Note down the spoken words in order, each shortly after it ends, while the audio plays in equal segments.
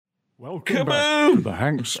Welcome back to the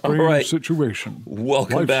Hank Springs situation.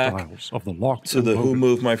 Welcome back of the locked to the Who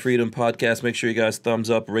Moved My Freedom podcast. Make sure you guys thumbs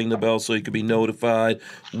up, ring the bell so you can be notified.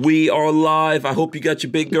 We are live. I hope you got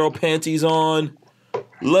your big girl panties on.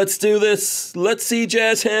 Let's do this. Let's see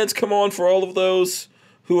jazz hands come on for all of those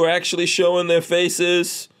who are actually showing their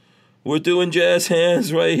faces. We're doing jazz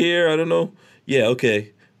hands right here. I don't know. Yeah,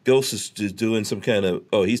 okay. Ghost is just doing some kind of,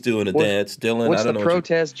 he's doing a dance. Dillon, what's I don't know. What's the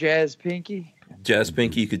protest jazz pinky? Jazz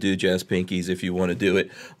Pinky, you could do Jazz Pinkies if you want to do it.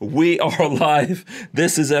 We are live.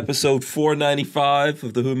 This is episode 495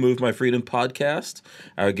 of the Who Moved My Freedom podcast.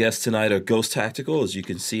 Our guests tonight are Ghost Tactical, as you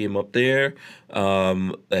can see him up there.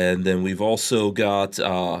 And then we've also got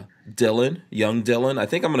Dillon, Young Dillon. I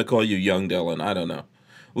think I'm going to call you Young Dillon. I don't know.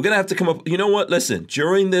 We're going to have to come up. You know what? Listen,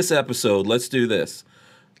 during this episode, let's do this.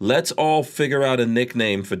 Let's all figure out a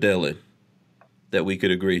nickname for Dillon that we could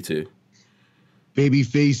agree to.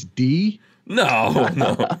 Babyface D? No.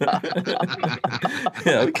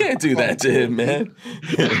 Yeah, we can't do that to him, man.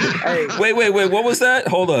 Hey. Wait. What was that?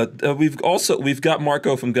 Hold on. We've got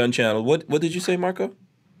Marco from GunChannels. What did you say, Marco?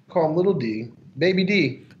 Call him Little D, Baby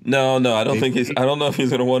D. No. I don't know if he's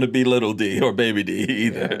gonna want to be Little D or Baby D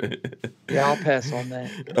either. Yeah, I'll pass on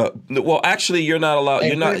that. Well, actually, you're not allowed.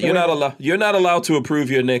 You're not allowed to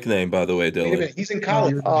approve your nickname. By the way, Dillon. Wait a minute. He's in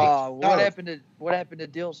college. What happened to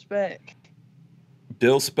Dill Speck?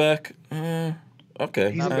 Dill Speck?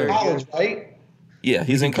 Okay. He's in college, right? Yeah,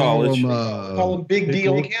 he's in college. Call him Big D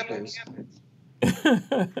on campus.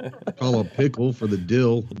 Call a pickle for the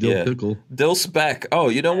dill pickle. Dill Speck. Oh,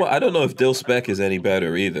 you know what? I don't know if Dill Speck is any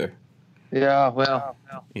better either. Yeah, well.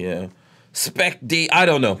 Yeah. Speck D. I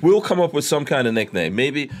don't know. We'll come up with some kind of nickname.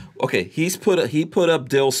 Maybe. Okay, he put up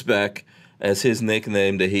Dill Speck as his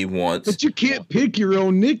nickname that he wants. But you can't pick your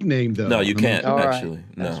own nickname, though. No, you can't, actually.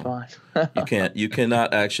 Right. That's fine. You can't. You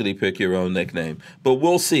cannot actually pick your own nickname. But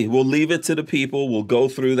we'll see. We'll leave it to the people. We'll go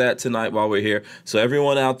through that tonight while we're here. So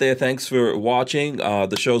everyone out there, thanks for watching.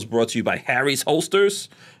 The show's brought to you by Harry's Holsters,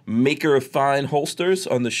 maker of fine holsters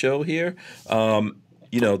on the show here.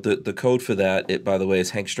 The code for that, by the way, is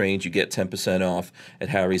Hank Strange. You get 10% off at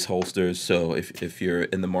Harry's Holsters. So if you're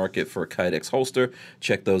in the market for a Kydex holster,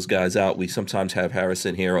 check those guys out. We sometimes have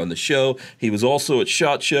Harrison here on the show. He was also at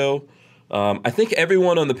SHOT Show. I think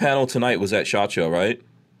everyone on the panel tonight was at SHOT Show, right?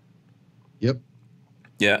 Yep.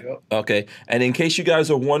 Yeah. Yep. Okay. And in case you guys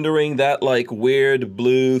are wondering, that like weird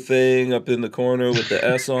blue thing up in the corner with the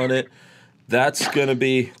S on it, that's gonna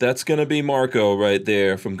be Marco right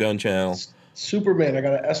there from GunChannels. Superman, I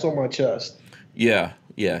got an S on my chest. Yeah,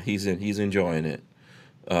 he's enjoying it.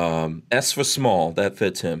 S for small, that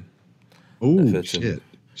fits him. Oh shit! Him.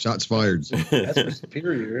 Shots fired. That's for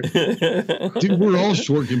superior. Dude, we're all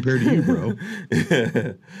short compared to you, bro.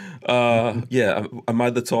 Yeah. Am I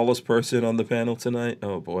the tallest person on the panel tonight?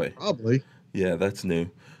 Oh boy. Probably. Yeah, that's new.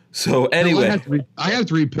 So anyway, I have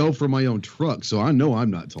to repel from my own truck, so I know I'm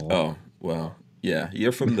not tall. Oh well. Yeah,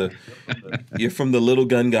 you're from the little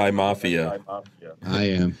gun guy mafia. I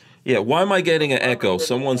am. Yeah, why am I getting an echo?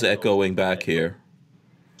 Someone's echoing back here.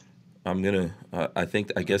 I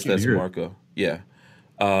guess that's Marco. Yeah.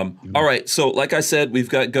 All right, so like I said, we've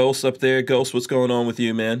got Ghost up there. Ghost, what's going on with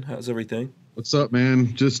you, man? How's everything? What's up,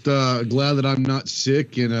 man? Just glad that I'm not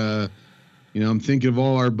sick, and I'm thinking of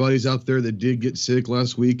all our buddies out there that did get sick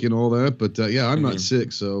last week and all that. But I'm not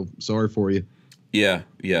sick, so sorry for you. Yeah.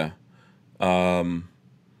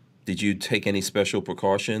 Did you take any special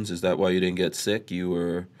precautions? Is that why you didn't get sick?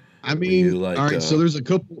 All right, so there's a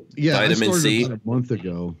couple. Yeah, vitamin C? About a month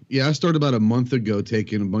ago. Yeah, I started about a month ago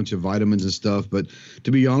taking a bunch of vitamins and stuff. But to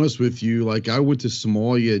be honest with you, like I went to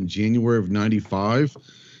Somalia in January of '95,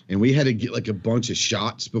 and we had to get like a bunch of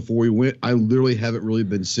shots before we went. I literally haven't really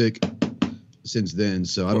been sick since then,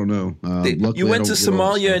 so I don't know. You went to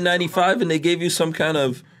Somalia in '95, and they gave you some kind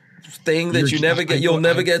of thing that you'll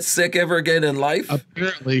never get sick ever again in life?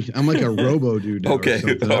 Apparently. I'm like a robo dude now. Okay, or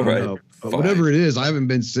something. all right. But whatever it is, I haven't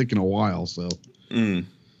been sick in a while, so. Okay.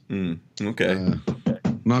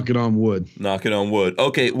 Knock it on wood. Knock it on wood.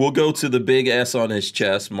 Okay, we'll go to the big S on his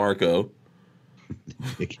chest, Marco.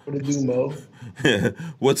 What it do, Mo?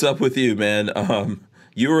 What's up with you, man?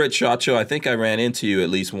 You were at SHOT Show. I think I ran into you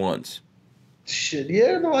at least once. Shit,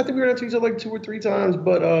 yeah, no, I think we ran into each other like 2 or 3 times.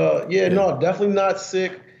 But, no, definitely not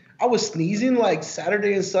sick. I was sneezing like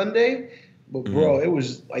Saturday and Sunday, but bro, it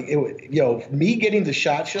was like me getting to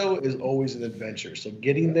SHOT Show is always an adventure. So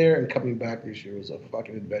getting there and coming back this year was a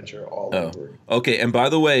fucking adventure all over. Okay, and by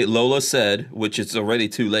the way, Lola said, which it's already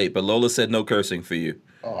too late, but Lola said no cursing for you.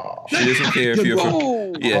 Oh. She doesn't care if you're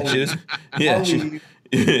from. Yeah,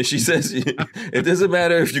 she says it doesn't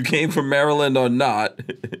matter if you came from Maryland or not.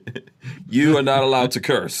 You are not allowed to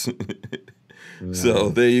curse. So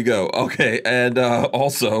there you go. Okay, and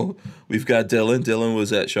also we've got Dillon. Dillon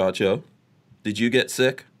was at SHOT Show. Did you get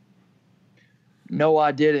sick? No,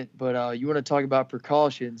 I didn't. But you want to talk about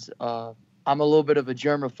precautions? I'm a little bit of a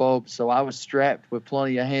germaphobe, so I was strapped with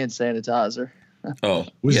plenty of hand sanitizer. Oh,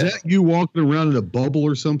 was that you walking around in a bubble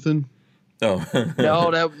or something? Oh, no,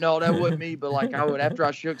 that wasn't me. But like, I would, after I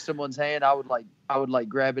shook someone's hand, I would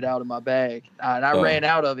grab it out of my bag, and I ran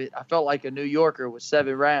out of it. I felt like a New Yorker with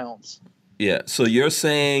 7 rounds. Yeah. So you're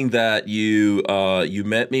saying that you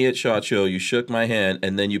met me at SHOT Show, you shook my hand,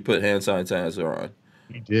 and then you put hand sanitizer on.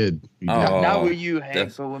 You did. Not with you,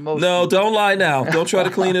 Hank, but with most. No, don't lie now. Don't try to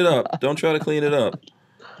clean it up. Don't try to clean it up.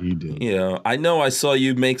 You did. Yeah, I know. I saw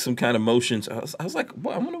you make some kind of motions. I was like,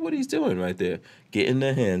 I wonder what he's doing right there. Getting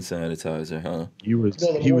the hand sanitizer, huh? The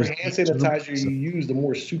more hand sanitizer you use, the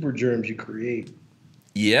more super germs you create.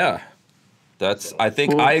 Yeah. I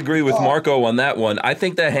think I agree with Marco on that one. I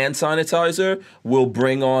think that hand sanitizer will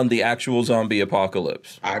bring on the actual zombie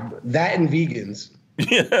apocalypse. That and vegans.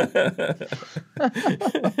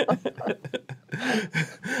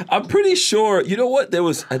 I'm pretty sure. You know what?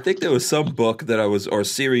 I think there was some book or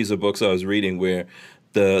series of books I was reading where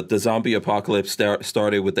the zombie apocalypse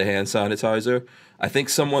started with the hand sanitizer. I think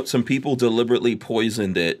some people deliberately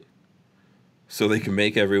poisoned it so they can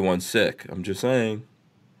make everyone sick. I'm just saying.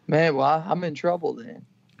 Man, well, I'm in trouble then.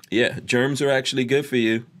 Yeah, germs are actually good for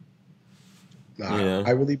you. I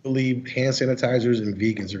really believe hand sanitizers and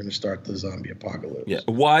vegans are going to start the zombie apocalypse. Yeah.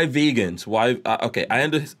 Why vegans? Why? Okay, I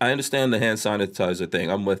understand the hand sanitizer thing.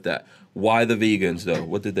 I'm with that. Why the vegans though?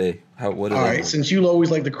 What did they? All right. Since you always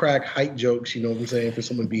like to crack height jokes, you know what I'm saying, for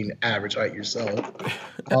someone being average height yourself.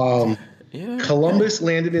 Columbus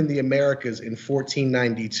landed in the Americas in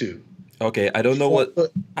 1492. Okay, I don't want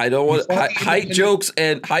height jokes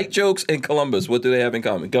and Columbus. What do they have in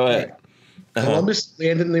common? Go ahead. Right. Columbus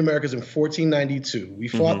landed in the Americas in 1492. We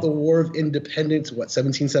fought the War of Independence,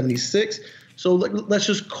 1776? So let's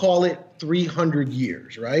just call it 300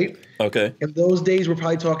 years, right? Okay. In those days, we're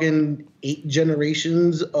probably talking 8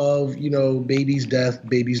 generations of, baby's death,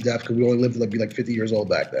 because we only lived to be like 50 years old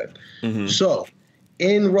back then. Mm-hmm. So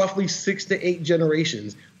in roughly 6 to 8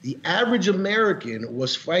 generations, the average American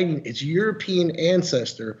was fighting its European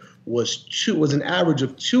ancestor was an average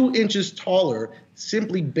of 2 inches taller,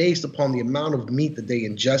 simply based upon the amount of meat that they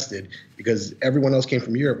ingested, because everyone else came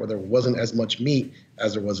from Europe where there wasn't as much meat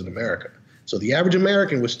as there was in America. So the average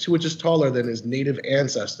American was 2 inches taller than his native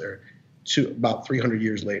ancestor to about 300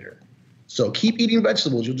 years later. So keep eating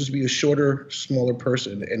vegetables. You'll just be a shorter, smaller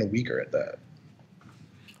person and a weaker at that.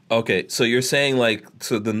 Okay, so you're saying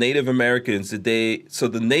so the Native Americans, so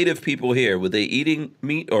the native people here, were they eating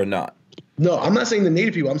meat or not? No, I'm not saying the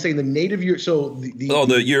native people. I'm saying the native.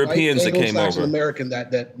 The Europeans that came over. American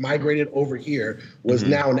that migrated over here was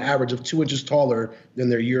now an average of 2 inches taller than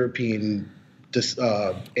their European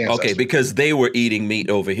ancestors. Okay, because they were eating meat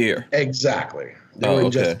over here. Exactly. They were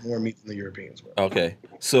ingesting more meat than the Europeans were. Okay,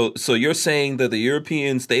 so you're saying that the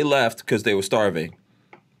Europeans, they left because they were starving.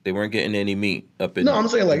 They weren't getting any meat up in. No, I'm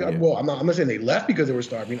saying I'm not saying they left because they were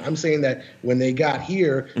starving. I'm saying that when they got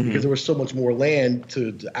here, because there was so much more land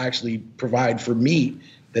to actually provide for meat,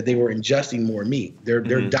 that they were ingesting more meat. Their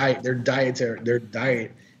diet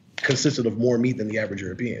consisted of more meat than the average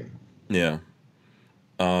European. Yeah.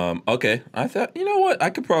 Okay. I thought, you know what? I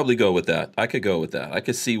could probably go with that. I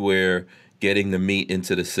could see where getting the meat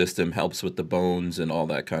into the system helps with the bones and all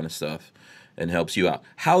that kind of stuff. And helps you out.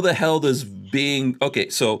 How the hell does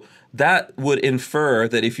so that would infer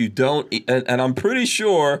that if you don't eat, and I'm pretty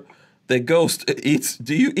sure that Ghost eats.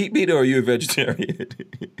 Do you eat meat or are you a vegetarian?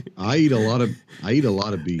 I eat a lot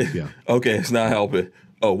of beef. Yeah. Okay, it's not helping.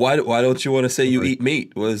 Oh, why don't you want to say you eat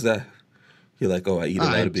meat? What is that? You're like, I eat a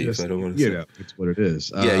lot of beef. I don't want to say. It's what it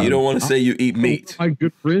is. Yeah, you don't want to say you eat meat.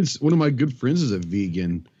 One of my good friends is a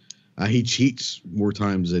vegan. He cheats more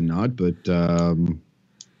times than not, but.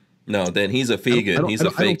 No, then he's a vegan. He's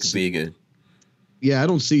a fake vegan. Yeah, I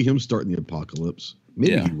don't see him starting the apocalypse.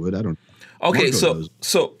 Maybe he would. I don't know. Okay,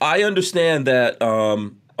 so I understand that.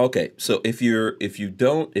 Okay, so if you're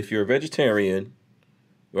a vegetarian,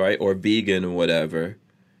 right, or vegan or whatever,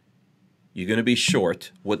 you're gonna be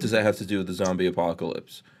short. What does that have to do with the zombie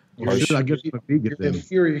apocalypse? I guess you're an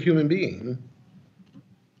inferior human being.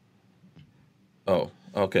 Oh,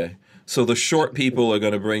 okay. So the short people are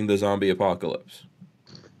gonna bring the zombie apocalypse.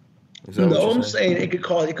 No, I'm saying it could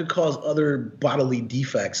cause other bodily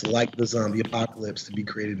defects like the zombie apocalypse to be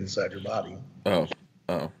created inside your body. Oh,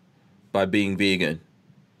 by being vegan.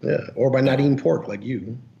 Yeah, or by not eating pork like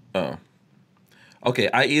you. Oh, okay.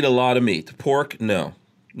 I eat a lot of meat. Pork, no.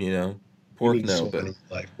 Pork, you need no, swine but in your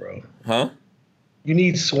life, bro. huh? You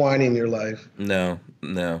need swine in your life. No,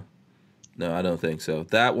 I don't think so.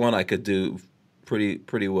 That one I could do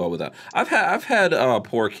pretty well without. I've had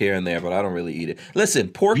pork here and there, but I don't really eat it. Listen,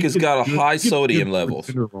 pork has got a high sodium levels.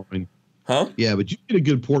 Tenderloin. Huh? Yeah, but you get a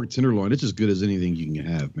good pork tenderloin. It's as good as anything you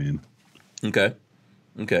can have, man. Okay.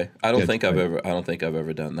 I don't think I've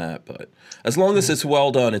ever done that, but as long as it's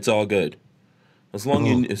well done, it's all good. As long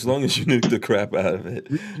as you nuke the crap out of it.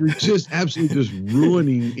 You're just absolutely just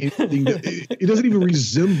ruining anything. It doesn't even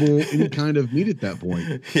resemble any kind of meat at that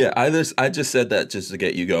point. Yeah, I just said that just to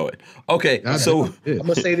get you going. Okay, so I'm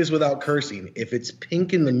gonna say this without cursing. If it's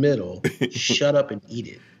pink in the middle, shut up and eat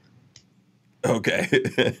it. Okay.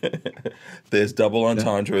 There's double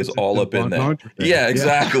entendres all up in there. There. Yeah,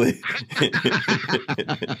 exactly.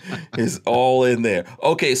 It's all in there.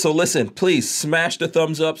 Okay, so listen, please smash the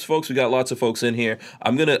thumbs ups, folks. We got lots of folks in here.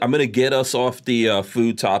 I'm gonna get us off the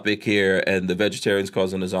food topic here and the vegetarians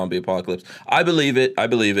causing the zombie apocalypse. I believe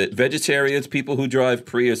it. Vegetarians, people who drive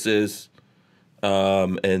Priuses,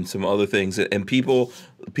 and some other things, and people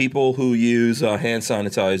who use hand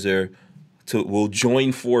sanitizer will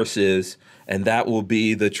join forces. And that will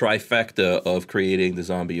be the trifecta of creating the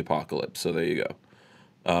zombie apocalypse. So there you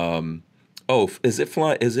go. Is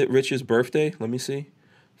it Rich's birthday? Let me see.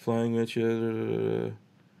 Flying Rich.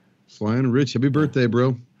 Flying Rich, happy birthday,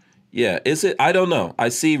 bro. Yeah, is it? I don't know. I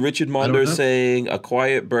see Richard Monder saying a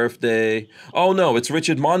quiet birthday. Oh, no, it's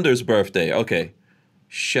Richard Monder's birthday. Okay.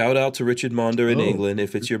 Shout out to Richard Monder in England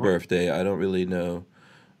if it's your birthday. I don't really know.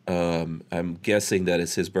 I'm guessing that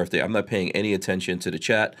it's his birthday. I'm not paying any attention to the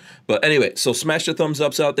chat. But anyway, so smash the thumbs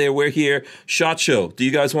ups out there. We're here. SHOT Show. Do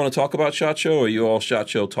you guys want to talk about SHOT Show, or are you all SHOT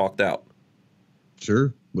Show talked out?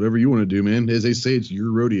 Sure. Whatever you want to do, man. As they say, it's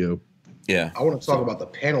your rodeo. Yeah. I want to talk about the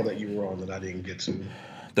panel that you were on that I didn't get to.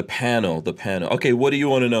 The panel. Okay, what do you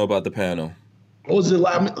want to know about the panel? What was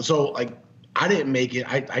it? So, I didn't make it.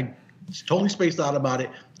 I totally spaced out about it.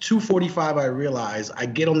 2:45, I realized. I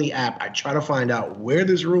get on the app. I try to find out where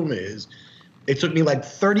this room is. It took me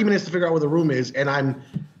 30 minutes to figure out where the room is, and I'm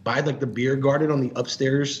by the beer garden on the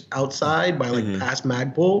upstairs outside by past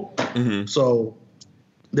Magpul. Mm-hmm. So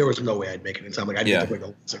there was no way I'd make it in time. I did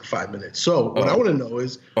like 5 minutes. So what I want to know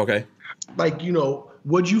is, okay,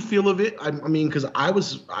 what'd you feel of it? I mean, because I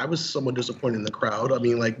was somewhat disappointed in the crowd. I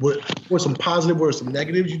mean, what were some positive, what were some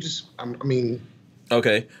negatives?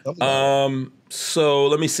 Okay. So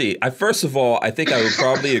let me see. First of all, I think I would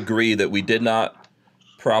probably agree that we did not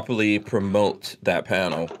properly promote that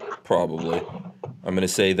panel. Probably, I'm going to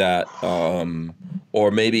say that, or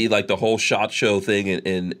maybe the whole SHOT Show thing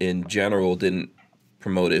in general didn't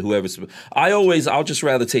promote it. I'll just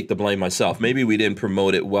rather take the blame myself. Maybe we didn't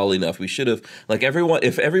promote it well enough. We should have,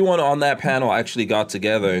 if everyone on that panel actually got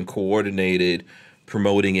together and coordinated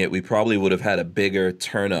promoting it, we probably would have had a bigger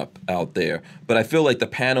turn up out there. But I feel like the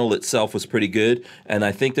panel itself was pretty good, and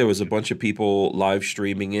I think there was a bunch of people live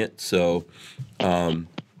streaming it. So, and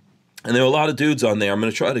there were a lot of dudes on there. I'm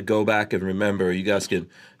gonna try to go back and remember. You guys can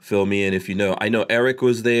fill me in if you know. I know Eric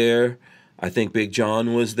was there. I think Big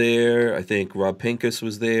John was there. I think Rob Pincus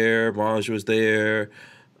was there. Maj was there.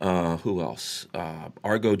 Who else?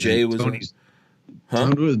 Argo J was there.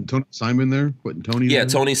 Huh? Tony Simon there? Tony? Yeah,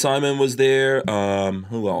 Tony Simon was there.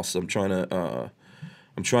 Who else? I'm trying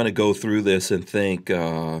to go through this and think.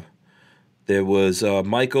 There was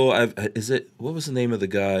Michael. What was the name of the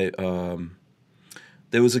guy?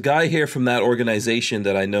 There was a guy here from that organization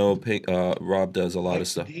that I know. Rob does a lot of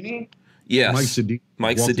stuff. Sedini? Yes,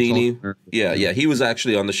 Mike Sedini. Yeah, he was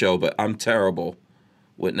actually on the show, but I'm terrible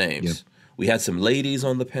with names. Yep. We had some ladies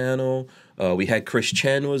on the panel. We had Chris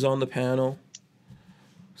Chen was on the panel.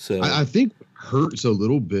 So I think what hurts a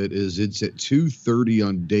little bit is it's at 2:30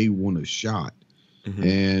 on day one of SHOT. Mm-hmm.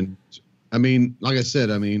 And I mean, like I said,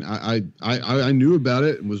 I knew about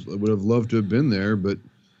it and would have loved to have been there, but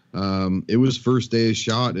it was first day of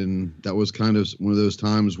SHOT, and that was kind of one of those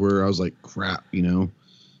times where I was like, crap,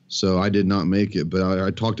 So I did not make it, but I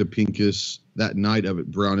talked to Pincus that night of at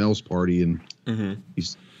Brownell's party, and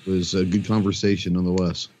it was a good conversation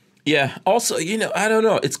nonetheless. Yeah. Also, I don't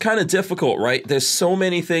know. It's kind of difficult, right? There's so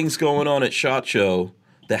many things going on at SHOT Show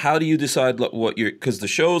that how do you decide because the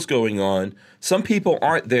show's going on. Some people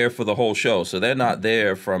aren't there for the whole show, so they're not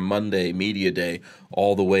there from Monday, media day,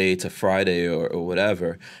 all the way to Friday or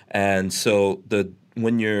whatever. And so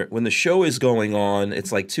when the show is going on,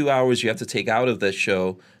 it's 2 hours you have to take out of that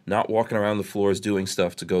show, not walking around the floors doing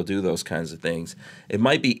stuff to go do those kinds of things. It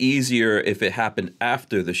might be easier if it happened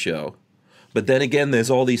after the show. But then again, there's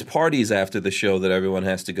all these parties after the show that everyone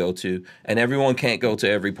has to go to, and everyone can't go to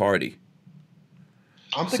every party.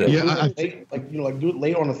 I'm thinking do it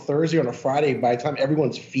late on a Thursday or on a Friday. By the time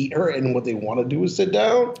everyone's feet hurt and what they want to do is sit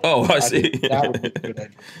down. Oh, I see. Think that would be a good idea.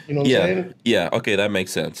 You know what I'm saying? Yeah. Okay, that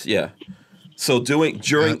makes sense. Yeah. So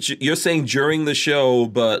you're saying during the show,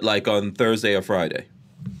 but like on Thursday or Friday.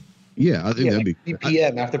 Yeah, I think that'd be 3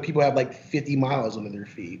 p.m. after people have like 50 miles under their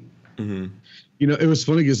feet. Mm-hmm. You know, it was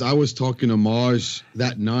funny because I was talking to Maj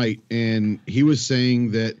that night, and he was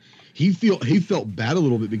saying that he felt bad a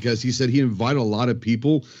little bit because he said he invited a lot of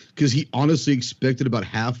people because he honestly expected about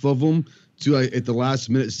half of them to at the last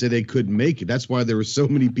minute say they couldn't make it. That's why there were so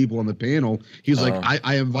many people on the panel. He was like,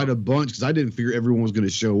 I invited a bunch because I didn't figure everyone was going to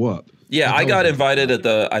show up. Yeah, I got invited at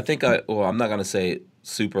I'm not going to say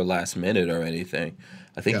super last minute or anything.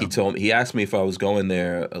 I think he asked me if I was going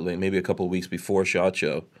there maybe a couple of weeks before SHOT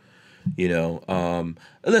Show. You know,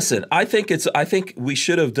 listen, I think we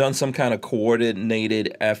should have done some kind of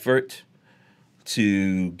coordinated effort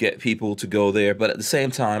to get people to go there. But at the same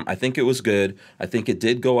time, I think it was good. I think it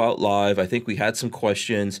did go out live. I think we had some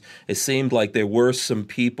questions. It seemed like there were some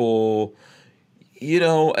people, you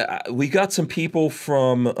know, we got some people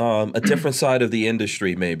from a different side of the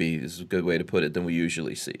industry, maybe is a good way to put it, than we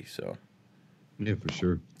usually see. So, yeah, for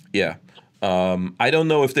sure. Yeah. I don't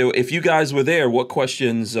know if you guys were there, what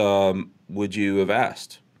questions would you have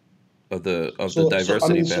asked of the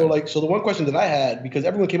diversity panel? So the one question that I had, because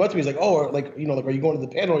everyone came up to me, is like, oh, like, you know, like, are you going to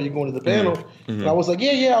the panel? Are you going to the panel? Mm-hmm. And I was like,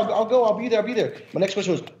 yeah, I'll go. I'll be there. My next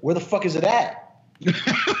question was, where the fuck is it at?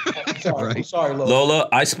 I'm sorry, Lola.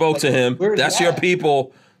 I spoke to him. That's your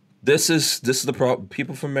people. This is the problem.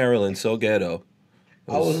 People from Maryland, so ghetto.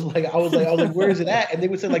 I was like, where is it at? And they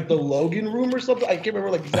would say like the Logan room or something. I can't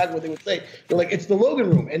remember like exactly what they would say. They're like, it's the Logan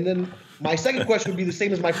room. And then my second question would be the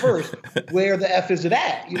same as my first. Where the F is it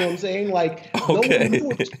at? You know what I'm saying? Like, no one knew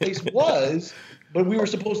what this place was, but we were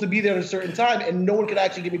supposed to be there at a certain time, and no one could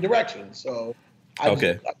actually give me directions. So,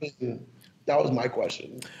 that was my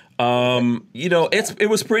question. You know, it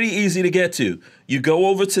was pretty easy to get to. You go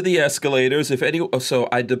over to the escalators.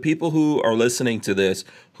 The people who are listening to this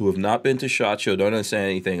who have not been to SHOT Show don't understand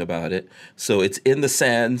anything about it. So it's in the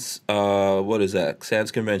Sands. What is that?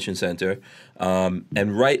 Sands Convention Center.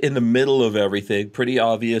 And right in the middle of everything, pretty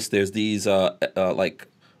obvious. There's these like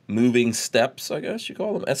moving steps, I guess you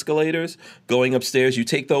call them, escalators, going upstairs. You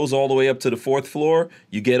take those all the way up to the 4th floor.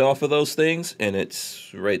 You get off of those things, and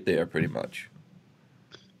it's right there, pretty much.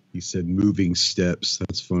 He said moving steps.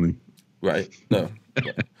 That's funny. Right. No.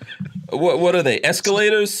 What are they?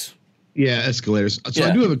 Escalators? Yeah, escalators. So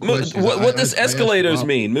I do have a question. What does escalators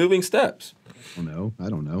mean? Moving steps? I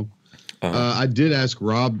don't know. I did ask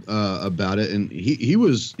Rob about it, and he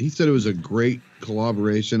said it was a great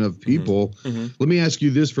collaboration of people. Mm-hmm. Let me ask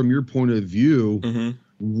you this from your point of view.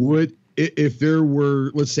 Mm-hmm. If there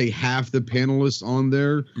were, let's say, half the panelists on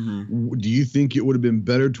there, do you think it would have been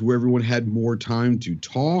better to where everyone had more time to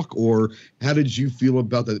talk? Or how did you feel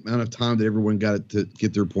about the amount of time that everyone got to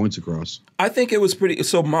get their points across? I think it was pretty.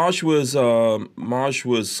 So Maj was, how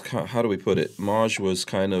do we put it? Maj was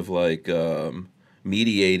kind of like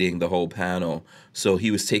mediating the whole panel. So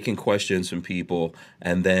he was taking questions from people,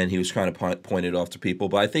 and then he was trying to point it off to people.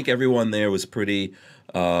 But I think everyone there was pretty...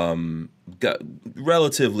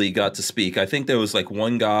 relatively got to speak. I think there was like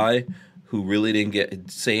one guy who really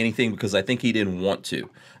didn't say anything because I think he didn't want to.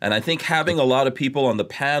 And I think having a lot of people on the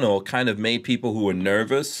panel kind of made people who were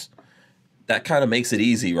nervous, that kind of makes it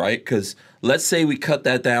easy, right? Because let's say we cut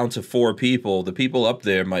that down to 4 people, the people up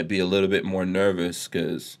there might be a little bit more nervous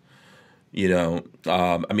because, you know,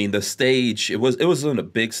 I mean, the stage, it wasn't a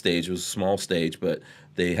big stage, it was a small stage, but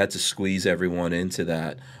they had to squeeze everyone into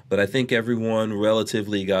that. But I think everyone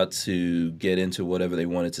relatively got to get into whatever they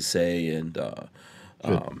wanted to say and,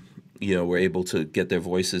 you know, were able to get their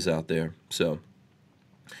voices out there. So,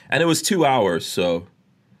 and it was 2 hours, so.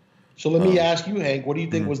 So let me ask you, Hank, what do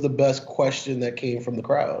you think was the best question that came from the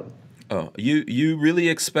crowd? Oh, you really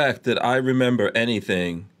expect that I remember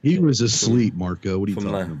anything? He was asleep, Marco. What are you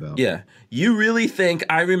talking about? Yeah. You really think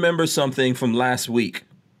I remember something from last week?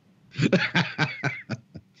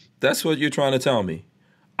 That's what you're trying to tell me.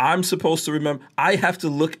 I'm supposed to remember. I have to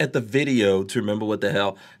look at the video to remember what the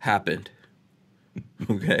hell happened.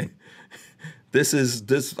 Okay.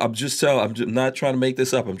 I'm not trying to make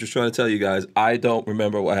this up. I'm just trying to tell you guys, I don't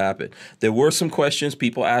remember what happened. There were some questions.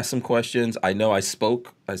 People asked some questions. I know I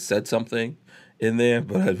said something in there,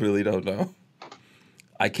 but I really don't know.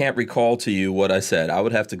 I can't recall to you what I said. I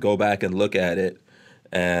would have to go back and look at it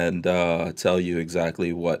and tell you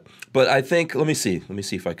exactly what. But I think, let me see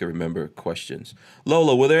if I can remember questions.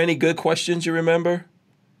 Lola, were there any good questions you remember?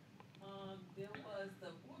 There was the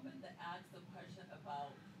woman that asked the question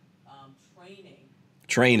about training.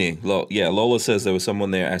 Training. Yeah, Lola says there was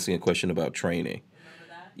someone there asking a question about training.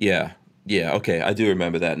 Yeah. Yeah, okay, I do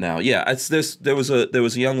remember that now. Yeah, it's this. There was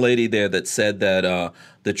a young lady there that said that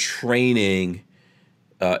the training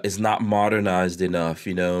is not modernized enough,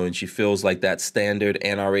 and she feels like that standard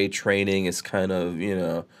NRA training is kind of,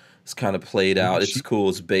 it's kind of played out. It's cool,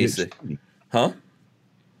 it's basic, huh?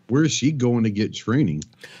 Where is she going to get training?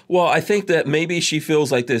 Well, I think that maybe she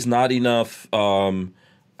feels like there's not enough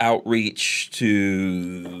outreach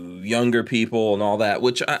to younger people and all that,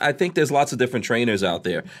 which I think there's lots of different trainers out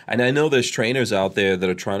there. And I know there's trainers out there that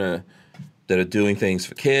are doing things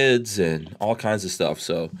for kids and all kinds of stuff.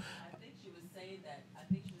 So I think she was saying that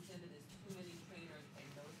there's too many trainers and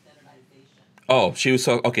no standardization. oh,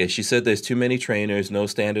 she said there's too many trainers, no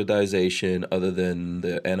standardization other than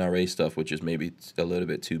the NRA stuff, which is maybe a little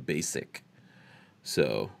bit too basic.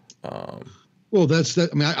 So well, that's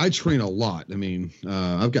that. I mean, I train a lot. I mean,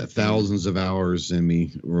 I've got thousands of hours in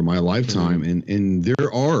me over my lifetime, and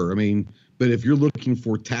there are. I mean, but if you're looking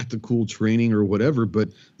for tactical training or whatever, but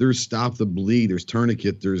there's stop the bleed, there's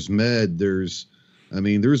tourniquet, there's med, there's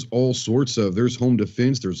all sorts of. There's home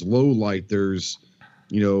defense, there's low light, there's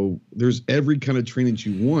every kind of training that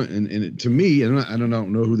you want. And to me, and I don't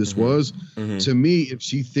know who this was. To me, if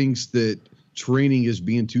she thinks that training is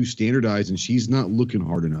being too standardized and she's not looking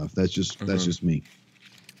hard enough, that's just me.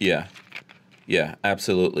 Yeah,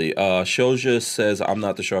 absolutely. Shoja says I'm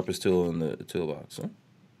not the sharpest tool in the toolbox. Huh?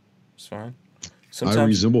 It's fine. I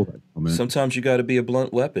resemble that comment. Sometimes you got to be a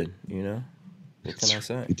blunt weapon. What can I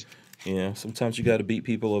say? Sometimes you got to beat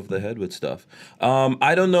people over the head with stuff.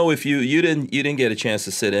 I don't know if you didn't get a chance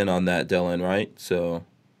to sit in on that, Dillon, right? So.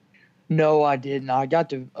 No, I didn't. I got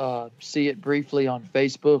to see it briefly on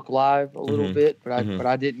Facebook Live a little bit, but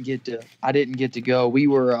I didn't get to go. We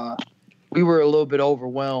were a little bit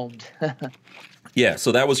overwhelmed. Yeah,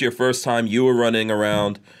 so that was your first time. You were running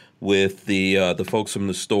around with the folks from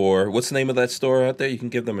the store. What's the name of that store out there? You can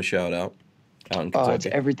give them a shout out in Kentucky. It's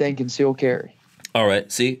Everything Concealed Carry. All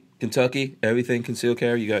right. See, Kentucky, Everything Concealed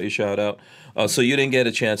Carry. You got your shout out. So you didn't get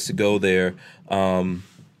a chance to go there.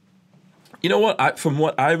 You know what? From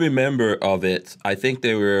what I remember of it, I think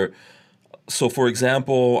there were. So, for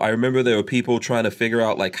example, I remember there were people trying to figure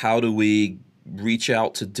out, like, how do we reach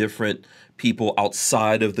out to different people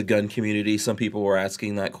outside of the gun community? Some people were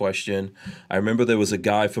asking that question. I remember there was a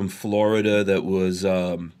guy from Florida that was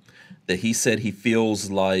that he said he feels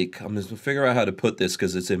like, I'm just going to figure out how to put this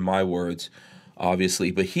because it's in my words, obviously,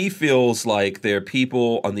 but he feels like there are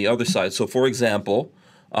people on the other side. So, for example,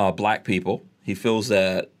 black people. He feels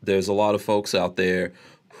that there's a lot of folks out there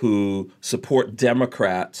who support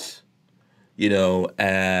Democrats,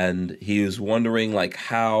 and he was wondering, like,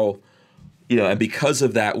 how, and because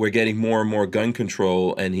of that, we're getting more and more gun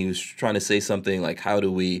control. And he was trying to say something like, how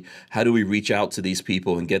do we reach out to these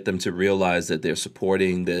people and get them to realize that they're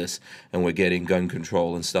supporting this and we're getting gun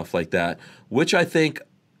control and stuff like that, which I think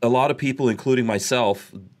a lot of people, including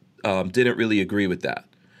myself, didn't really agree with that.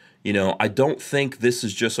 I don't think this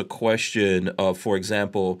is just a question of, for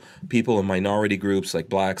example, people in minority groups like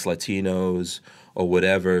blacks, Latinos, or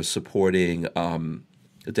whatever supporting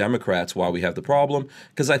the Democrats while we have the problem.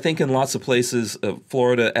 Because I think in lots of places,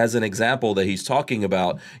 Florida, as an example that he's talking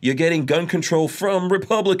about, you're getting gun control from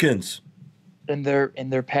Republicans. And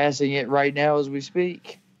they're passing it right now as we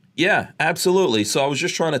speak. Yeah, absolutely. So I was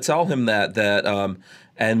just trying to tell him that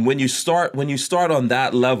and when you start on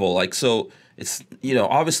that level, like, so. It's,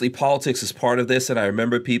 obviously politics is part of this. And I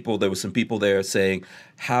remember there were some people there saying,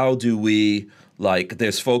 how do we, like,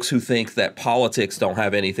 there's folks who think that politics don't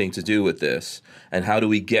have anything to do with this. And how do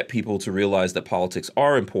we get people to realize that politics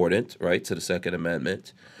are important, right, to the Second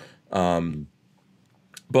Amendment? But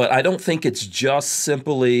I don't think it's just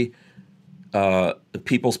simply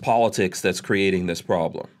people's politics that's creating this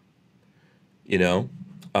problem,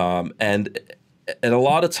 and a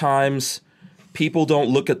lot of times people don't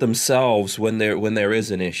look at themselves when there is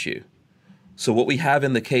an issue. So what we have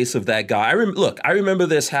in the case of that guy, I remember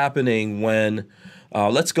this happening when,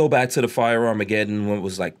 let's go back to the Fire Armageddon when it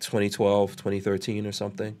was like 2012, 2013 or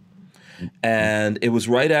something. And it was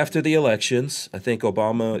right after the elections. I think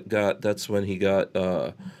that's when he got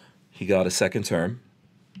a second term,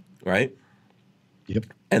 right? Yep.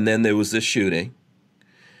 And then there was this shooting.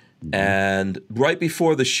 And right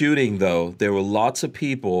before the shooting, though, there were lots of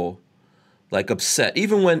people like upset.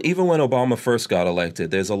 Even when Obama first got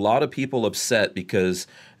elected, there's a lot of people upset because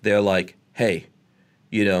they're like, hey,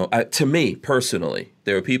 to me personally,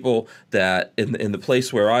 there are people that in the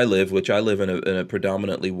place where I live, which I live in a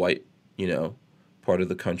predominantly white, part of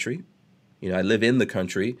the country. I live in the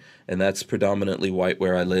country, and that's predominantly white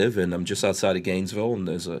where I live, and I'm just outside of Gainesville, and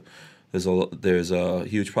there's There's a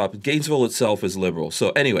huge problem. Gainesville itself is liberal. So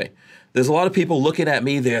anyway, there's a lot of people looking at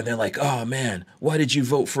me there, and they're like, "Oh man, why did you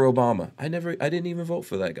vote for Obama?" I didn't even vote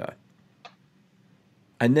for that guy.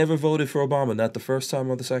 I never voted for Obama, not the first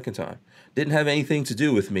time or the second time. Didn't have anything to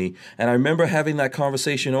do with me. And I remember having that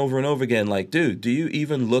conversation over and over again, like, dude, do you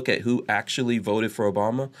even look at who actually voted for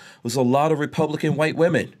Obama? It was a lot of Republican white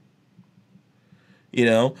women. You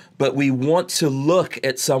know, but we want to look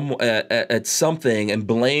at something and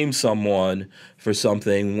blame someone for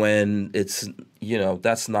something when it's, you know,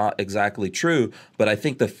 that's not exactly true. But I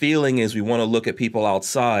think the feeling is we want to look at people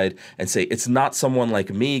outside and say, it's not someone like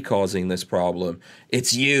me causing this problem.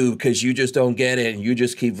 It's you, because you just don't get it and you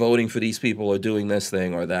just keep voting for these people or doing this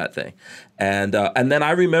thing or that thing. And then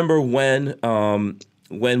I remember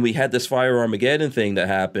when we had this Fire Armageddon thing that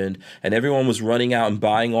happened and everyone was running out and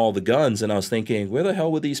buying all the guns, and I was thinking, where the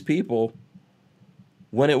hell were these people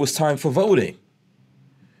when it was time for voting?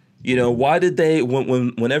 You know, why did they,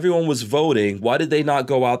 when everyone was voting, why did they not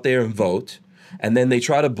go out there and vote? And then they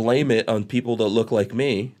try to blame it on people that look like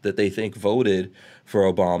me that they think voted for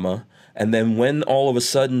Obama. And then when all of a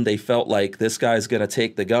sudden they felt like this guy's going to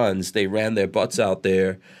take the guns, they ran their butts out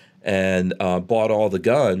there and bought all the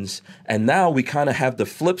guns. And now we kind of have the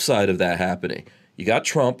flip side of that happening. You got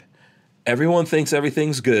Trump. Everyone thinks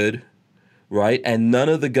everything's good, right? And none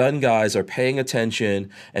of the gun guys are paying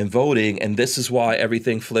attention and voting. And this is why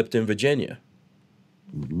everything flipped in Virginia.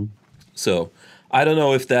 Mm-hmm. So I don't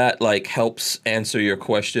know if that like helps answer your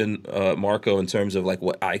question, Marco, in terms of like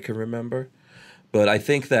what I can remember. But I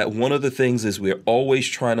think that one of the things is we're always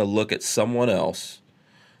trying to look at someone else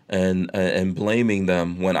and blaming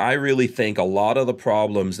them, when I really think a lot of the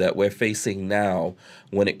problems that we're facing now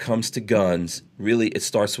when it comes to guns, really it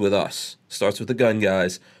starts with us. It starts with the gun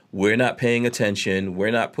guys. We're not paying attention.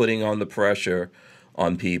 We're not putting on the pressure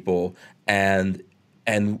on people. And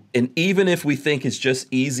even if we think it's just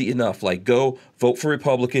easy enough, like go vote for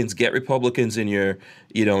Republicans, get Republicans in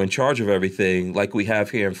charge of everything, like we have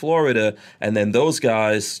here in Florida, and then those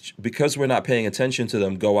guys, because we're not paying attention to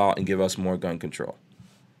them, go out and give us more gun control.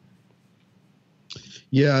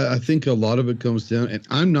 Yeah, I think a lot of it comes down, and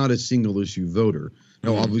I'm not a single issue voter.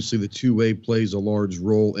 Now, obviously, the two-way plays a large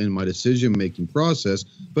role in my decision-making process,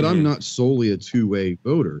 but I'm not solely a two-way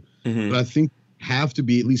voter. But I think have to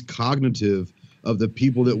be at least cognitive of the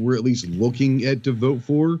people that we're at least looking at to vote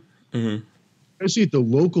for, especially at the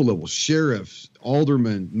local level, sheriffs,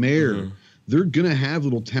 aldermen, mayor. They're going to have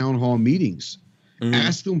little town hall meetings.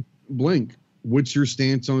 Ask them blank, what's your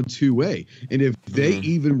stance on two-way? And if they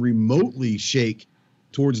even remotely shake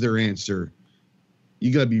towards their answer,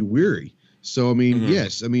 you got to be weary. So, I mean,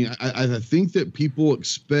 yes, I mean, I think that people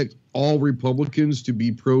expect all Republicans to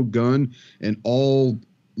be pro-gun and all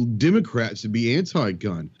Democrats to be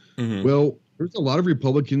anti-gun. Well, there's a lot of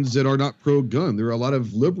Republicans that are not pro-gun. There are a lot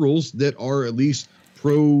of liberals that are at least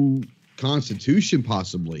pro-Constitution,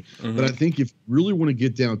 possibly. But I think if you really want to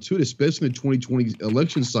get down to it, especially in the 2020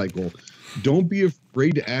 election cycle, don't be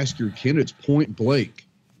afraid to ask your candidates point blank,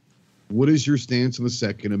 what is your stance on the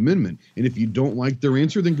Second Amendment? And if you don't like their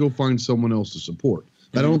answer, then go find someone else to support.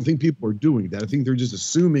 I don't think people are doing that. I think they're just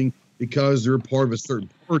assuming because they're a part of a certain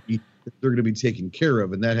party that they're going to be taken care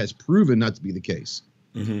of, and that has proven not to be the case.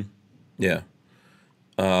 Yeah.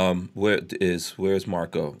 Where's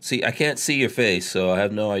Marco? See, I can't see your face, so I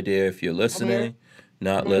have no idea if you're listening,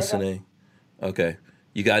 not listening. Okay.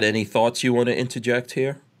 You got any thoughts you want to interject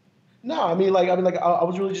here? No, I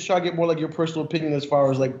was really just trying to get more like your personal opinion as far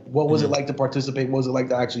as like what was it like to participate, what was it like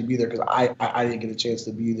to actually be there, because I didn't get a chance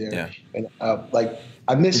to be there. And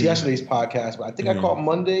I missed yesterday's podcast, but I think I caught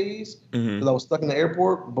Mondays because I was stuck in the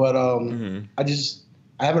airport. But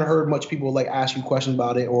I haven't heard much people like ask you questions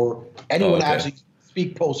about it or anyone actually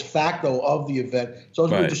speak post facto of the event. So I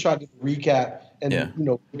was really just trying to recap. And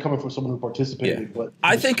coming from someone who participated, but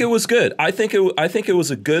I think it was good. I think it was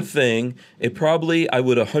a good thing. It probably, I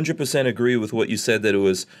would 100% agree with what you said, that it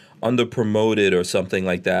was under promoted or something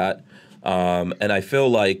like that. And I feel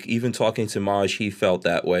like even talking to Maj, he felt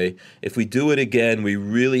that way. If we do it again, we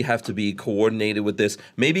really have to be coordinated with this.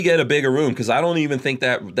 Maybe get a bigger room, because I don't even think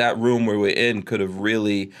that room where we're in could have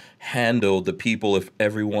really handled the people if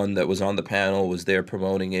everyone that was on the panel was there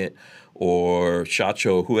promoting it, or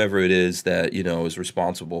Shacho, whoever it is that, is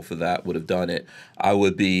responsible for that would have done it. I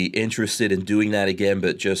would be interested in doing that again,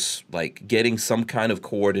 but just like getting some kind of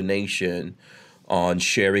coordination on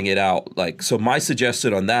sharing it out. Like, so my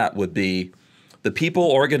suggestion on that would be the people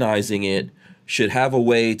organizing it should have a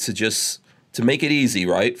way to make it easy,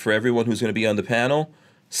 right? For everyone who's going to be on the panel,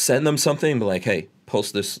 send them something, be like, hey,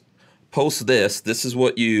 post post this. This is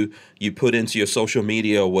what you put into your social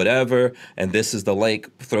media or whatever, and this is the link.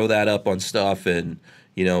 Throw that up on stuff and,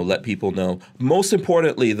 you know, let people know. Most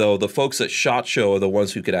importantly, though, the folks at SHOT Show are the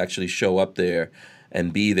ones who could actually show up there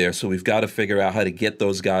and be there. So we've got to figure out how to get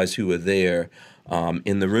those guys who are there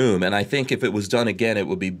in the room. And I think if it was done again, it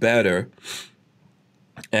would be better.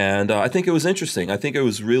 And I think it was interesting. I think it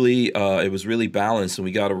was really balanced, and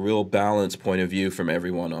we got a real balanced point of view from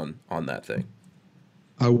everyone on that thing.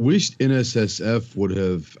 I wished NSSF would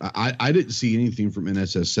have. I didn't see anything from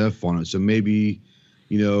NSSF on it, so maybe,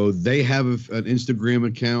 you know, they have an Instagram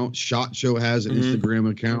account. SHOT Show has an Instagram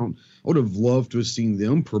account. I would have loved to have seen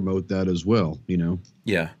them promote that as well. You know.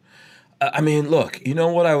 Yeah. I mean, look. You know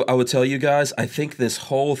what I would tell you guys? I think this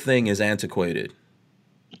whole thing is antiquated.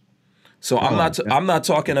 So I'm not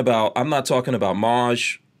talking about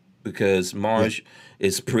Maj, because Maj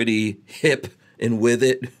is pretty hip and with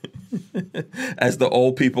it, as the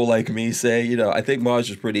old people like me say. You know, I think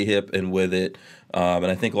Maj is pretty hip and with it, and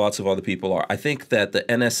I think lots of other people are. I think that the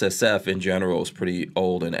NSSF in general is pretty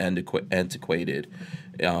old and antiquated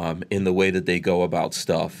in the way that they go about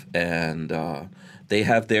stuff, and they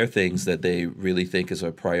have their things that they really think is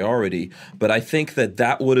a priority. But I think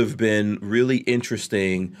that would have been really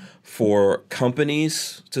interesting for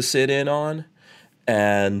companies to sit in on,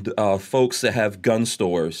 and folks that have gun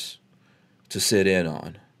stores to sit in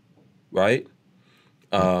on, right?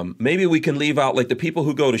 Maybe we can leave out, like, the people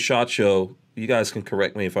who go to SHOT Show. You guys can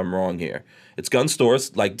correct me if I'm wrong here. It's gun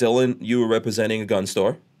stores, like Dillon, you were representing a gun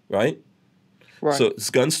store, right? Right. So it's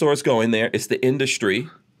gun stores going there. It's the industry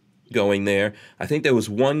going there. I think there was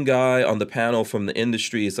one guy on the panel from the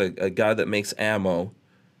industry. It's a guy that makes ammo.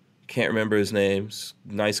 Can't remember his name.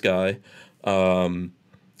 Nice guy. And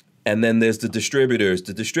then there's the distributors.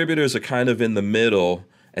 The distributors are kind of in the middle,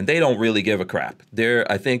 and they don't really give a crap.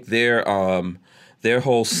 I think their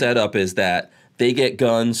whole setup is that they get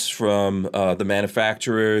guns from the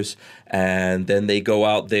manufacturers, and then they go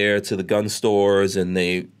out there to the gun stores and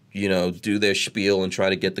they, you know, do their spiel and try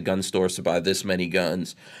to get the gun stores to buy this many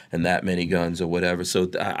guns and that many guns or whatever. So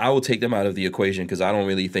I will take them out of the equation because I don't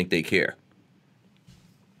really think they care.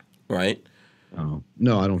 Right? Oh,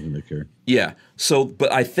 no, I don't think they care. Yeah. So,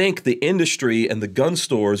 but I think the industry and the gun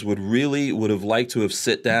stores would have liked to have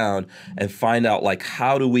sit down and find out, like,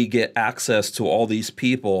 how do we get access to all these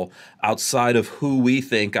people outside of who we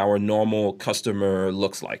think our normal customer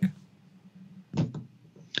looks like.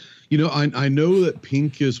 You know, I know that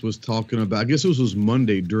Pincus was talking about, I guess it was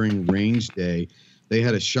Monday during Range Day, they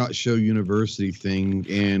had a SHOT Show University thing,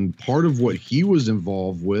 and part of what he was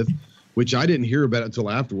involved with, which I didn't hear about until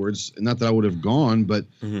afterwards, not that I would have gone, but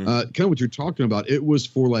kind of what you're talking about, it was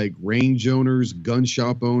for, like, range owners, gun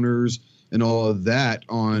shop owners, and all of that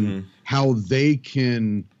on how they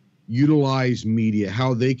can utilize media,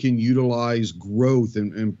 how they can utilize growth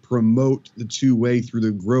and promote the two-way through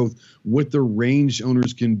the growth, what the range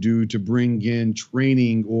owners can do to bring in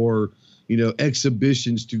training or, you know,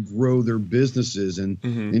 exhibitions to grow their businesses.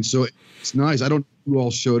 And so it's nice. I don't know who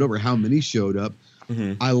all showed up or how many showed up.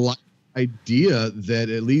 I like the idea that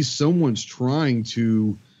at least someone's trying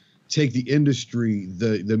to take the industry,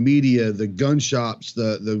 the media, the gun shops,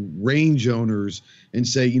 the range owners, and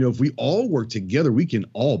say, you know, if we all work together, we can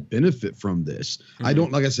all benefit from this.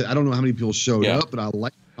 Like I said, I don't know how many people showed up, but I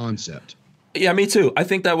like the concept. Yeah, me too. I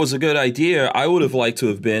think that was a good idea. I would have liked to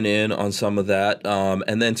have been in on some of that.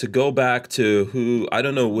 And then to go back to I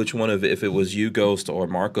don't know which one of, if it was you, Ghost, or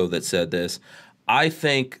Marco that said this. I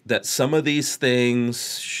think that some of these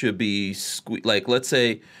things should be like, let's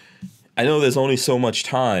say, I know there's only so much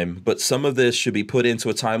time, but some of this should be put into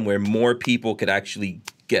a time where more people could actually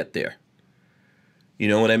get there. You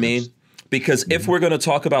know what I mean? Because if we're going to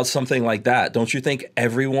talk about something like that, don't you think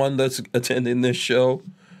everyone that's attending this show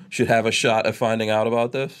should have a shot at finding out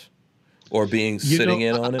about this or sitting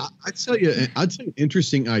in on it? I'd tell you an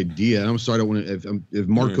interesting idea. I'm sorry, I don't want to, if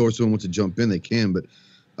Marco or someone wants to jump in, they can, but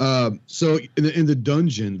so in the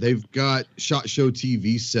dungeon, they've got SHOT Show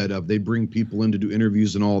TV set up. They bring people in to do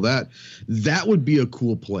interviews and all that. That would be a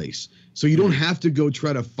cool place. So you don't have to go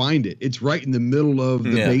try to find it. It's right in the middle of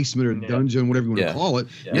the basement or dungeon, whatever you want to call it.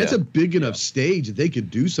 And that's a big enough stage that they could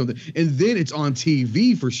do something. And then it's on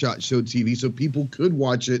TV for SHOT Show TV, so people could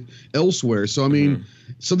watch it elsewhere. So, I mean,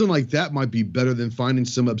 something like that might be better than finding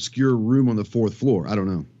some obscure room on the 4th floor. I don't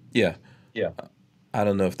know. Yeah. I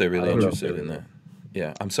don't know if they're really interested in that.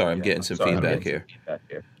 Yeah, I'm sorry. I'm getting some feedback here.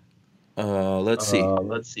 Let's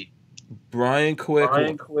see. Brian Quick.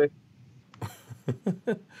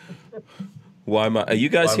 Why am I? Are you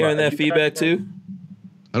guys hearing that feedback too?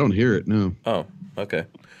 I don't hear it. No. Oh, okay.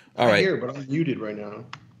 All right. I hear it, but I'm muted right now.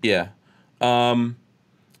 Yeah.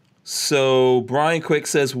 So Brian Quick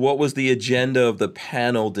says, what was the agenda of the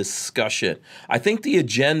panel discussion? I think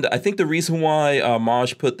the reason why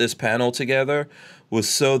Maj put this panel together was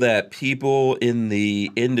so that people in the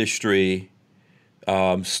industry,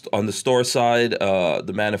 on the store side,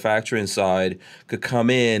 the manufacturing side, could come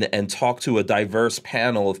in and talk to a diverse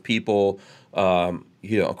panel of people,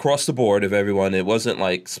 across the board of everyone. It wasn't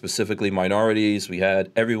like specifically minorities. We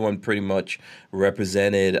had everyone pretty much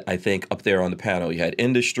represented, I think, up there on the panel. You had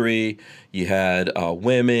industry, you had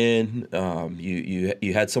women,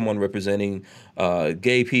 you had someone representing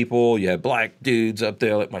gay people, you had black dudes up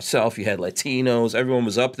there like myself, you had Latinos, everyone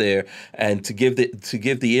was up there. And to give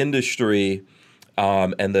the industry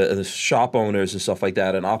and the shop owners and stuff like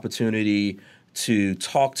that an opportunity to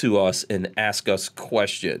talk to us and ask us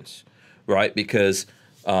questions, right? Because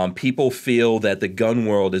people feel that the gun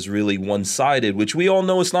world is really one-sided, which we all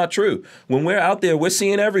know is not true. When we're out there, we're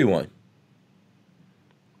seeing everyone.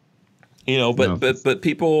 But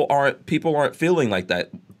people aren't feeling like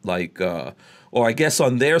that. Or I guess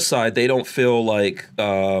on their side, they don't feel like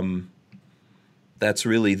that's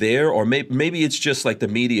really there, or maybe it's just like the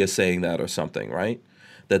media saying that or something, right?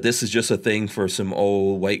 That this is just a thing for some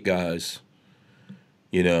old white guys.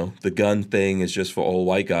 The gun thing is just for old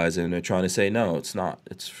white guys, and they're trying to say, no, it's not.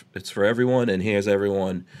 It's for everyone, and here's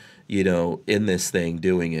everyone, in this thing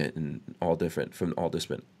doing it, and all different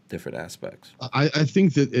aspects. I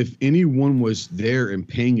think that if anyone was there and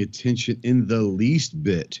paying attention in the least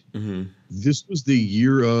bit, this was the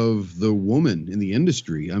year of the woman in the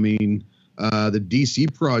industry. I mean, the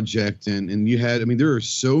DC project, and you had, there are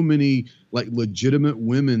so many like legitimate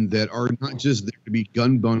women that are not just there to be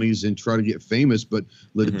gun bunnies and try to get famous, but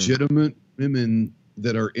legitimate women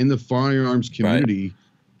that are in the firearms community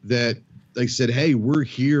that they said, hey, we're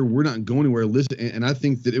here, we're not going anywhere. Listen, and I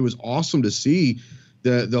think that it was awesome to see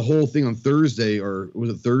the whole thing on Thursday, or was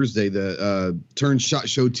it Thursday, the Turn Shot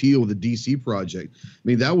Show Teal with the DC project.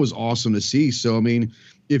 That was awesome to see. So,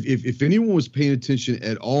 if anyone was paying attention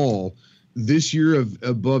at all, this year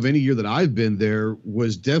above any year that I've been there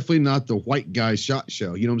was definitely not the white guy shot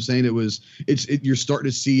show. You know what I'm saying? You're starting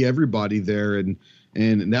to see everybody there, and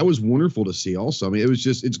that was wonderful to see also.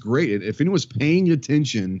 It's great. If anyone's paying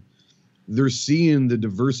attention, they're seeing the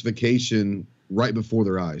diversification right before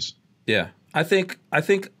their eyes. Yeah. I think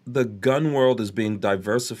the gun world is being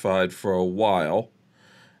diversified for a while.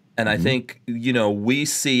 And I think, we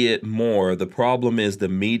see it more. The problem is the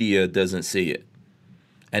media doesn't see it.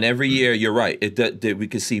 And every year, you're right, we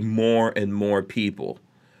could see more and more people,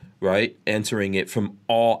 right, entering it from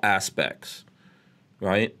all aspects,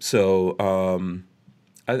 right? So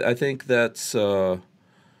I think that's the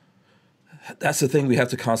thing we have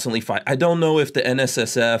to constantly fight. I don't know if the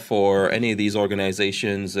NSSF or any of these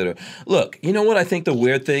organizations that are... Look, you know what I think the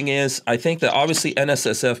weird thing is? I think that obviously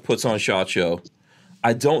NSSF puts on SHOT Show.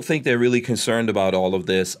 I don't think they're really concerned about all of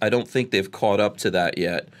this. I don't think they've caught up to that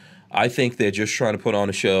yet. I think they're just trying to put on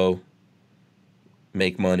a show,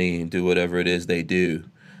 make money, and do whatever it is they do.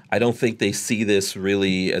 I don't think they see this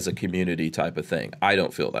really as a community type of thing. I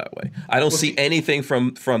don't feel that way. I don't see anything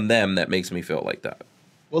from them that makes me feel like that.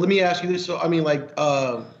 Well, let me ask you this. So,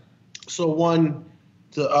 to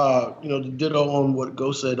ditto on what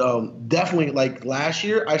Go said, definitely, like last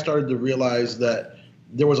year, I started to realize that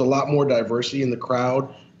there was a lot more diversity in the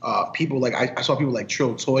crowd. People like I saw people like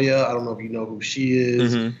Trill Toya. I don't know if you know who she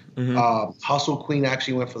is. Hustle Queen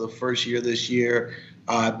actually went for the first year this year.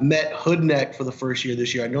 Met Hoodneck for the first year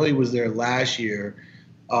this year. I know he was there last year.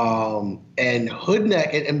 And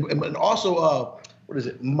Hoodneck and also what is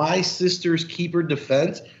it? My Sister's Keeper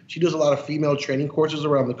Defense. She does a lot of female training courses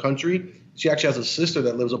around the country. She actually has a sister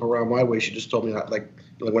that lives up around my way. She just told me like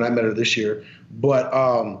when I met her this year. But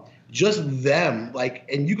just them,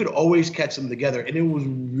 and you could always catch them together, and it was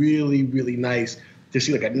really, really nice to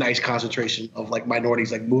see a nice concentration of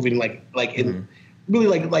minorities moving in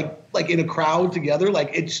in a crowd together.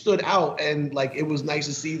 It stood out, and it was nice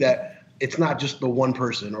to see that it's not just the one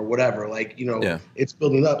person or whatever. It's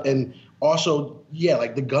building up, and also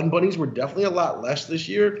the gun bunnies were definitely a lot less this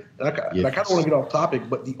year. And I kind of want to get off topic,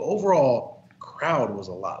 but the overall crowd was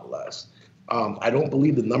a lot less. I don't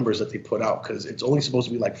believe the numbers that they put out because it's only supposed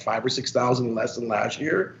to be 5,000 or 6,000 less than last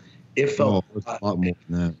year. It felt a lot more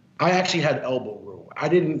than that. I actually had elbow room. I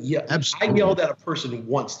didn't yell. I yelled at a person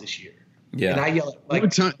once this year. Yeah. And I yelled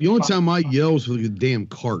the only time I yelled was for the damn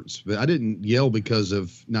carts, but I didn't yell because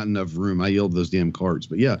of not enough room. I yelled those damn carts.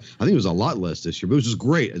 But yeah, I think it was a lot less this year, but it was just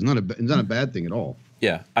great. It's not a bad thing at all.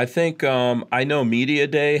 Yeah. I think I know Media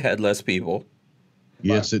Day had less people.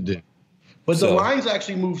 Yes, it did. But the So- lines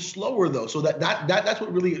actually move slower though, so that's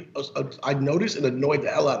what really I noticed and annoyed the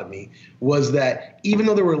hell out of me was that even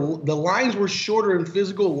though the lines were shorter in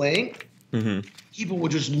physical length, people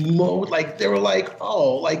would just mow like they were like,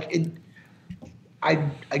 oh, like it.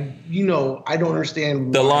 I I don't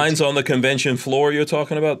understand The why lines on the convention floor you're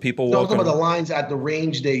talking about? People No, I'm walking? talking about the lines at the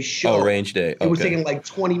range day show. Oh, range day. It was Okay. taking like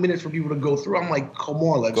 20 minutes for people to go through. I'm like, come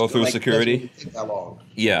on, let's Go through like, security? Let's make it take that long.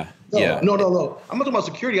 Yeah. No, yeah. no. I'm not talking about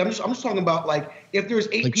security. I'm just talking about like if there's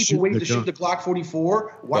 8 Like people shoot waiting the to shoot gun. the Glock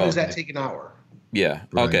 44, why Oh, does that okay. take an hour? Yeah.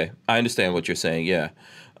 Right. Okay. I understand what you're saying. Yeah.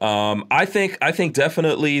 I think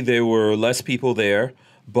definitely there were less people there,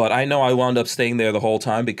 but I know I wound up staying there the whole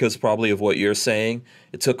time because probably of what you're saying.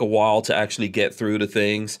 It took a while to actually get through to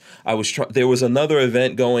things. There was another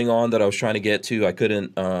event going on that I was trying to get to. I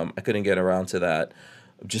couldn't get around to that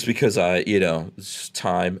just because it's just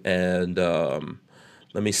time and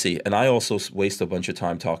let me see. And I also waste a bunch of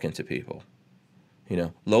time talking to people.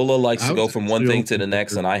 Lola likes to go from one thing to the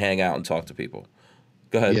next, and I hang out and talk to people.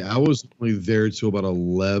 Go ahead. Yeah, I was only there till about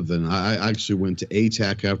 11. I actually went to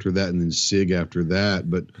ATAC after that and then SIG after that.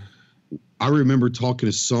 But I remember talking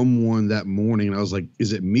to someone that morning, and I was like,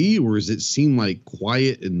 is it me or does it seem like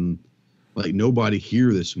quiet and like nobody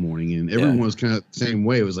here this morning? And everyone was kind of the same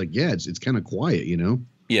way. It was like, yeah, it's kind of quiet,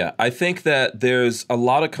 Yeah, I think that there's a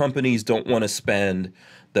lot of companies don't want to spend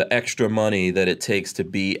the extra money that it takes to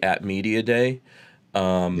be at Media Day.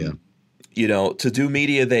 To do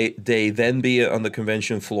Media Day, then be on the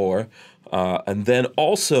convention floor. And then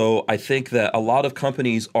also, I think that a lot of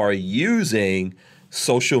companies are using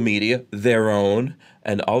social media, their own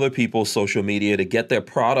and other people's social media to get their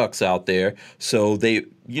products out there. So they,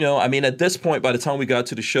 at this point, by the time we got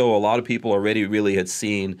to the show, a lot of people already really had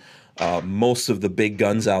seen most of the big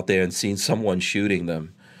guns out there and seen someone shooting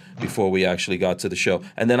them before we actually got to the show.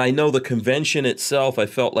 And then I know the convention itself, I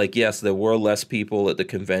felt like, yes, there were less people at the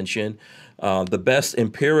convention. The best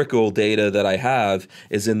empirical data that I have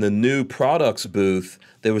is in the new products booth.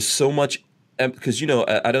 There was so much, because,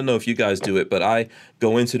 I don't know if you guys do it, but I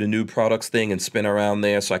go into the new products thing and spin around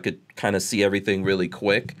there so I could kind of see everything really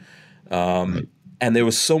quick. And there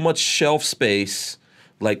was so much shelf space.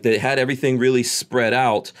 Like they had everything really spread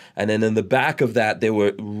out, and then in the back of that, there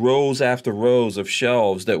were rows after rows of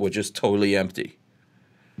shelves that were just totally empty.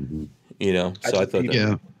 So I thought that.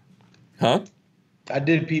 Yeah. Huh? I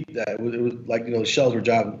did peep that. It was like, the shelves were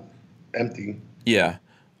driving empty. Yeah.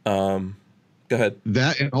 Go ahead.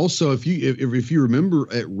 That, and also if you remember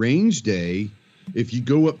at range day, if you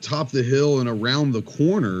go up top the hill and around the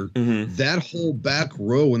corner, that whole back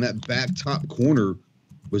row and that back top corner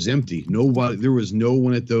was empty. There was no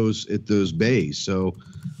one at those bays. So,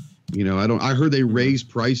 I heard they raised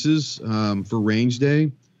prices for range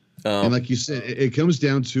day. And like you said, it comes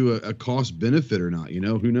down to a cost benefit or not,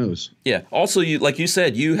 who knows? Yeah. Also, like you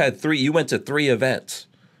said, you went to 3 events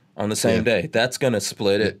on the same day. That's going to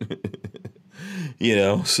split it,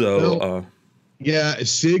 so. Well, yeah.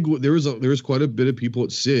 SIG, there was quite a bit of people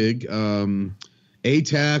at SIG.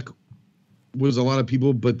 ATAC was a lot of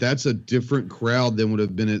people, but that's a different crowd than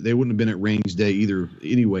they wouldn't have been at range day either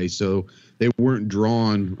anyway. So they weren't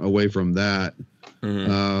drawn away from that.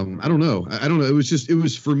 I don't know. It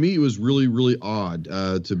was for me, it was really, really odd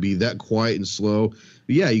to be that quiet and slow.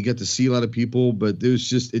 But yeah, you got to see a lot of people, but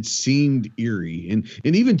it seemed eerie. And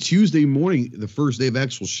even Tuesday morning, the first day of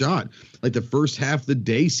actual shot, like the first half of the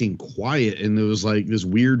day seemed quiet, and there was like this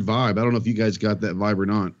weird vibe. I don't know if you guys got that vibe or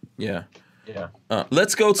not. Yeah.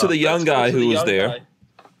 Let's go to the young guy who was there.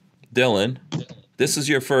 Dillon, this is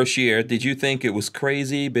your first year. Did you think it was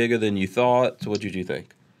crazy, bigger than you thought? What did you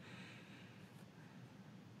think?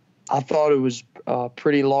 I thought it was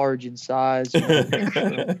pretty large in size. Yeah,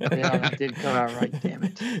 it didn't come out right, damn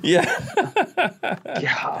it. Yeah.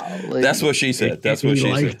 Golly. That's what she said. That's what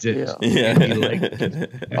she liked said. it. Yeah. He liked it.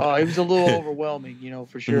 It was a little overwhelming,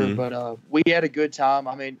 for sure. But we had a good time.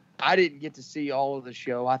 I mean, I didn't get to see all of the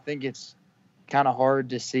show. I think it's kind of hard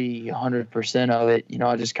to see 100% of it.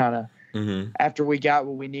 I just kind of, after we got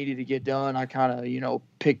what we needed to get done, I kind of,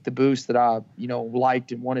 picked the booths that I,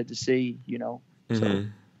 liked and wanted to see, So.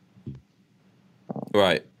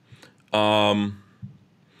 Right.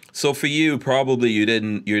 So for you, probably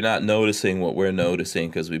you're not noticing what we're noticing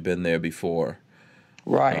because we've been there before.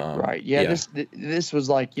 Right. Yeah. This was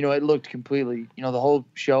like, it looked completely, the whole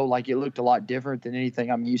show, like it looked a lot different than anything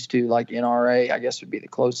I'm used to. Like NRA, I guess would be the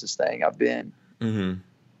closest thing I've been.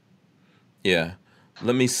 Yeah.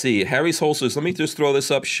 Let me see. Harry's Holsters. Let me just throw this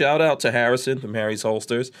up. Shout out to Harrison from Harry's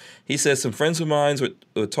Holsters. He says some friends of mine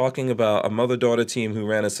were talking about a mother-daughter team who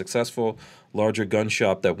ran a successful larger gun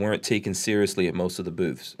shop that weren't taken seriously at most of the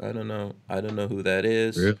booths. I don't know who that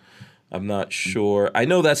is. Really? I'm not sure. I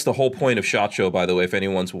know that's the whole point of SHOT Show, by the way, if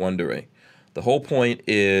anyone's wondering. The whole point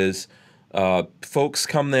is folks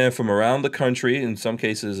come there from around the country, in some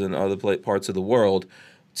cases in other parts of the world,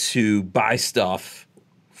 to buy stuff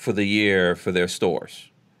for the year for their stores.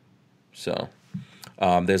 So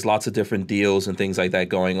there's lots of different deals and things like that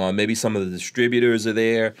going on. Maybe some of the distributors are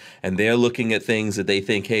there, and they're looking at things that they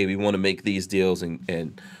think, hey, we want to make these deals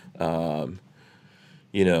and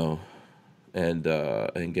you know, and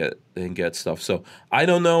get stuff. So I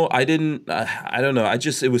don't know. I don't know.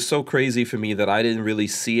 It was so crazy for me that I didn't really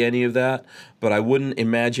see any of that. But I wouldn't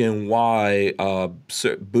imagine why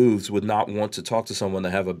booths would not want to talk to someone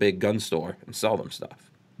that have a big gun store and sell them stuff.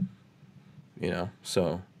 You know.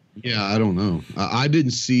 So. Yeah, I don't know. I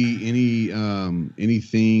didn't see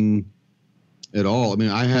anything at all. I mean,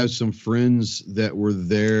 I have some friends that were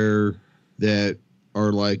there that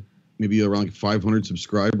are like maybe around 500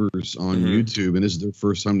 subscribers on YouTube, and this is their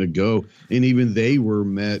first time to go. And even they were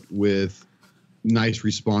met with nice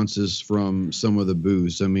responses from some of the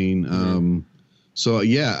booths. I mean, so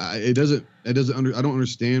yeah, I don't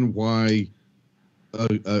understand why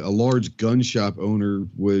a large gun shop owner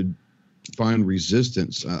would find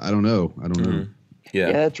resistance. I don't know.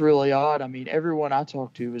 Yeah, that's really odd. I mean, everyone I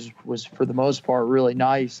talked to was for the most part really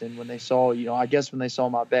nice, and when they saw, I guess when they saw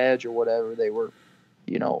my badge or whatever, they were,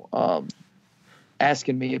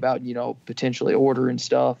 asking me about, potentially ordering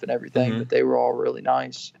stuff and everything, but they were all really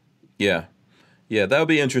nice. Yeah. Yeah, that would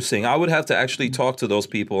be interesting. I would have to actually talk to those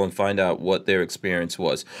people and find out what their experience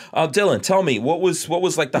was. Dillon, tell me, what was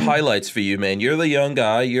like the highlights for you, man? You're the young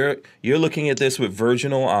guy. You're looking at this with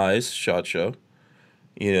virginal eyes, SHOT Show.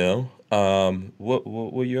 What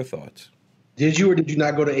were your thoughts? Did you or did you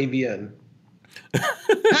not go to AVN?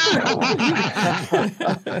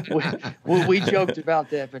 we joked about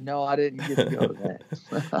that, but no, I didn't get to go to that.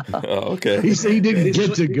 Oh, okay. He said he didn't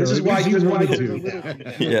get to go. This is why you wanted to.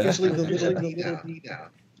 Yeah. Officially the little D now.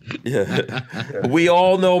 Yeah. We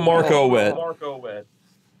all know Marco went.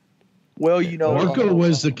 Well, Marco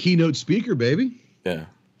was the keynote speaker, baby. Yeah.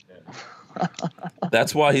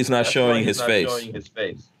 That's why he's not showing his face.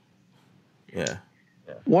 Yeah.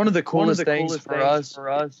 One of the coolest things for us.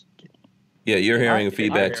 Yeah, you're hearing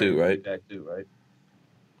feedback too, right?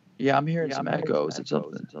 Yeah, I'm hearing some echoes or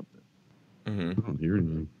something. Mm-hmm. I don't hear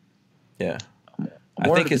anything. Yeah. I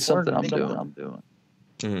think it's something I'm doing.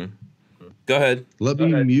 Mm-hmm. Go ahead. Let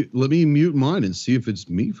me mute mine and see if it's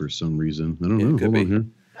me for some reason. I don't know. Hold on here.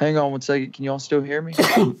 Hang on one second. Can you all still hear me?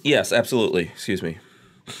 Yes, absolutely. Excuse me.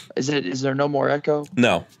 Is there no more echo?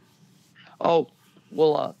 No. Oh,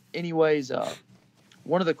 well, anyways,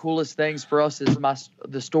 one of the coolest things for us is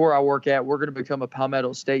the store I work at. We're going to become a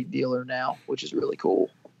Palmetto State dealer now, which is really cool.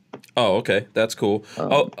 Oh, okay. That's cool.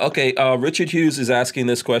 Okay. Richard Hughes is asking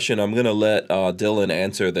this question. I'm going to let Dillon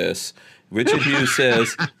answer this. Richard Hughes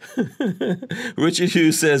says,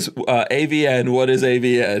 AVN, what is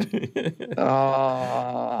AVN?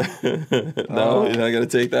 No, you're not going to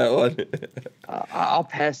take that one? I'll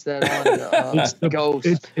pass that on to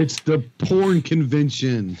Ghost. It's the porn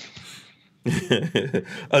convention.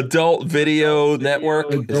 Adult Video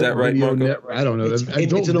Network. Is that right, Marco? I don't know. It's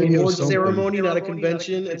an award ceremony, not a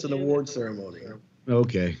convention. It's an award ceremony.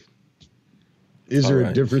 Okay. Is there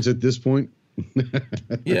a difference at this point?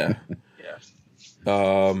 Yeah.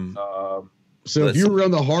 So if you were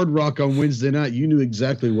on the Hard Rock on Wednesday night, you knew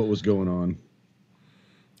exactly what was going on.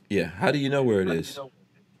 Yeah. How do you know where it is?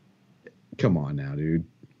 Come on now, dude.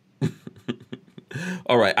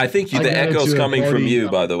 All right. I think the echo's coming from you,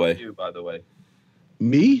 by the way.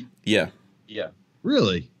 Me? Yeah.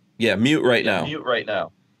 Really? Yeah. Mute right now.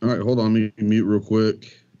 All right, hold on. Let me mute real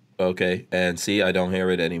quick. Okay. And see, I don't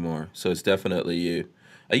hear it anymore. So it's definitely you.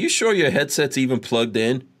 Are you sure your headset's even plugged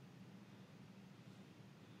in?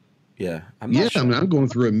 Yeah, I'm not sure. I mean, I'm going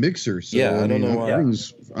through a mixer. So yeah, I don't know why.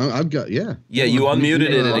 I've got, Yeah, you unmuted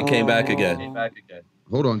it and it came back again.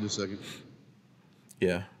 Hold on just a second.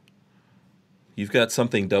 Yeah. You've got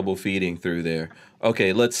something double feeding through there.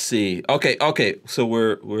 Okay, let's see. Okay. So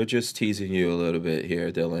we're just teasing you a little bit here,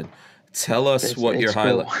 Dillon. Tell us what your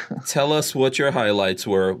highlights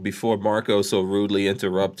were before Marco so rudely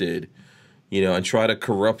interrupted, and try to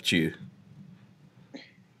corrupt you.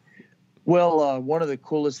 Well, one of the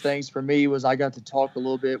coolest things for me was I got to talk a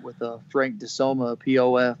little bit with Frank DeSoma,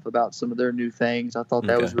 POF, about some of their new things. I thought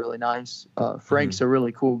that was really nice. Frank's a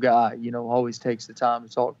really cool guy, always takes the time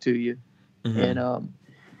to talk to you. Mm-hmm. And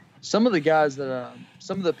some of the guys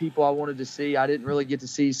some of the people I wanted to see, I didn't really get to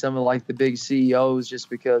see some of like the big CEOs just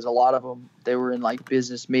because a lot of them, they were in like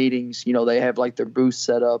business meetings. They have like their booth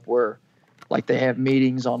set up where like they have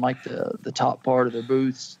meetings on like the top part of their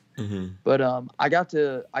booths. But I got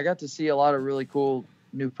to see a lot of really cool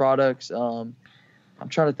new products. I'm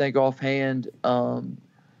trying to think offhand.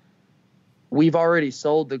 We've already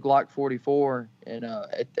sold the Glock 44 and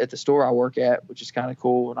at the store I work at, which is kind of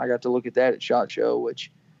cool. And I got to look at that at SHOT Show,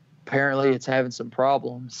 which apparently it's having some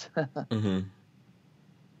problems.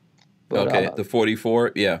 But, okay, the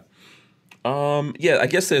 44, yeah. Yeah, I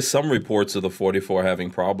guess there's some reports of the 44 having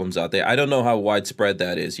problems out there. I don't know how widespread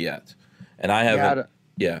that is yet. And I haven't,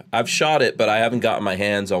 I've shot it, but I haven't gotten my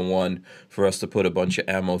hands on one for us to put a bunch of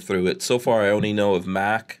ammo through it. So far, I only know of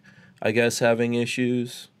Mac, I guess, having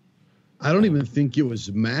issues. I don't even think it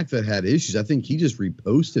was Mac that had issues. I think he just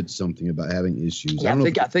reposted something about having issues. Yeah,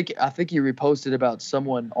 I think he reposted about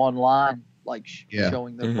someone online, like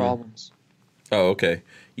showing their problems. Oh, okay.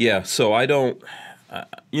 Yeah, so I don't...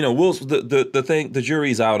 the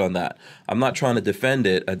jury's out on that. I'm not trying to defend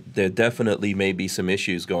it. There definitely may be some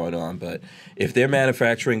issues going on, but if they're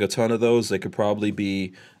manufacturing a ton of those, there could probably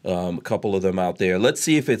be a couple of them out there. Let's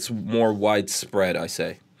see if it's more widespread, I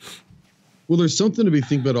say. Well, there's something to be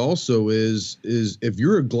think about also is if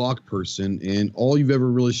you're a Glock person and all you've ever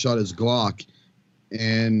really shot is Glock,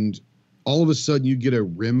 and all of a sudden you get a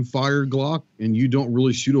rim-fired Glock and you don't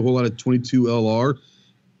really shoot a whole lot of 22 LR,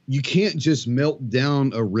 you can't just melt down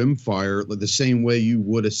a rimfire like the same way you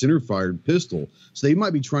would a center-fired pistol. So they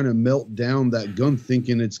might be trying to melt down that gun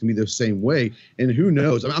thinking it's going to be the same way. And who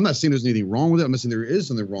knows? I mean, I'm not saying there's anything wrong with it. I'm not saying there is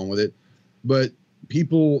something wrong with it. But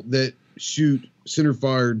people that shoot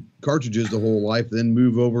center-fired cartridges the whole life, then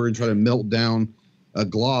move over and try to melt down a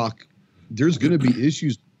Glock, there's going to be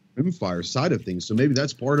issues with rimfire side of things. So maybe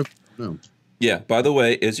that's part of it. I don't know. Yeah, by the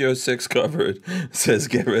way, is your 6 covered? Says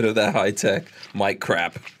get rid of that high-tech mic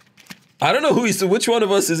crap. I don't know which one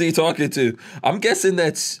of us is he talking to? I'm guessing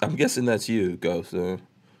that's you, Ghost. I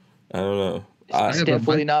don't know. It's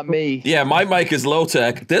definitely not me. Yeah, my mic is low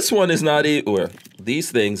tech. This one is not or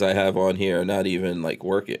these things I have on here are not even like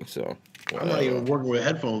working, so I'm not even working with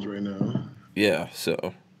headphones right now. Yeah,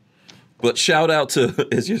 so but shout out to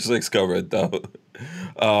is your 6 covered though.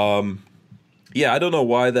 Yeah, I don't know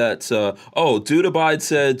why that's Dude Abide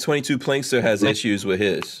said 22 Plinkster has issues with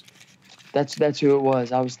his. That's who it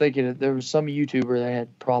was. I was thinking there was some YouTuber that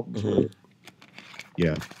had problems with it.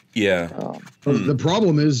 Yeah. Yeah. The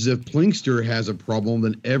problem is if Plinkster has a problem,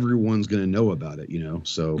 then everyone's going to know about it,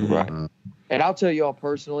 So, and I'll tell y'all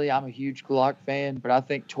personally, I'm a huge Glock fan, but I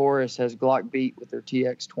think Taurus has Glock beat with their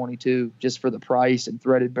TX22 just for the price and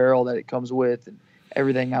threaded barrel that it comes with and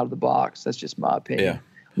everything out of the box. That's just my opinion. Yeah.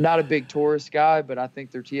 I'm not a big Taurus guy, but I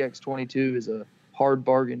think their TX22 is a hard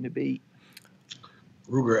bargain to beat.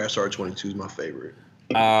 Ruger SR22 is my favorite.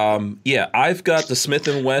 Yeah, I've got the Smith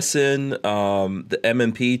 & Wesson, the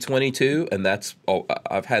M&P 22, and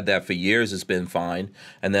I've had that for years. It's been fine.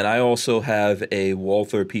 And then I also have a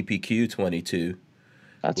Walther PPQ 22.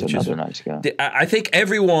 That's another nice gun. I think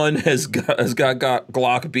everyone has got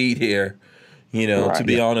Glock beat here, to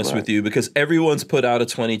be honest with you, because everyone's put out a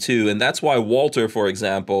 22, and that's why Walter, for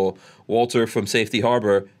example, Walter from Safety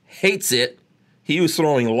Harbor, hates it. He was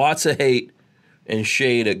throwing lots of hate and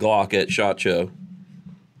shade at Glock at SHOT Show.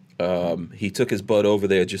 He took his butt over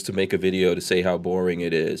there just to make a video to say how boring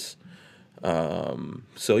it is.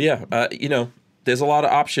 So yeah, there's a lot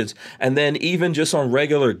of options. And then even just on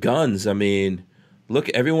regular guns, I mean, look,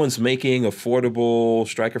 everyone's making affordable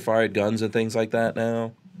striker-fired guns and things like that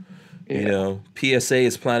now. Yeah. PSA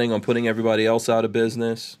is planning on putting everybody else out of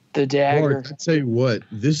business. The dagger. Mark, I tell you what,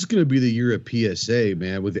 this is going to be the year of PSA,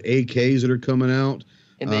 man, with the AKs that are coming out.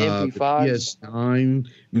 And the MP5. PS9,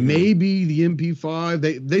 maybe the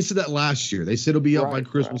MP5. They said that last year. They said it'll be out by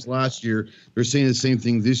Christmas last year. They're saying the same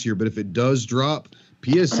thing this year. But if it does drop,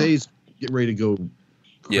 PSA's getting ready to go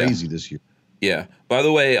crazy this year. Yeah. By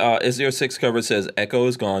the way, Is There 6 cover says Echo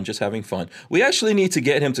is gone, just having fun. We actually need to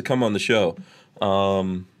get him to come on the show.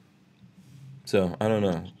 So I don't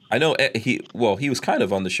know. I know he was kind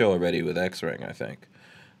of on the show already with X-Ring, I think.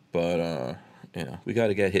 But we got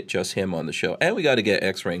to get just him on the show. And we got to get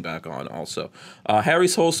X-Ring back on also.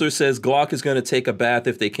 Harry's Holster says Glock is going to take a bath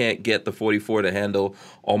if they can't get the 44 to handle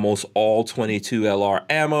almost all 22 LR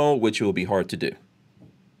ammo, which will be hard to do.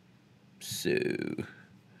 So...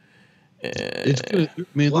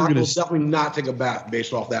 Glock will definitely not take a bath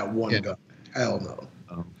based off that one gun. Hell no.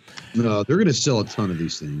 No, they're going to sell a ton of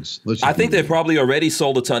these things. I think they've probably already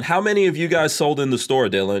sold a ton. How many of you guys sold in the store,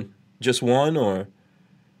 Dillon? Just one or...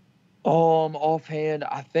 Offhand,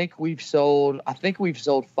 I think we've sold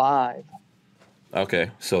 5.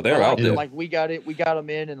 Okay, so they're out there. Like we got them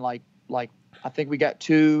in, and like I think we got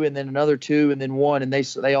 2, and then another 2, and then 1, and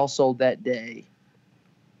they all sold that day.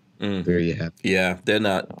 There you have it. Yeah, they're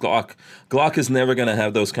not. Glock is never going to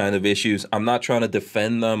have those kind of issues. I'm not trying to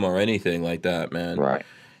defend them or anything like that, man. Right.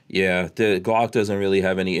 Yeah, the Glock doesn't really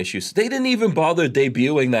have any issues. They didn't even bother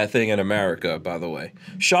debuting that thing in America, by the way.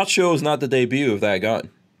 SHOT Show is not the debut of that gun.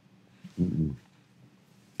 Mm-mm.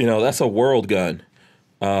 You know, that's a world gun.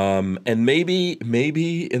 And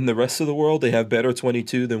maybe in the rest of the world they have better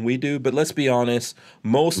 22 than we do. But let's be honest,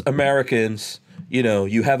 most Americans, you know,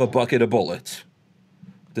 you have a bucket of bullets.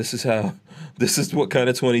 This is what kind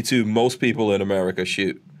of 22 most people in America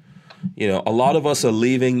shoot. You know, a lot of us are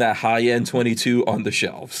leaving that high-end 22 on the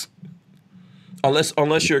shelves.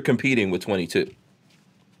 Unless you're competing with 22.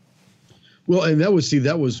 Well, and that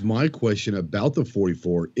was my question about the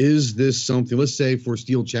 44. Is this something, let's say for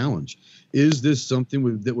Steel Challenge, is this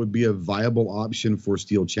something that would be a viable option for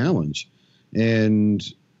Steel Challenge? And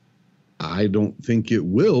I don't think it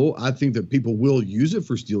will. I think that people will use it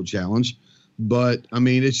for Steel Challenge. But, I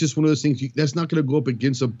mean, it's just one of those things that's not going to go up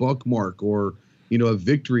against a Buckmark or, you know, a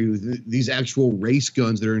Victory, these actual race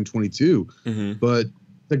guns that are in 22. Mm-hmm. But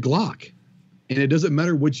the Glock. And it doesn't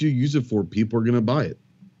matter what you use it for. People are going to buy it.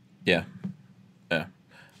 Yeah. Yeah.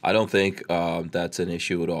 I don't think that's an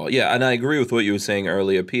issue at all. Yeah, and I agree with what you were saying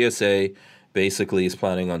earlier. PSA basically is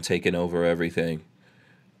planning on taking over everything.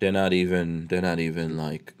 They're not even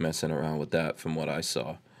like messing around with that from what I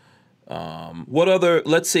saw. What other,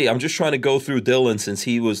 let's see, I'm just trying to go through Dillon since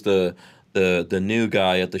he was the new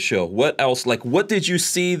guy at the show. What else, like what did you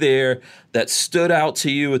see there that stood out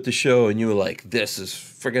to you at the show and you were like, this is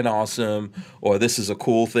friggin' awesome, or this is a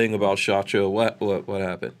cool thing about SHOT Show? What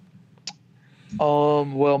happened?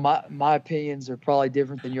 Well, my opinions are probably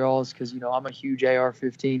different than yours because, you know, I'm a huge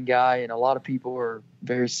AR-15 guy, and a lot of people are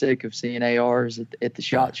very sick of seeing ARs at the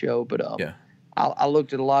SHOT Show. But yeah. I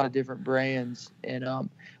looked at a lot of different brands, and I'm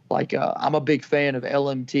a big fan of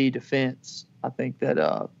LMT Defense. I think that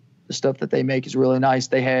the stuff that they make is really nice.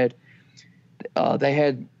 They had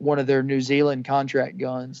one of their New Zealand contract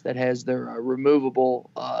guns that has their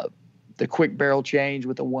removable, the quick barrel change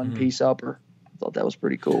with a one-piece upper. I thought that was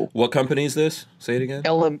pretty cool. What company is this? Say it again.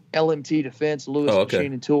 LMT Defense, Lewis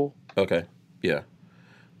Machine and Tool. Okay. Yeah.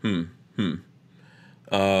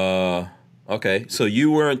 Okay. So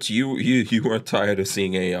you weren't tired of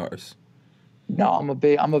seeing ARs? No, I'm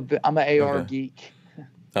an AR geek.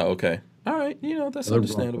 Oh, okay. All right. You know, that's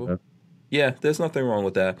understandable. Yeah, there's nothing wrong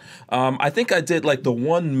with that. I think I did like the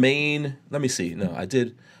one main. Let me see. No, I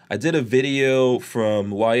did a video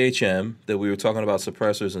from YHM that we were talking about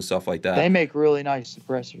suppressors and stuff like that. They make really nice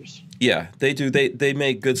suppressors. Yeah, they do. They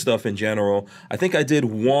make good stuff in general. I think I did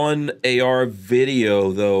one AR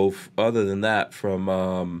video though. Other than that,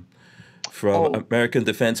 from American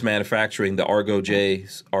Defense Manufacturing, the Argo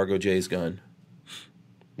J's gun.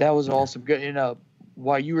 That was awesome. Good. You know,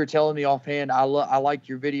 while you were telling me offhand, I liked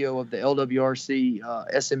your video of the LWRC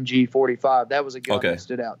SMG 45. That was a gun that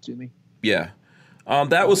stood out to me. Yeah.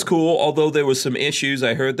 That was cool, although there was some issues.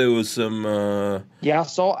 I heard there was some... Yeah, I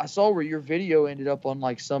saw where your video ended up on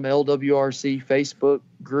like some LWRC Facebook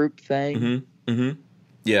group thing.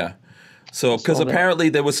 Yeah. So, because apparently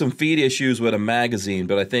there was some feed issues with a magazine,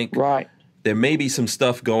 but I think there may be some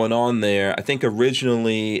stuff going on there. I think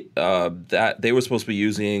originally that they were supposed to be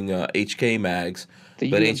using HK mags.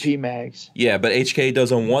 The UMP mags. Yeah, but HK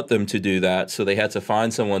doesn't want them to do that, so they had to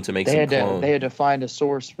find someone to make some clones. They had to find a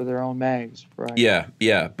source for their own mags, right?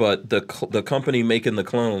 Yeah, but the company making the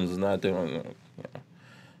clones is not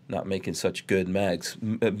not making such good mags.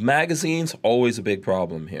 Magazines always a big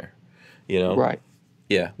problem here, you know. Right.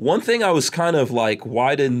 Yeah. One thing I was kind of like,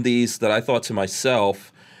 why didn't these? That I thought to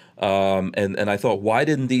myself, and I thought, why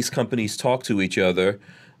didn't these companies talk to each other?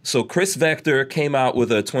 So Chris Vector came out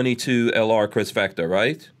with a 22 LR Chris Vector,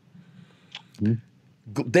 right?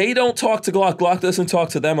 Mm-hmm. They don't talk to Glock. Glock doesn't talk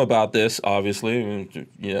to them about this, obviously.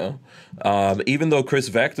 You know, even though Chris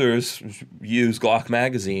Vectors use Glock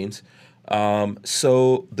magazines,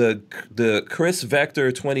 so the Chris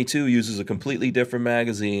Vector 22 uses a completely different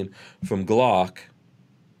magazine from Glock.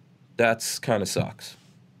 That's kind of sucks.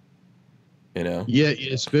 You know? Yeah,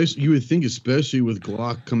 especially you would think, especially with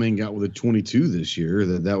Glock coming out with a 22 this year,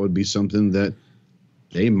 that would be something that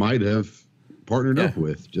they might have partnered up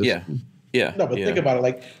with. Yeah. No, but think about it.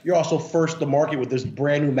 Like, you're also first to market with this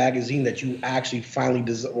brand new magazine that you actually finally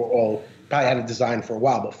probably had it designed for a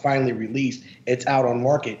while, but finally released. It's out on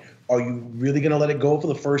market. Are you really going to let it go for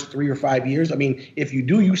the first 3 or 5 years? I mean, if you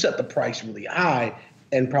do, you set the price really high,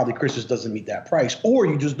 and probably Chris just doesn't meet that price, or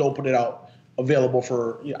you just don't put it out available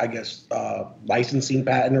for, I guess, licensing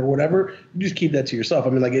patent or whatever. You just keep that to yourself. I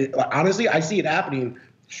mean, honestly, I see it happening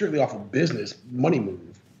strictly off of business money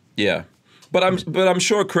move. Yeah, but I'm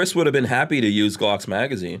sure Chris would have been happy to use Glock's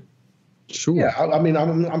magazine. Sure. Yeah, I mean,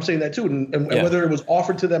 I'm saying that too, and whether it was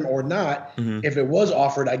offered to them or not, if it was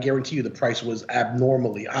offered, I guarantee you the price was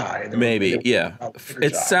abnormally high. Maybe, yeah.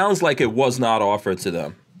 It sounds like it was not offered to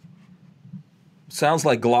them. Sounds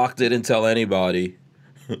like Glock didn't tell anybody.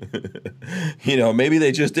 Maybe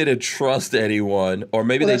they just didn't trust anyone, or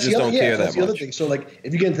maybe they just don't care that much. That's the other thing. So, like,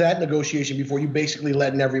 if you get into that negotiation before, you basically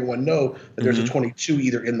letting everyone know that there's a 22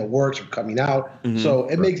 either in the works or coming out. So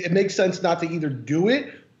it makes sense not to either do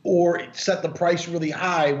it or set the price really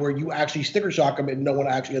high where you actually sticker shock them and no one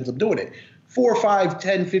actually ends up doing it. 4, 5,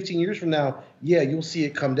 10, 15 years from now, yeah, you'll see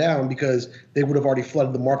it come down because they would have already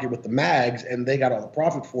flooded the market with the mags and they got all the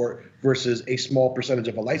profit for it versus a small percentage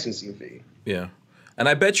of a licensing fee. Yeah. And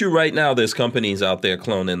I bet you right now there's companies out there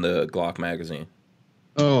cloning the Glock magazine.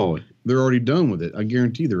 Oh, they're already done with it. I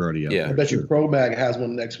guarantee they're already out there. I bet you Pro Mag has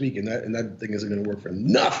one next week, and that thing isn't going to work for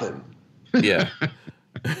nothing. Yeah.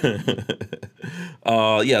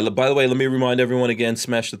 By the way, let me remind everyone again,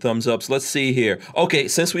 smash the thumbs ups. Let's see here. Okay,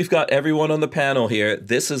 since we've got everyone on the panel here,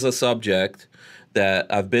 this is a subject that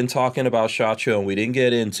I've been talking about SHOT Show and we didn't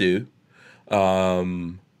get into.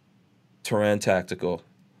 Terran Tactical.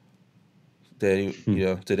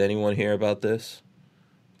 Did anyone hear about this?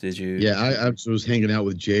 Did you? Yeah, I was hanging out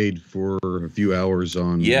with Jade for a few hours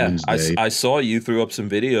on Wednesday. I saw you threw up some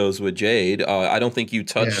videos with Jade. I don't think you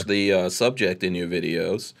touched the subject in your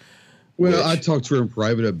videos. Well, I talked to her in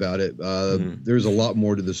private about it. There's a lot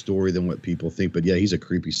more to the story than what people think. But yeah, he's a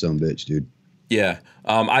creepy sumbitch, dude. Yeah.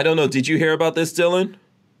 I don't know. Did you hear about this, Dillon?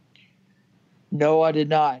 No, I did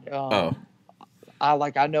not.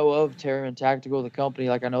 I know of Terran Tactical, the company.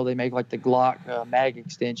 Like, I know they make like the Glock mag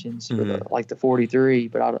extensions for the 43,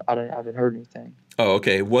 but I haven't heard anything. Oh,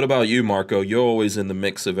 okay. What about you, Marco? You're always in the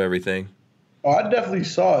mix of everything. Oh, I definitely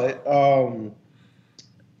saw it. Oh,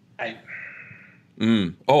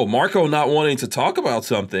 Marco not wanting to talk about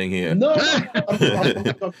something here. No,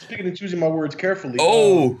 I'm picking and choosing my words carefully.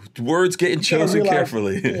 Oh, words getting chosen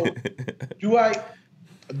carefully. Do I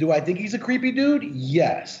think he's a creepy dude?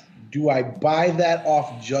 Yes. Do I buy that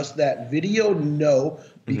off just that video? No,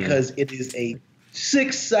 because it is a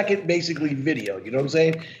 6-second basically video. You know what I'm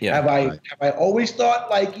saying? Yeah. Have I always thought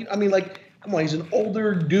come on, he's an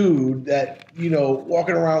older dude that,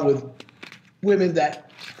 walking around with women that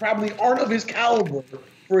probably aren't of his caliber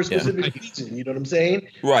for a specific reason. You know what I'm saying?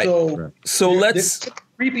 Right. So there's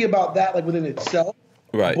creepy about that, like within itself.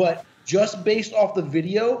 Right. But just based off the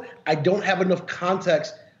video, I don't have enough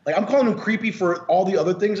context. Like, I'm calling him creepy for all the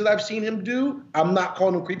other things that I've seen him do. I'm not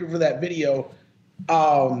calling him creepy for that video.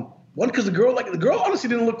 One, because the girl honestly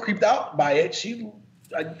didn't look creeped out by it.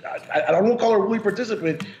 I don't want to call her a really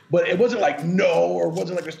participant, but it wasn't like or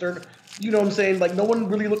wasn't like a stern. You know what I'm saying? Like, no one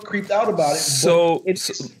really looked creeped out about it. So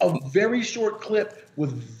it's a very short clip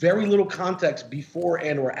with very little context before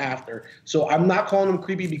and or after. So I'm not calling him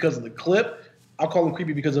creepy because of the clip. I'll call him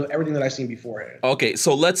creepy because of everything that I've seen beforehand. Okay,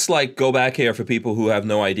 so let's go back here for people who have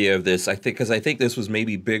no idea of this. I think this was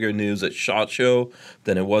maybe bigger news at SHOT Show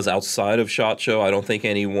than it was outside of SHOT Show. I don't think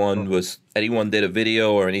anyone did a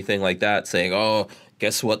video or anything like that saying, "Oh,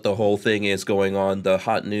 guess what? The whole thing is going on. The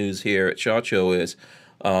hot news here at SHOT Show is."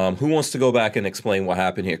 Who wants to go back and explain what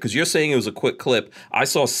happened here? Because you're saying it was a quick clip. I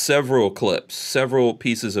saw several clips, several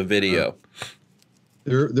pieces of video.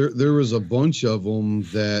 There was a bunch of them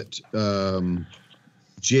that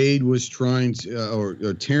Jade was trying to, or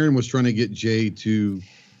Terran was trying to get Jade to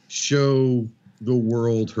show the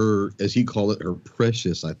world her, as he called it, her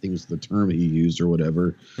precious, I think was the term he used or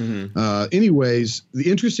whatever. Anyways, the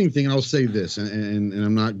interesting thing, I'll say this, and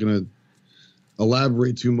I'm not going to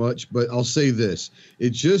elaborate too much, but I'll say this.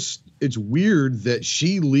 It's weird that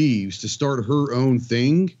she leaves to start her own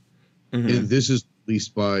thing, and this is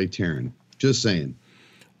released by Terran. Just saying.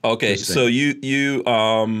 Okay, so you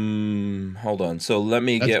hold on. So let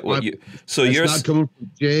me get what you. So you're not coming from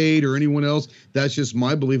Jade or anyone else. That's just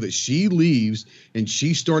my belief that she leaves and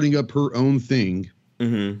she's starting up her own thing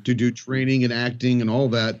to do training and acting and all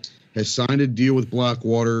that. Has signed a deal with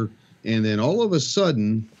Blackwater, and then all of a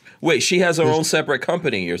sudden, wait, she has her own separate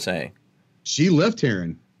company. You're saying she left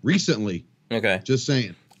Terran recently? Okay, just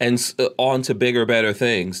saying. And on to bigger, better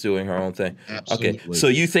things, doing her own thing. Absolutely. Okay, so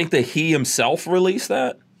you think that he himself released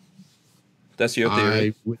that? That's your theory.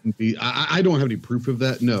 I wouldn't be. I don't have any proof of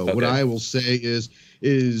that. No. Okay. What I will say is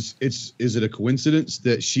it a coincidence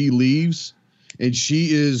that she leaves, and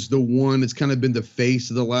she is the one that's kind of been the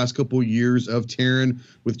face of the last couple of years of Terran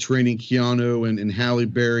with training Keanu and Halle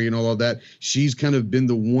Berry and all of that. She's kind of been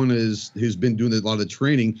the one who's been doing a lot of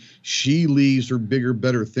training. She leaves her bigger,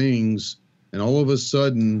 better things, and all of a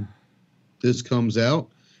sudden, this comes out.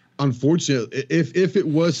 Unfortunately, if it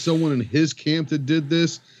was someone in his camp that did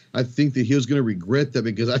this, I think that he was going to regret that,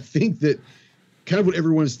 because I think that kind of what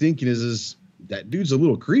everyone's thinking is that dude's a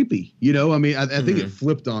little creepy. You know, I mean, I think it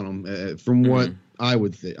flipped on him from what I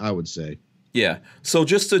would say. Yeah. So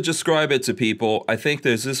just to describe it to people, I think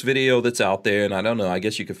there's this video that's out there, and I don't know, I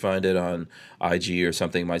guess you could find it on IG or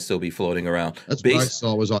something, might still be floating around. That's what I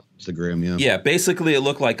saw was on Instagram, yeah. Yeah, basically it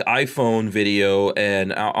looked like iPhone video,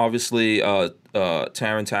 and obviously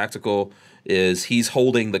Taron Tactical he's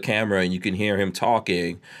holding the camera and you can hear him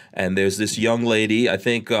talking, and there's this young lady, I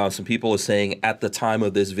think some people are saying at the time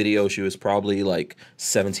of this video she was probably like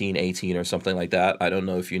 17, 18 or something like that. I don't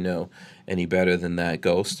know if you know any better than that,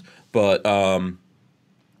 Ghost. But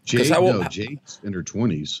Jade's in her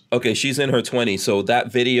 20s. Okay, she's in her 20s. So that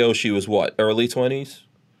video, she was what, early 20s?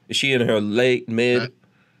 Is she in her late, mid?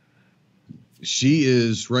 She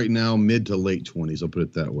is right now mid to late 20s. I'll put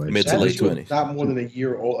it that way. Mid to late 20s. Not more than a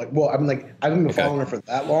year old. Like, well, I'm like, I haven't been following her for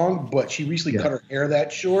that long, but she recently cut her hair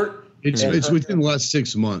that short. It's within the last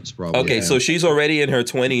 6 months, probably. Okay, so she's already in her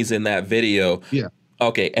 20s in that video. Yeah.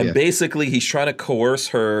 Okay, and basically he's trying to coerce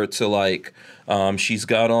her to like, she's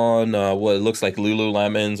got on what it looks like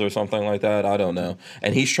Lululemons or something like that. I don't know.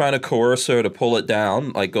 And he's trying to coerce her to pull it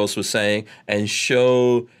down, like Ghost was saying, and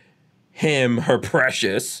show him her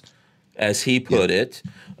precious, as he put it.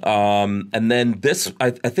 And then this, I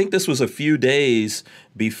think this was a few days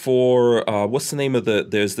before, what's the name of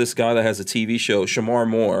there's this guy that has a TV show, Shamar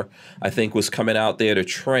Moore, I think was coming out there to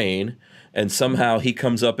train. And somehow he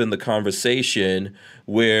comes up in the conversation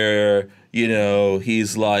where, you know,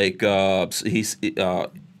 he's like, he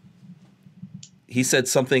said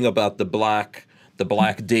something about the black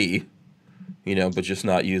D, you know, but just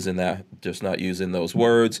not using those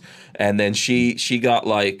words. And then she got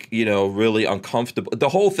like, you know, really uncomfortable. The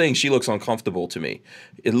whole thing, she looks uncomfortable to me.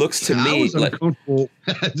 It looks to me like uncomfortable.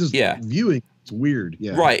 Just viewing. It's weird.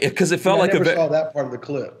 Yeah. Right. Because it felt like I never saw that part of the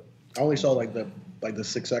clip. I only saw like the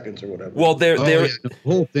 6 seconds or whatever. Well, the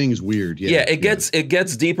whole thing's weird. Yeah, it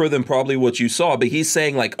gets deeper than probably what you saw. But he's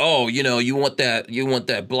saying like, oh, you know, you want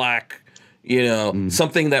that black, you know,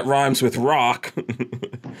 something that rhymes with rock.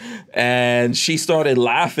 And she started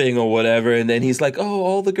laughing or whatever, and then he's like, oh,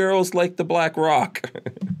 all the girls like the black rock.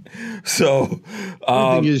 So,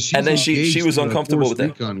 and then she was uncomfortable with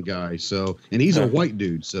that. Recon guy, so, and he's a white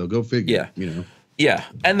dude, so go figure. Yeah, you know. Yeah,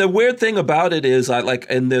 and the weird thing about it is,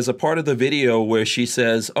 and there's a part of the video where she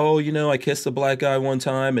says, "Oh, you know, I kissed a black guy one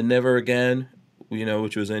time and never again," you know,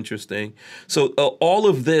 which was interesting. So all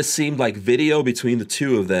of this seemed like video between the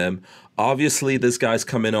two of them. Obviously, this guy's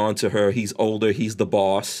coming on to her. He's older. He's the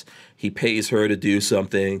boss. He pays her to do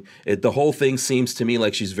something. The whole thing seems to me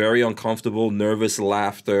like she's very uncomfortable, nervous,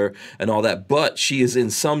 laughter, and all that. But she is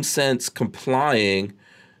in some sense complying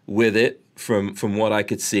with it. From what I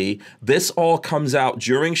could see, this all comes out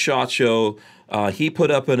during SHOT Show. He put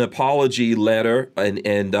up an apology letter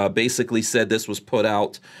and basically said this was put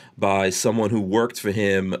out by someone who worked for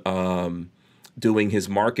him doing his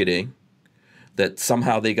marketing, that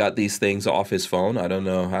somehow they got these things off his phone. I don't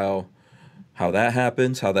know how that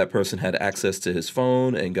happens, how that person had access to his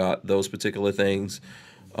phone and got those particular things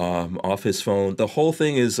off his phone. The whole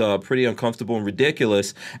thing is pretty uncomfortable and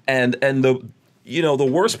ridiculous. And the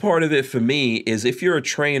worst part of it for me is if you're a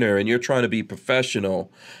trainer and you're trying to be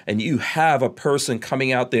professional and you have a person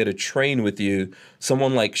coming out there to train with you,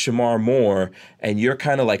 someone like Shamar Moore, and you're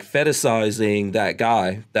kind of like fetishizing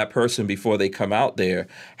that person before they come out there,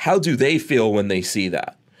 how do they feel when they see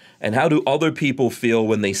that? And how do other people feel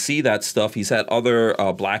when they see that stuff? He's had other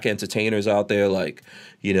black entertainers out there, like,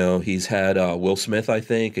 you know, he's had Will Smith, I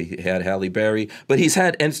think. He had Halle Berry. But he's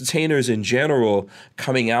had entertainers in general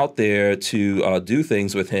coming out there to do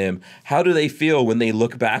things with him. How do they feel when they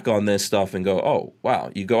look back on this stuff and go, oh,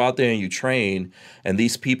 wow, you go out there and you train, and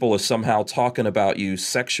these people are somehow talking about you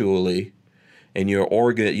sexually and your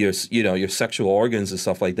sexual organs and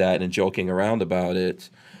stuff like that and joking around about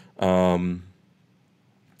it.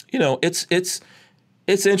 You know, it's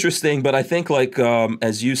interesting, but I think like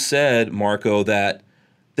as you said, Marco, that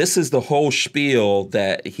this is the whole spiel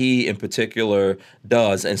that he in particular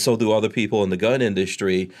does, and so do other people in the gun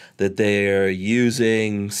industry, that they're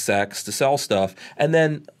using sex to sell stuff, and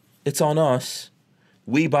then it's on us.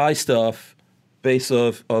 We buy stuff based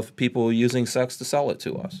of people using sex to sell it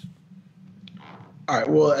to us. All right.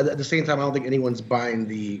 Well, at the same time, I don't think anyone's buying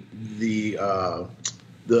the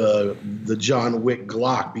John Wick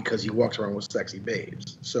Glock because he walks around with sexy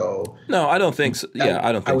babes. So no, I don't think so. Yeah,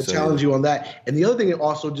 I don't think so. I would challenge you on that. And the other thing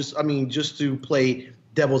also, just to play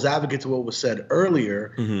devil's advocate to what was said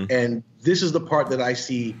earlier, and this is the part that I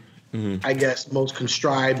see I guess, most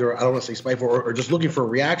contrived, or I don't want to say spiteful, or just looking for a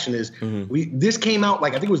reaction is this came out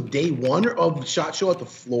like I think it was day one of SHOT Show at the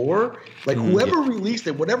floor. Like whoever released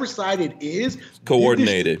it, whatever side it is,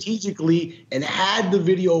 coordinated did this strategically and had the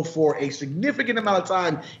video for a significant amount of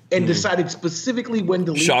time and decided specifically when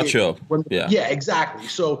to leak SHOT it. Show. Yeah, exactly.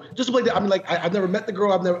 So just like that, I mean, like I've never met the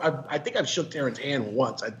girl. I think I've shook Taryn's hand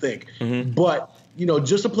once, I think. But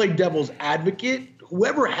just to play devil's advocate,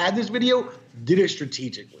 whoever had this video did it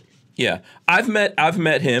strategically. Yeah, I've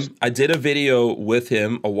met him. I did a video with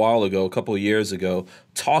him a while ago, a couple of years ago,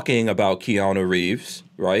 talking about Keanu Reeves,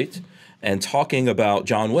 right? And talking about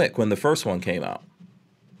John Wick when the first one came out.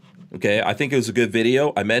 Okay, I think it was a good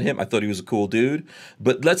video. I met him. I thought he was a cool dude.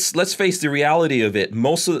 But let's face the reality of it.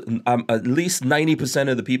 Most of at least 90%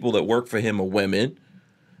 of the people that work for him are women.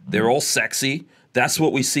 They're all sexy. That's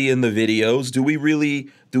what we see in the videos. Do we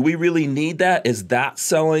really need that? Is that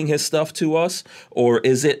selling his stuff to us, or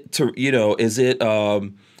is it is it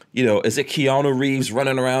Keanu Reeves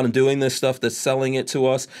running around and doing this stuff that's selling it to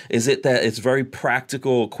us? Is it that it's very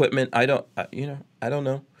practical equipment? I don't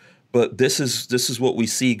know. But this is what we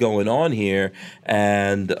see going on here,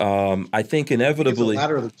 and I think inevitably it's the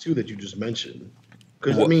latter of the two that you just mentioned.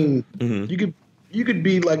 Because I mean, you could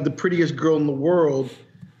be like the prettiest girl in the world.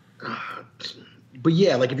 But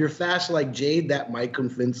yeah, like if you're fast like Jade, that might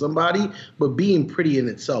convince somebody. But being pretty in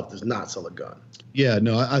itself does not sell a gun. Yeah,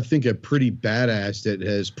 no, I think a pretty badass that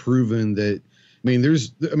has proven that.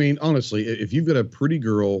 Honestly, if you've got a pretty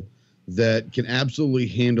girl that can absolutely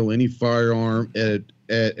handle any firearm at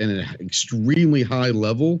an extremely high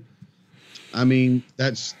level, I mean,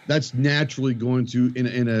 that's naturally going to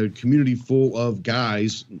in a community full of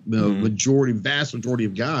guys, vast majority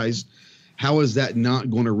of guys. How is that not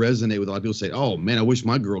going to resonate with a lot of people? Say, "Oh man, I wish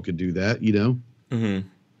my girl could do that."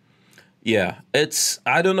 Yeah,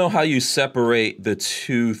 I don't know how you separate the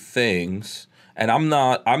two things, and I'm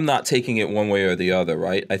not taking it one way or the other,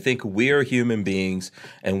 right? I think we're human beings,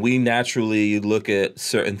 and we naturally look at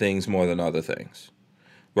certain things more than other things,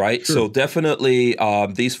 right? Sure. So definitely,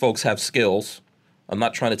 these folks have skills. I'm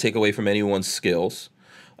not trying to take away from anyone's skills.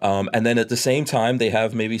 And then at the same time, they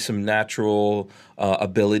have maybe some natural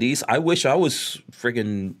abilities. I wish I was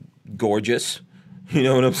friggin' gorgeous. You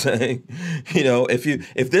know what I'm saying?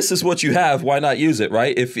 If this is what you have, why not use it,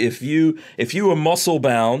 right? If you were muscle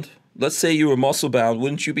bound, let's say you were muscle bound,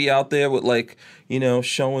 wouldn't you be out there with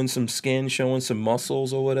showing some skin, showing some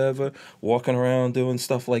muscles or whatever, walking around doing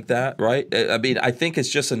stuff like that, right? I mean, I think it's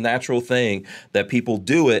just a natural thing that people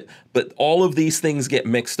do it, but all of these things get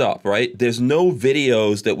mixed up, right? There's no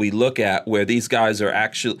videos that we look at where these guys are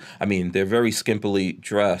actually, they're very skimpily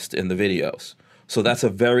dressed in the videos. So that's a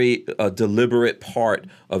very deliberate part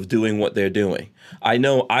of doing what they're doing. I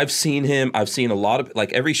know I've seen a lot of,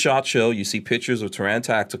 like every SHOT Show, you see pictures of Taran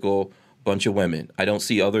Tactical, bunch of women. I don't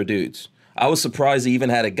see other dudes. I was surprised he even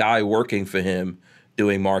had a guy working for him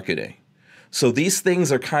doing marketing. So these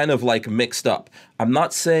things are kind of like mixed up. I'm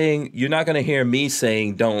not saying, you're not going to hear me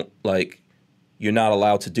saying you're not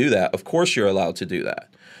allowed to do that. Of course you're allowed to do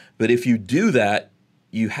that. But if you do that,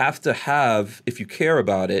 you have to have, if you care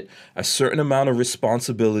about it, a certain amount of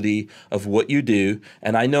responsibility of what you do.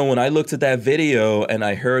 And I know when I looked at that video and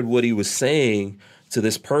I heard what he was saying to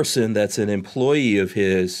this person that's an employee of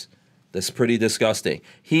his, that's pretty disgusting.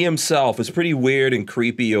 He himself is pretty weird and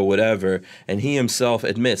creepy or whatever, and he himself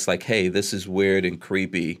admits, like, hey, this is weird and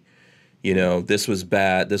creepy. This was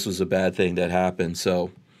bad. This was a bad thing that happened.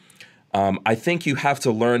 So I think you have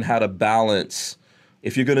to learn how to balance.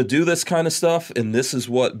 If you're going to do this kind of stuff and this is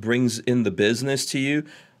what brings in the business to you,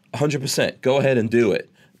 100%, go ahead and do it.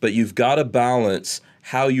 But you've got to balance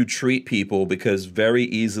how you treat people because very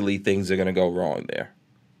easily things are going to go wrong there.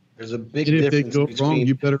 There's a big and difference. If they go wrong,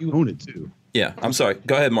 you better own it too. Yeah, I'm sorry.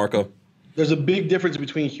 Go ahead, Marco. There's a big difference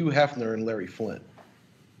between Hugh Hefner and Larry Flint.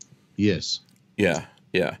 Yes. Yeah.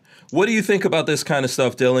 What do you think about this kind of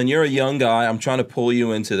stuff, Dillon? You're a young guy. I'm trying to pull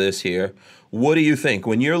you into this here. What do you think?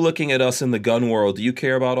 When you're looking at us in the gun world, do you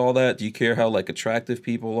care about all that? Do you care how attractive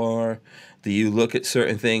people are? Do you look at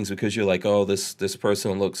certain things because you're like, oh, this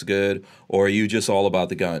person looks good? Or are you just all about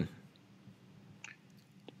the gun?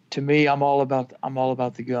 To me, I'm all about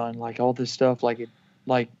the gun. Like all this stuff, it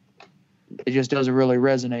just doesn't really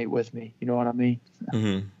resonate with me. You know what I mean?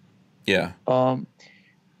 Mm-hmm. Yeah.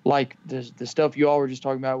 Like the stuff you all were just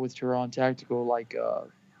talking about with Taran Tactical,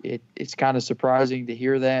 it's kind of surprising to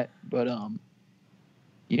hear that, but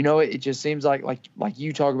it just seems like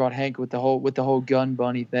you talk about, Hank, with the whole gun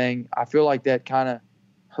bunny thing. I feel like that kind of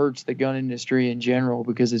hurts the gun industry in general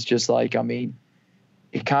because it's just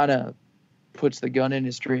it kind of puts the gun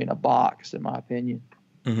industry in a box, in my opinion.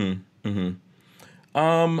 Mm-hmm. Mm-hmm.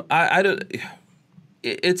 I don't.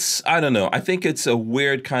 I don't know. I think it's a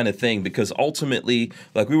weird kind of thing because ultimately,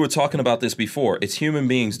 like we were talking about this before, it's human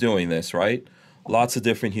beings doing this, right? Lots of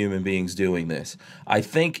different human beings doing this. I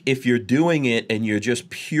think if you're doing it and you're just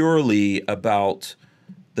purely about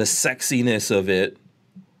the sexiness of it,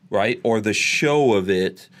 right, or the show of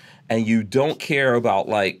it, and you don't care about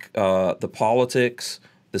like the politics,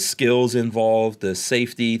 the skills involved, the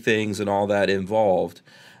safety things and all that involved,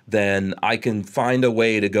 then I can find a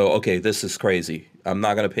way to go, okay, this is crazy. I'm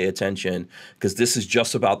not going to pay attention because this is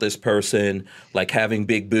just about this person like having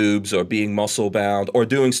big boobs or being muscle bound or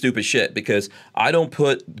doing stupid shit, because I don't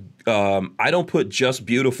put just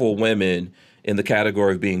beautiful women in the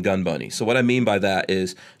category of being gun bunny. So what I mean by that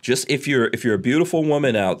is just if you're a beautiful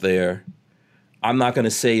woman out there, I'm not going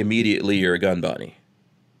to say immediately you're a gun bunny.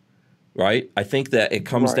 Right? I think that it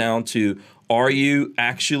comes down to, are you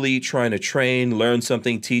actually trying to train, learn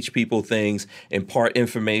something, teach people things, impart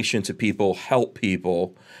information to people, help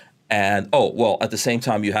people, and at the same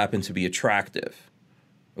time you happen to be attractive.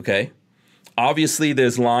 Okay? Obviously,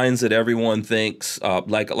 there's lines that everyone thinks,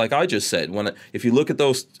 like I just said, if you look at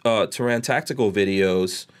those Taran Tactical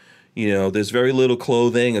videos, you know, there's very little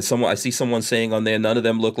clothing, and I see someone saying on there, none of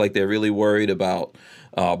them look like they're really worried about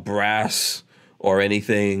brass or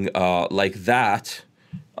anything like that.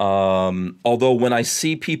 Although when I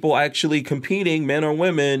see people actually competing, men or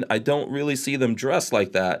women, I don't really see them dressed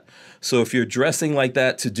like that. So if you're dressing like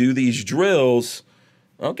that to do these drills,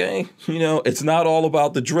 okay, you know, it's not all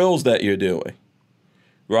about the drills that you're doing,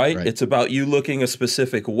 right? It's about you looking a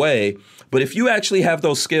specific way. But if you actually have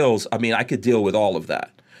those skills, I mean, I could deal with all of that.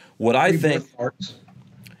 What I think...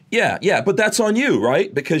 Yeah, but that's on you,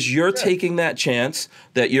 right? Because you're taking that chance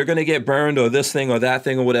that you're going to get burned or this thing or that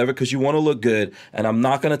thing or whatever because you want to look good. And I'm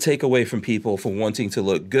not going to take away from people for wanting to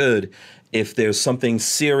look good if there's something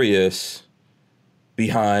serious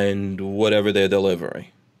behind whatever they're delivering.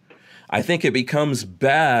 I think it becomes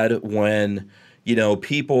bad when, you know,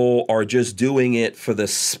 people are just doing it for the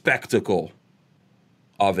spectacle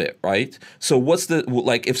of it, right? So what's the,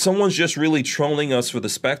 like, if someone's just really trolling us for the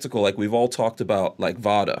spectacle, like we've all talked about, like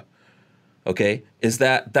Vada, okay,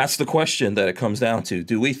 that's the question that it comes down to.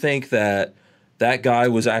 Do we think that that guy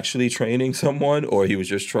was actually training someone or he was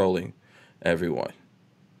just trolling everyone?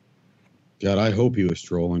 God, I hope he was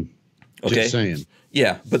trolling. Okay. Just saying.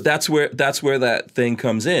 Yeah, but that's where that thing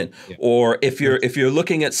comes in. Yeah. Or if you're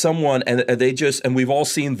looking at someone and we've all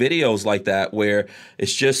seen videos like that where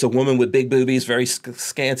it's just a woman with big boobies, very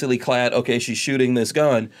scantily clad. Okay, she's shooting this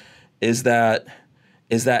gun. Is that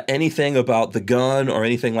anything about the gun or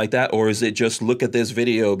anything like that, or is it just look at this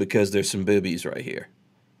video because there's some boobies right here?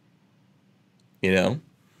 You know.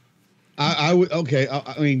 I would okay.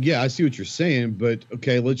 I mean, yeah, I see what you're saying, but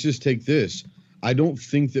okay, let's just take this. I don't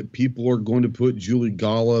think that people are going to put Julie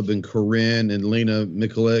Golub and Corinne and Lena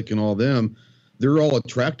Mikulik and all them. They're all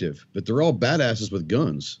attractive, but they're all badasses with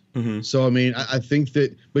guns. Mm-hmm. So, I mean, I think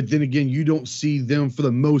that, but then again, you don't see them for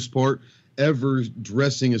the most part ever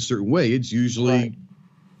dressing a certain way. It's usually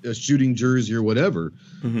a shooting jersey or whatever.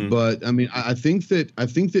 Mm-hmm. But I mean, I think that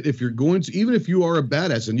if you're going to, even if you are a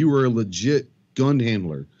badass and you are a legit gun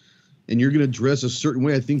handler, and you're going to dress a certain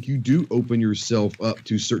way, I think you do open yourself up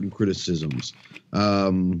to certain criticisms.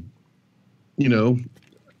 You know,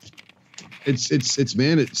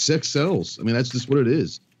 sex sells. I mean, that's just what it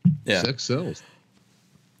is. Yeah. Sex sells.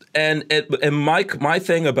 And my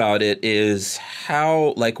thing about it is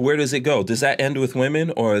how, like, where does it go? Does that end with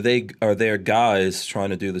women, or are there guys trying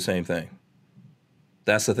to do the same thing?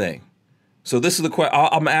 That's the thing. So this is the question.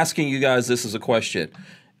 I'm asking you guys. This is a question.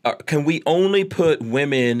 Can we only put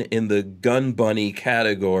women in the gun bunny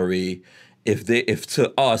category if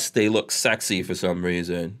to us they look sexy for some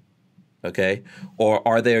reason, okay? Or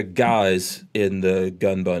are there guys in the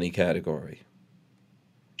gun bunny category?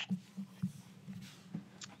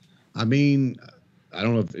 I mean, I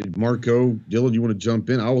don't know if Marco, Dillon, you want to jump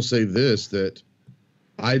in? I will say this, that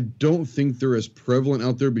I don't think they're as prevalent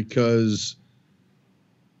out there because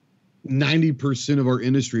 90% of our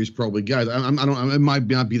industry is probably guys. I don't. It might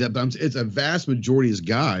not be that, but it's a vast majority is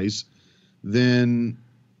guys. Then,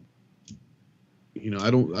 you know, I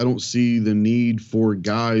don't see the need for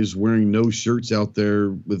guys wearing no shirts out there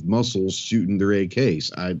with muscles shooting their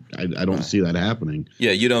AKs. I don't see that happening.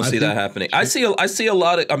 Yeah, you don't see that happening. I see a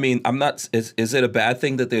lot of. I mean, I'm not. Is it a bad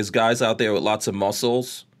thing that there's guys out there with lots of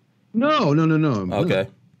muscles? No. Okay.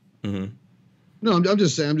 Mm-hmm. No, I'm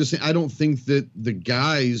just saying. I don't think that the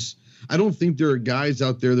guys. I don't think there are guys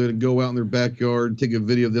out there that go out in their backyard and take a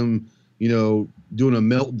video of them, you know, doing a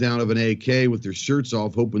meltdown of an AK with their shirts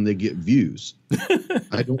off, hoping they get views.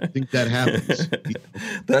 I don't think that happens.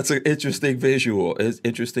 That's an interesting visual. It's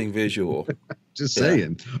interesting visual. Just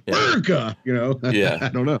saying, America. Yeah. I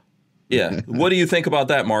don't know. Yeah. What do you think about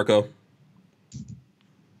that, Marco?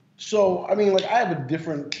 So, I mean, like, I have a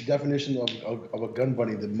different definition of a gun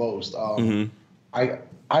bunny than most.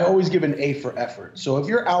 I always give an A for effort. So if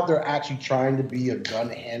you're out there actually trying to be a gun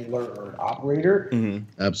handler or an operator,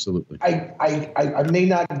 absolutely. I may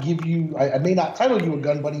not title you a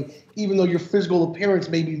gun buddy, even though your physical appearance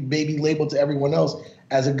may be labeled to everyone else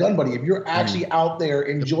as a gun buddy. If you're actually out there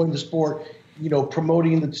enjoying the sport,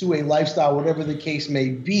 promoting the 2A lifestyle, whatever the case may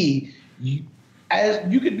be, you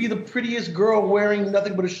could be the prettiest girl wearing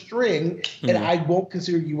nothing but a string, and I won't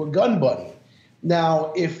consider you a gun buddy.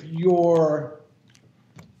 Now, if you're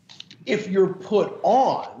put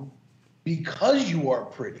on because you are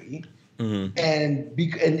pretty and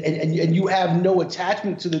you have no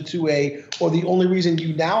attachment to the 2A, or the only reason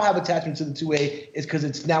you now have attachment to the 2A is because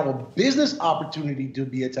it's now a business opportunity to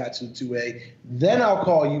be attached to the 2A, then I'll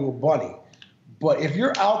call you a bunny. But if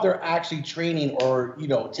you're out there actually training or,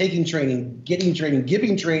 taking training, getting training,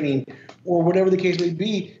 giving training, or whatever the case may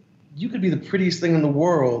be, you could be the prettiest thing in the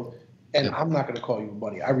world, and I'm not going to call you a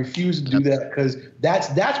bunny. I refuse to do that, because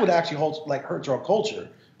that's what actually hurts our culture.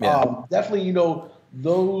 Yeah. Definitely,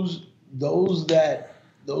 those that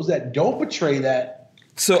don't portray that.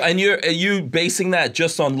 So, and are you basing that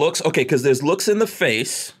just on looks? Okay, because there's looks in the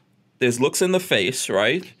face. There's looks in the face,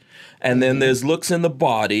 right? And then there's looks in the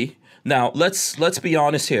body. Now, let's be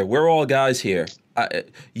honest here. We're all guys here.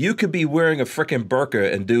 You could be wearing a freaking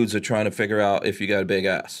burqa and dudes are trying to figure out if you got a big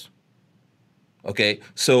ass. Okay,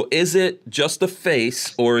 so is it just the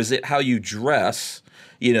face, or is it how you dress?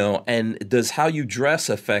 And does how you dress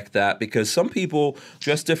affect that? Because some people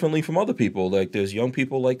dress differently from other people. Like, there's young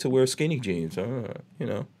people like to wear skinny jeans.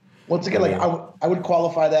 Once again, I would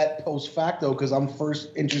qualify that post facto, because I'm first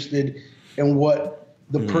interested in what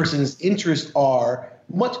the person's interests are.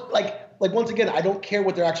 Much like once again, I don't care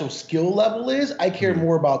what their actual skill level is. I care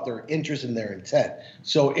more about their interest and their intent.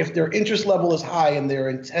 So if their interest level is high and their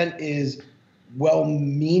intent is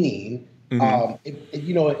well-meaning,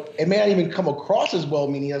 it may not even come across as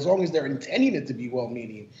well-meaning, as long as they're intending it to be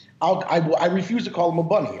well-meaning. I refuse to call them a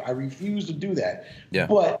bunny. I refuse to do that. Yeah.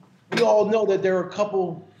 But we all know that there are a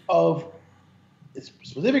couple of,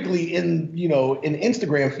 specifically in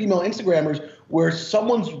Instagram, female Instagrammers, where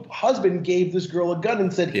someone's husband gave this girl a gun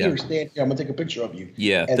and said, "Here, stand here. I'm gonna take a picture of you."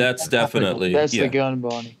 Yeah, and that's definitely the gun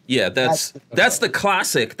bunny. Yeah, that's the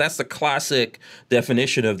classic. That's the classic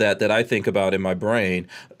definition of that I think about in my brain.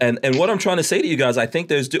 And what I'm trying to say to you guys, I think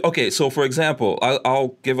there's okay. So for example,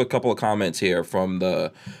 I'll give a couple of comments here from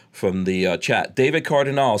the chat. David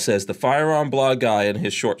Cardinal says the firearm blog guy in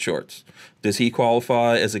his short shorts. Does he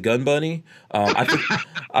qualify as a gun bunny?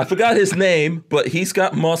 I forgot his name, but he's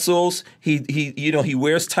got muscles. He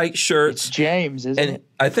wears tight shirts. It's James, isn't it?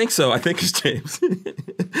 I think so. I think it's James.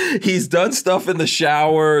 He's done stuff in the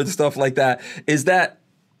shower and stuff like that. Is that?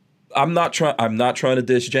 I'm not trying to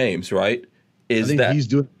dish James, right? I think he's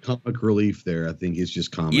doing comic relief there. I think it's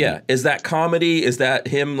just comedy. Yeah. Is that comedy? Is that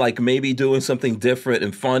him like maybe doing something different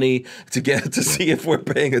and funny to see if we're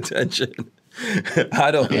paying attention?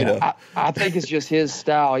 I don't, I think it's just his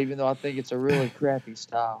style, even though I think it's a really crappy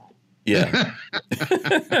style. Yeah.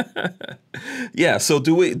 Yeah. So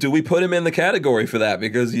do we put him in the category for that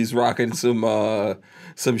because he's rocking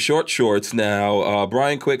some short shorts now?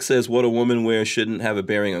 Brian Quick says what a woman wears shouldn't have a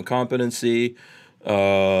bearing on competency.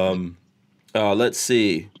 Let's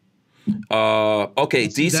see. Okay,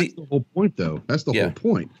 DC. That's the whole point, though. That's the whole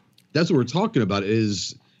point. That's what we're talking about.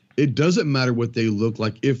 Is it doesn't matter what they look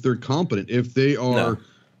like if they're competent, if they are,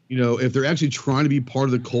 if they're actually trying to be part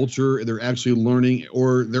of the culture, they're actually learning,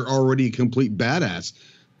 or they're already a complete badass.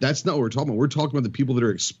 That's not what we're talking about. We're talking about the people that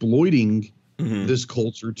are exploiting this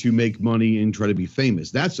culture to make money and try to be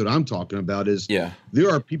famous. That's what I'm talking about.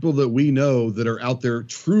 There are people that we know that are out there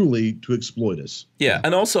truly to exploit us. Yeah,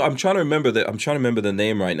 and also I'm trying to remember the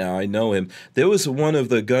name right now. I know him. There was one of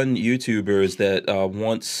the gun YouTubers that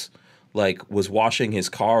once was washing his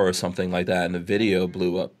car or something like that, and the video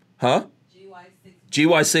blew up. Huh?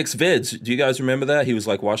 GY6 Vids. Do you guys remember that? He was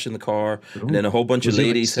washing the car, and then a whole bunch of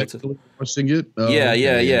ladies washing it.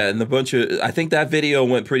 Yeah, and I think that video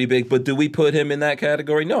went pretty big. But do we put him in that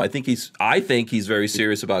category? No, I think he's very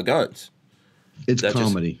serious about guns. It's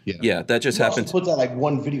comedy. That just happens. He puts out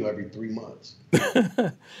one video every 3 months.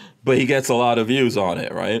 But he gets a lot of views on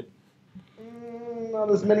it, right? Not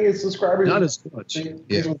as many as subscribers. Not as much.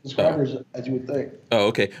 Subscribers as you would think. Oh,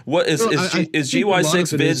 okay. What is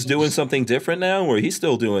GY6 Vids doing something different now, or he's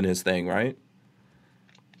still doing his thing, right?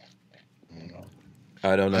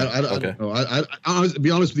 I don't know. I don't know. To be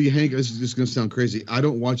honest with you, Hank, this is just going to sound crazy. I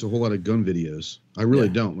don't watch a whole lot of gun videos. I really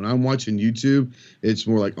don't. When I'm watching YouTube, it's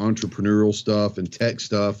more like entrepreneurial stuff and tech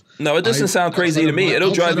stuff. No, it doesn't sound crazy to me.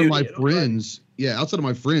 It'll drive you. Outside of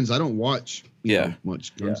my friends, I don't watch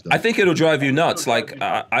much gun stuff. I think it'll drive you nuts. Like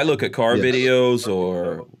I look at car videos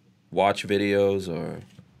or watch videos or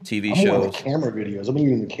TV shows. More like camera videos. I'm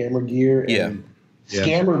using the camera gear. And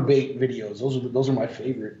scammer bait videos. Those are my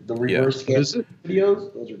favorite. The reverse scammer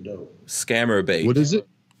videos. Those are dope. Scammer bait. What is it?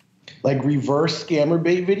 Like reverse scammer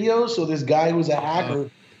bait videos. So this guy who's a hacker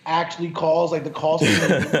actually calls like the call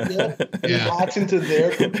center. He hacks into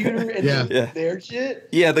their computer and their shit.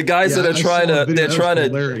 Yeah, the guys that are trying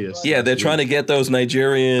to get those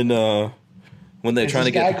Nigerian when they're trying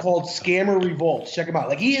to get. This guy called Scammer Revolts. Check him out.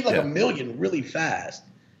 Like he hit like 1 million really fast.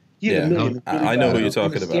 He hit 1 million. Really I know who you're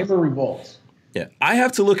talking about. Scammer Revolts. Yeah, I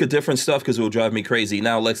have to look at different stuff because it will drive me crazy.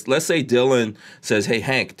 Now, let's say Dillon says, "Hey,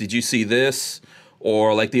 Hank, did you see this?"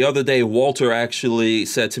 Or like the other day, Walter actually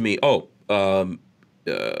said to me,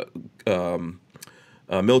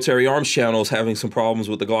 Military Arms Channel is having some problems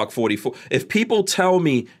with the Glock 44. If people tell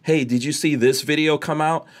me, "Hey, did you see this video come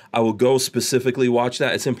out?" I will go specifically watch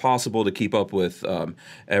that. It's impossible to keep up with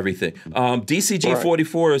everything. DCG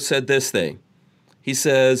 44 said this thing. He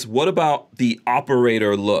says, "What about the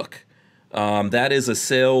operator look? That is a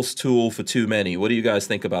sales tool for too many." What do you guys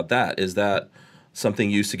think about that? Is that something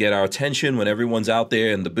used to get our attention when everyone's out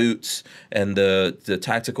there in the boots and the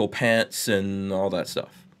tactical pants and all that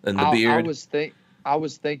stuff and the beard? I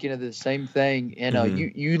was thinking of the same thing. And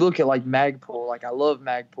you look at like Magpul. Like I love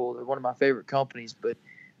Magpul. They're one of my favorite companies. But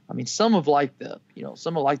I mean, some of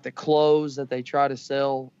the clothes that they try to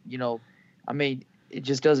sell. I mean, it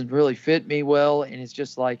just doesn't really fit me well. And it's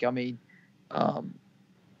just like, I mean.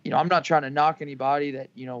 I'm not trying to knock anybody that,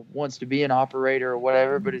 wants to be an operator or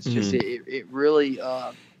whatever, but it's just, it really,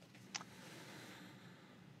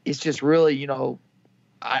 it's just really,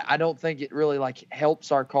 I don't think it really like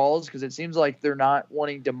helps our cause because it seems like they're not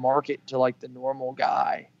wanting to market to like the normal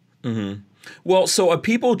guy. Mm-hmm. Well, so are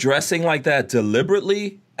people dressing like that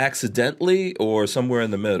deliberately, accidentally, or somewhere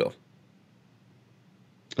in the middle?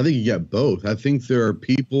 I think you got both. I think there are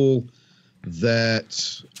people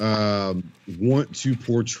that want to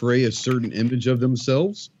portray a certain image of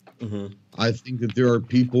themselves. Mm-hmm. I think that there are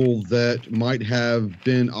people that might have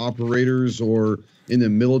been operators or in the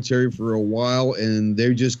military for a while, and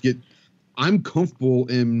they just get, I'm comfortable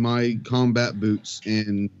in my combat boots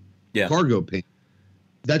and cargo pants.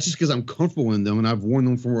 That's just because I'm comfortable in them, and I've worn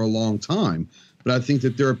them for a long time. But I think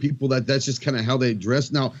that there are people that's just kind of how they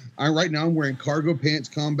dress. Now, right now I'm wearing cargo pants,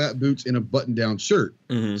 combat boots, and a button-down shirt.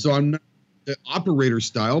 Mm-hmm. So I'm not the operator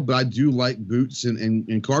style, but I do like boots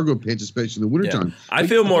and cargo pants, especially in the wintertime. Yeah. I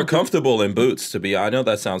feel more comfortable in boots, I know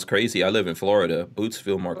that sounds crazy. I live in Florida. Boots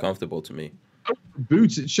feel more comfortable to me.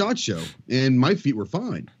 Boots at SHOT Show, and my feet were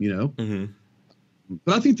fine, Mm-hmm.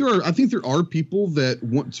 But I think there are people that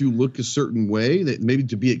want to look a certain way, that maybe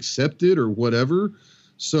to be accepted or whatever.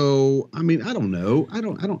 So, I mean, I don't know.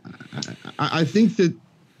 I think that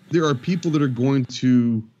there are people that are going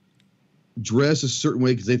to dress a certain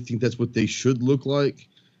way because they think that's what they should look like.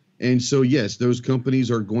 And so, yes, those companies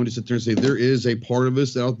are going to sit there and say there is a part of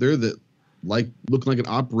us out there that look like an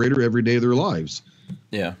operator every day of their lives.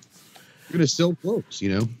 Yeah. You're going to sell clothes,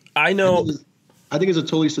 I know. I think it's a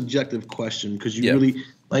totally subjective question because you really,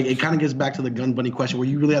 it kind of gets back to the gun bunny question where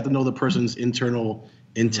you really have to know the person's internal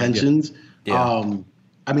intentions. Yeah.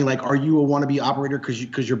 I mean, are you a wannabe operator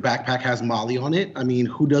because your backpack has Molly on it? I mean,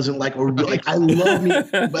 who doesn't I love me a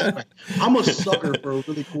cool backpack. I'm a sucker for a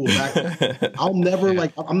really cool backpack. I'll never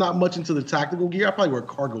I'm not much into the tactical gear. I probably wear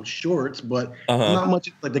cargo shorts, but I'm not much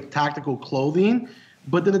into the tactical clothing.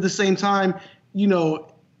 But then at the same time,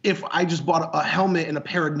 if I just bought a helmet and a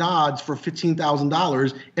pair of nods for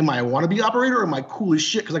 $15,000, am I a wannabe operator or am I cool as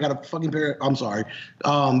shit because I got a fucking pair? Because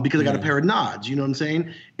I got a pair of nods. You know what I'm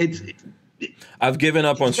saying? I've given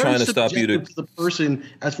up on trying to stop you to the person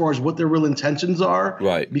as far as what their real intentions are.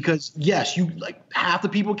 Right. Because yes, you half the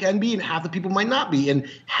people can be and half the people might not be. And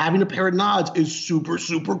having a pair of nods is super,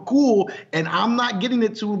 super cool. And I'm not getting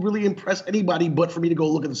it to really impress anybody but for me to go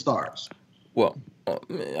look at the stars. Well,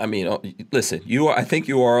 I mean, listen, I think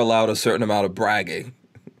you are allowed a certain amount of bragging.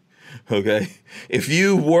 Okay. If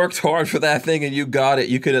you worked hard for that thing and you got it,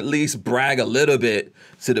 you could at least brag a little bit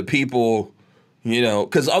to the people.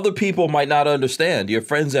 Because other people might not understand. Your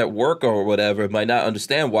friends at work or whatever might not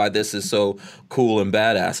understand why this is so cool and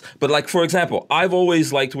badass. But for example, I've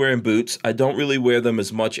always liked wearing boots. I don't really wear them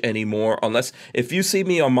as much anymore, unless if you see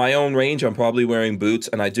me on my own range, I'm probably wearing boots,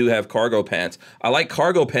 and I do have cargo pants. I like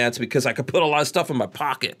cargo pants because I could put a lot of stuff in my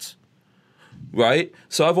pockets. right?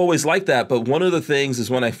 So I've always liked that. But one of the things is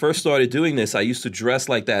when I first started doing this, I used to dress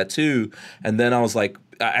like that too. And then I was like,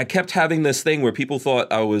 I kept having this thing where people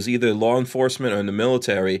thought I was either law enforcement or in the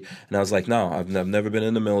military. And I was like, no, I've never been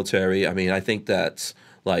in the military. I mean, I think that's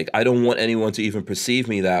like, I don't want anyone to even perceive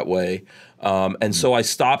me that way. And so I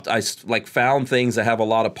stopped. I like found things that have a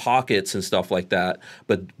lot of pockets and stuff like that,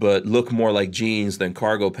 but look more like jeans than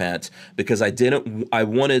cargo pants, because I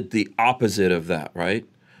wanted the opposite of that, right?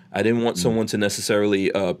 I didn't want someone to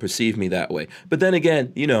necessarily perceive me that way. But then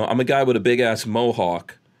again, you know, I'm a guy with a big ass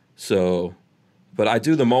mohawk, so. But I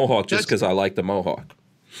do the mohawk just because I like the mohawk.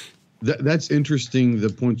 That's interesting, the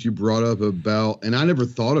point you brought up about, and I never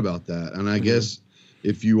thought about that. And I guess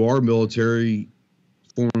if you are military,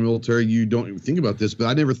 former military, you don't even think about this, but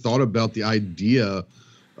I never thought about the idea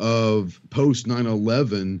of post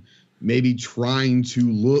 9/11 maybe trying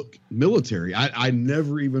to look military. I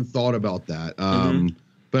never even thought about that.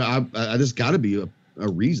 But I just got to be a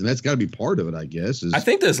reason. That's got to be part of it, I guess. I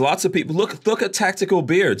think there's lots of people. Look at tactical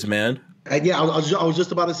beards, man. Yeah, I was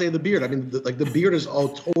just about to say the beard. I mean, the beard is a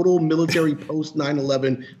total military post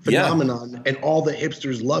 9/11 phenomenon, and all the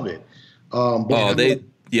hipsters love it.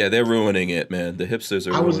 They're ruining it, man. The hipsters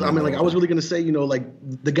are. I was really gonna say, you know, like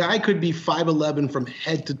the guy could be 5'11" from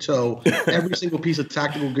head to toe, every single piece of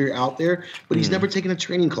tactical gear out there, but he's never taken a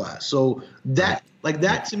training class. So that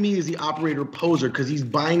to me is the operator poser, because he's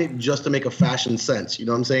buying it just to make a fashion sense. You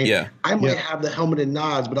know what I'm saying? Yeah. I might have the helmet and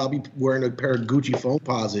nods, but I'll be wearing a pair of Gucci foam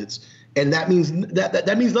posits. And that means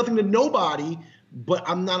that means nothing to nobody, but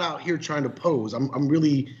I'm not out here trying to pose. I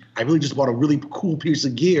really just bought a really cool piece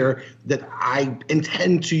of gear that I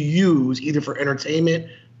intend to use either for entertainment,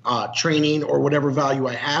 training, or whatever value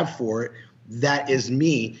I have for it. That is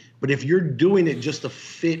me. But if you're doing it just to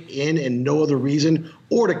fit in and no other reason,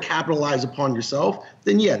 or to capitalize upon yourself,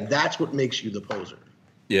 then yeah, that's what makes you the poser.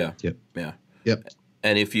 Yeah. Yep. Yeah. Yep.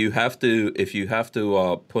 And if you have to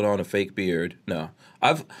put on a fake beard, no.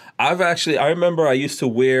 I've actually, I remember I used to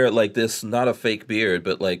wear like this, not a fake beard,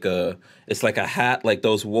 but like it's like a hat, like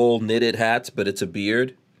those wool knitted hats, but it's a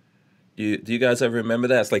beard. Do you guys ever remember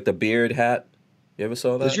that? It's like the beard hat. You ever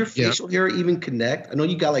saw that? Does your facial hair even connect? I know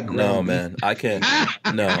you got like no, man. I can't.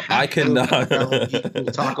 No, I cannot.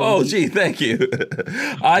 Oh, gee, thank you.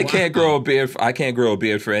 I can't grow a beard. I can't grow a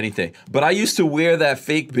beard for anything. But I used to wear that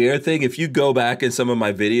fake beard thing. If you go back in some of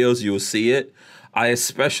my videos, you will see it. I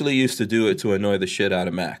especially used to do it to annoy the shit out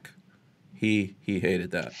of Mac. He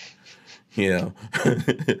hated that. You know,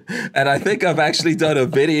 and I think I've actually done a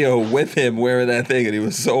video with him wearing that thing, and he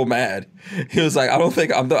was so mad. He was like, "I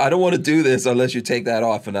don't want to do this unless you take that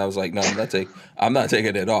off." And I was like, "No, I'm not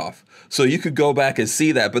taking it off." So you could go back and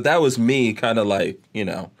see that, but that was me kind of like, you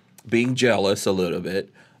know, being jealous a little bit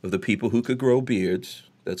of the people who could grow beards.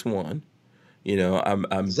 That's one. You know, I'm.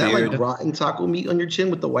 Is that like rotten taco meat on your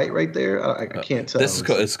chin with the white right there? I can't tell.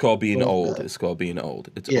 It's called being old. It's called being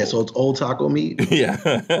old. Old. So it's old taco meat.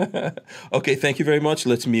 Yeah. Okay. Thank you very much.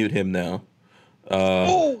 Let's mute him now.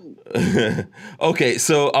 Okay.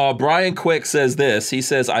 So Brian Quick says this. He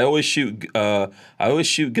says, "I always shoot guns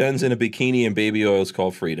in a bikini and baby oil is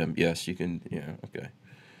called freedom." Yes, you can. Yeah. Okay.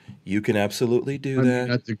 You can absolutely do that.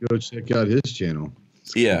 I have to go check out his channel.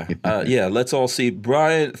 Yeah, let's all see.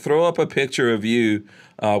 Brian, throw up a picture of you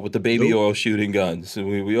with the baby oil shooting guns.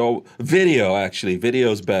 We all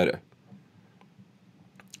video's better.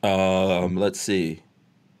 Let's see.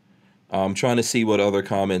 I'm trying to see what other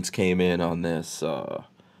comments came in on this.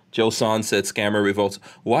 Joe San said scammer revolts.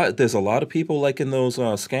 What? There's a lot of people liking those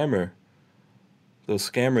scammer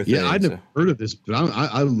things. Yeah, I never heard of this, but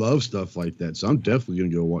I love stuff like that, so I'm definitely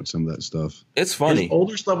gonna go watch some of that stuff. It's funny. His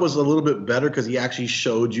older stuff was a little bit better because he actually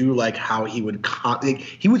showed you like how he would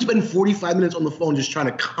he would spend 45 minutes on the phone just trying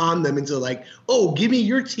to con them into like, oh, give me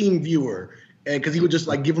your team viewer, and because he would just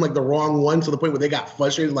like give them like the wrong one to the point where they got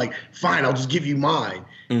frustrated, like, fine, I'll just give you mine.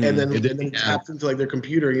 And then he taps into like their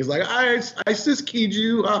computer and he's like, I sis keyed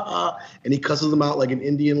you, and he cusses them out like in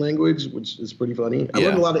Indian language, which is pretty funny. I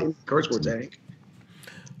learned a lot of Indian curse words, Hank.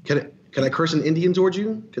 Can I curse an Indian towards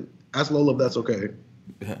you? Ask Lola if that's okay.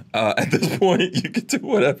 At this point, you can do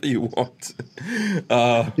whatever you want.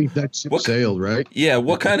 I think that ship sailed, right? Yeah.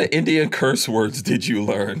 What kind of Indian curse words did you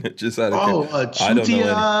learn? Just out of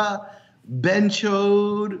chutia, Ben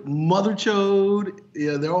Chode, Mother Chode.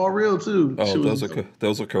 Yeah, they're all real too. Oh,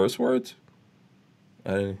 those are curse words?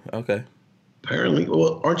 Okay. Apparently.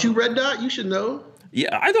 Well, aren't you Red Dot? You should know.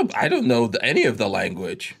 Yeah, I don't know any of the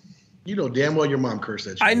language. You know damn well your mom cursed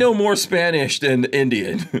at you. I know more Spanish than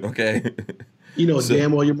Indian, okay? You know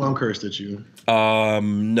damn well your mom cursed at you.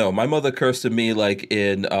 No, my mother cursed at me like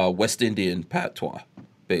in West Indian patois,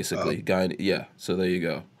 basically. So there you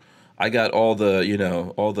go. I got all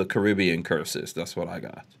the all the Caribbean curses. That's what I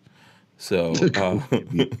got. So,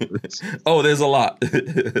 oh, there's a lot.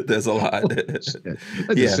 There's a lot.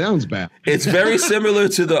 That just sounds bad. It's very similar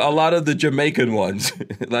to a lot of the Jamaican ones.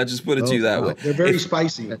 I just put it to you that way. They're very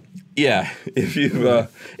spicy. Yeah, if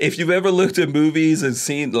you've ever looked at movies and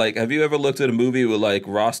seen have you ever looked at a movie with like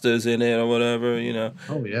Rastas in it or whatever?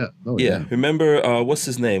 Oh yeah. Oh yeah. Remember what's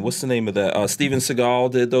his name? What's the name of that? Steven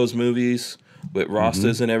Seagal did those movies with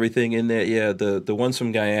Rastas and everything in there. Yeah, the ones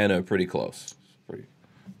from Guyana are pretty close.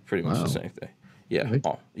 Pretty much the same thing. Yeah.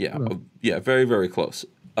 Oh, yeah. Yeah. Very, very close.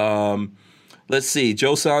 Let's see.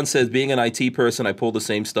 Joe San says, being an IT person, I pull the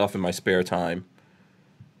same stuff in my spare time.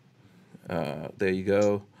 There you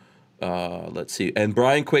go. Let's see. And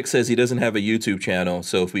Brian Quick says he doesn't have a YouTube channel.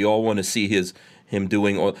 So if we all want to see him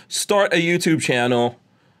doing, start a YouTube channel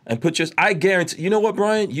and I guarantee, you know what,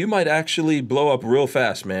 Brian? You might actually blow up real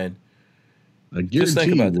fast, man. I guarantee Just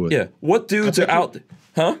think about you would. it. Yeah. What dudes are out there?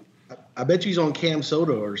 Huh? I bet he's on Cam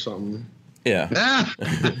Soda or something. Yeah.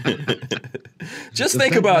 Just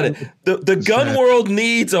think about it. The gun world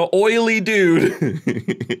needs an oily dude.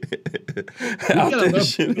 Out there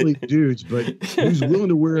oily dudes, but who's willing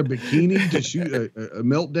to wear a bikini to shoot a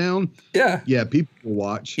meltdown? Yeah. Yeah, people will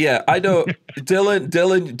watch. Yeah, I know.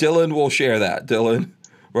 Dillon will share that. Dillon,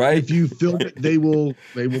 right? If you film it, they will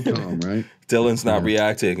come, right? Dillon's not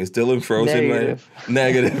reacting. Is Dillon frozen?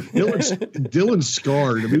 Negative. Dillon's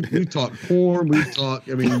scarred. I mean, we've talked porn. He's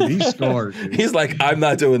scarred. Dude. He's like, I'm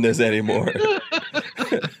not doing this anymore.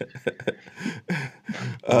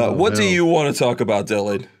 What do you want to talk about,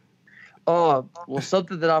 Dillon? Well,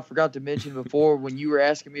 something that I forgot to mention before when you were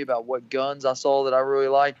asking me about what guns I saw that I really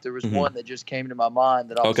liked, there was one that just came to my mind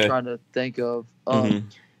that I was trying to think of.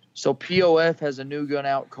 So POF has a new gun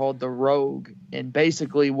out called the Rogue, and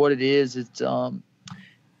basically what it is, it's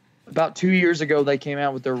about 2 years ago they came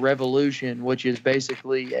out with their Revolution, which is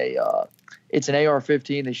basically it's an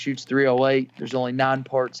AR-15 that shoots .308. There's only 9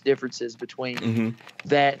 parts differences between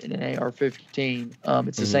that and an AR-15.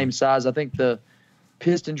 It's the same size. I think the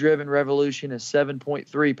piston-driven Revolution is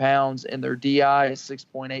 7.3 pounds, and their DI is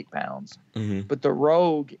 6.8 pounds. But the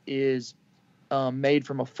Rogue is made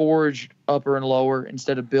from a forged upper and lower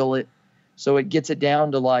instead of billet. So it gets it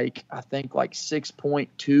down to I think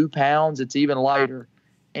 6.2 pounds. It's even lighter.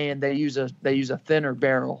 And they use a thinner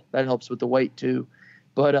barrel. That helps with the weight too.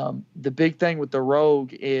 But the big thing with the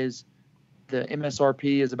Rogue is the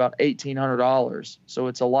MSRP is about $1,800. So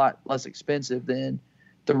it's a lot less expensive than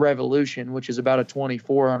the Revolution, which is about a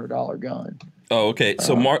 $2,400 gun. Oh, okay.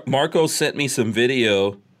 So Marco sent me some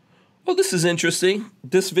video. Oh, this is interesting.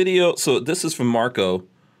 This video, so this is from Marco.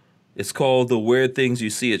 It's called The Weird Things You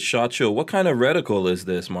See at SHOT Show. What kind of reticle is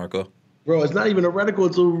this, Marco? Bro, it's not even a reticle.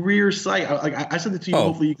 It's a rear sight. I sent it to you.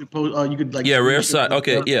 Hopefully you could post. Rear sight.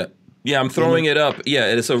 Okay, yeah. I'm throwing it up. Yeah,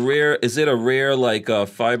 it's a rear. Is it a rear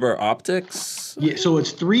fiber optics? Yeah. So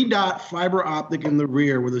it's 3-dot fiber optic in the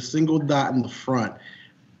rear with a single dot in the front.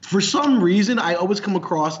 For some reason, I always come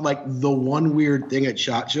across the one weird thing at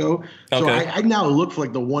SHOT Show. So I now look for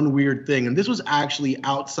the one weird thing. And this was actually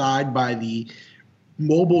outside by the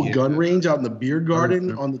mobile gun range out in the beer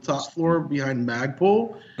garden on the top floor behind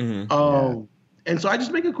Magpul. And so I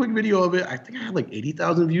just make a quick video of it. I think I had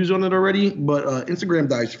 80,000 views on it already, but Instagram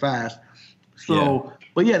dies fast. So,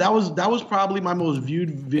 but yeah, that was probably my most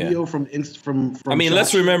viewed video from. I mean,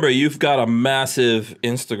 let's remember you've got a massive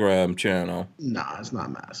Instagram channel. Nah, it's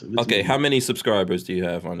not massive. It's okay, how many subscribers do you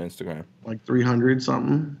have on Instagram? 300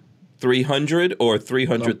 something. 300 or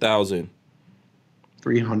 300,000?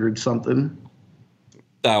 300 something.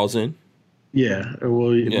 1,000. Yeah.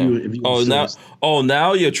 Well, if you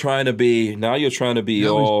now you're trying to be. Now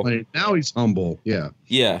he's humble. Yeah.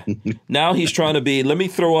 Yeah. Now he's trying to be. Let me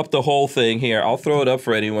throw up the whole thing here. I'll throw it up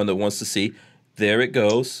for anyone that wants to see. There it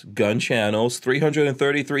goes. GunChannels,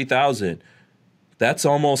 333,000. That's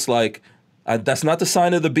almost that's not the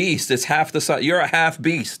sign of the beast. It's half the sign. You're a half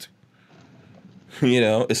beast.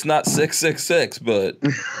 It's not 666, but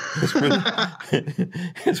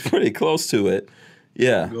it's pretty close to it.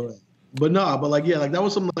 Yeah. But that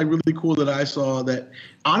was something really cool that I saw that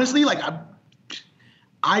honestly,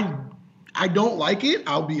 I don't like it.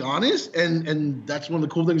 I'll be honest. And that's one of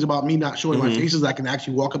the cool things about me not showing my face is I can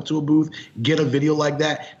actually walk up to a booth, get a video like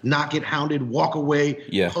that, not get hounded, walk away,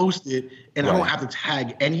 post it. And I don't have to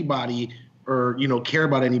tag anybody or, care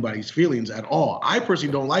about anybody's feelings at all. I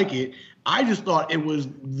personally don't like it. I just thought it was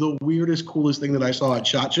the weirdest, coolest thing that I saw at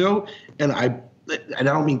SHOT Show. And I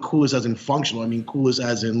don't mean coolest as in functional. I mean coolest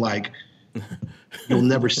as in you'll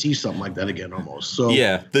never see something like that again almost. So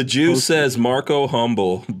yeah, the Jew says Marco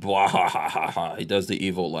humble. Blah, ha, ha, ha, ha. He does the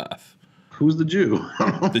evil laugh. Who's the Jew?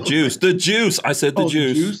 The juice. The juice. I said the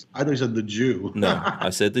juice. The juice? I thought you said the Jew. No, I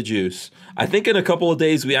said the juice. I think in a couple of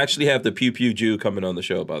days we actually have the Pew Pew Jew coming on the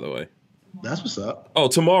show, by the way. That's what's up. Oh,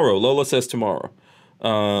 tomorrow. Lola says tomorrow.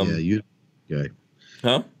 Okay.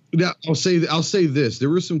 Huh? Now I'll say this. There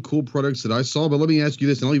were some cool products that I saw, but let me ask you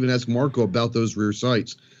this, and I'll even ask Marco about those rear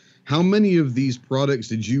sights. How many of these products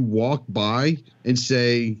did you walk by and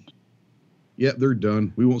say, "Yep, they're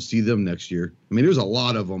done. We won't see them next year"? I mean, there's a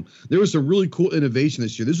lot of them. There was some really cool innovation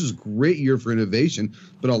this year. This was a great year for innovation,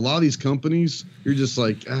 but a lot of these companies, you're just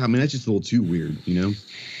like, man, that's just a little too weird, you know?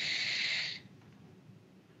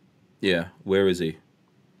 Yeah. Where is he?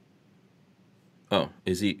 Oh,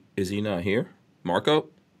 is he not here? Marco?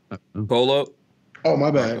 Polo? Oh,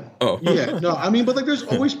 my bad. Oh. Yeah, no, I mean, but like there's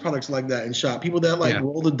always products like that in shop. People that like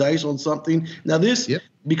roll the dice on something. Now this,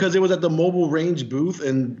 because it was at the mobile range booth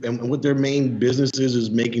and what their main business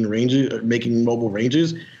is making mobile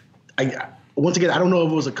ranges. Once again, I don't know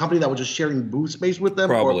if it was a company that was just sharing booth space with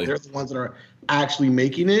them or if they're the ones that are actually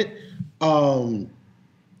making it.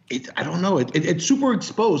 I don't know. It's super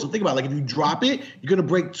exposed. So think about it. Like if you drop it, you're gonna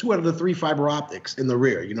break 2 out of the 3 fiber optics in the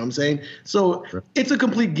rear. You know what I'm saying? So it's a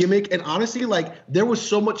complete gimmick. And honestly, like there was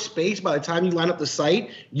so much space by the time you line up the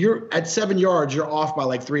sight, you're at 7 yards, you're off by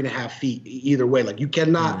like 3.5 feet either way. Like you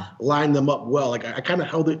cannot line them up well. Like I kind of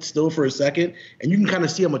held it still for a second, and you can kind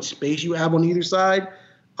of see how much space you have on either side.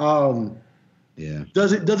 Yeah.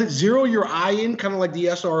 Does it zero your eye in kind of like the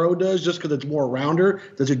SRO does just because it's more rounder?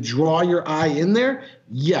 Does it draw your eye in there?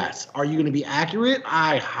 Yes. Are you going to be accurate?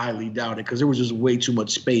 I highly doubt it because there was just way too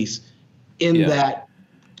much space in that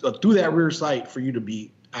through that rear sight for you to be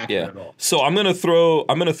accurate at all. So I'm gonna throw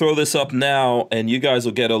this up now, and you guys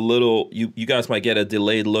will get a little. You guys might get a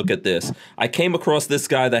delayed look at this. I came across this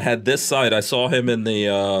guy that had this sight. I saw him in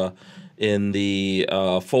the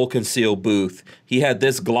full conceal booth. He had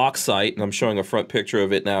this Glock sight, and I'm showing a front picture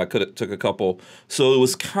of it now. I took a couple. So it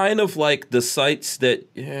was kind of like the sights that,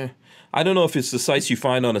 I don't know if it's the sights you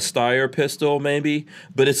find on a Steyr pistol maybe,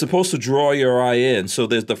 but it's supposed to draw your eye in. So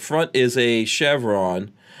the front is a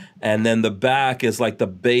chevron, and then the back is like the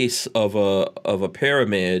base of a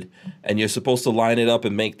pyramid, and you're supposed to line it up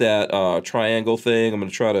and make that triangle thing. I'm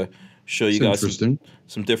going to try to show you guys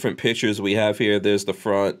some different pictures we have here. There's the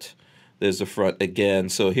front. There's the front again.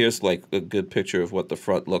 So here's like a good picture of what the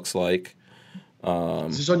front looks like.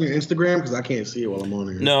 Is this on your Instagram? Because I can't see it while I'm on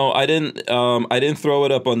here. No, I didn't. I didn't throw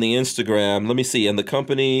it up on the Instagram. Let me see. And the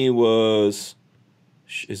company was,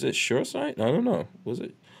 is it SureSight? I don't know. Was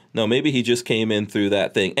it? No, maybe he just came in through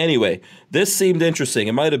that thing. Anyway, this seemed interesting.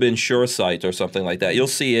 It might have been SureSight or something like that. You'll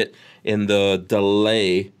see it in the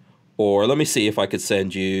delay. Or let me see if I could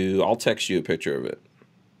send you. I'll text you a picture of it,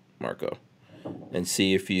 Marco. And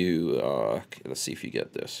see if you let's see if you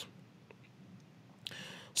get this.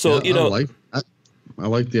 So I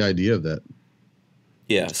like the idea of that.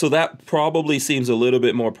 Yeah, so that probably seems a little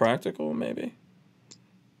bit more practical, maybe.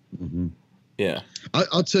 Mm-hmm. Yeah,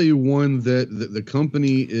 I'll tell you one that the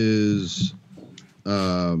company is.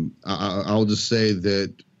 I'll just say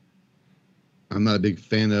that I'm not a big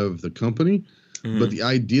fan of the company, but the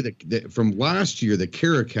idea that from last year, the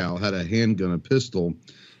Caracal had a handgun, a pistol,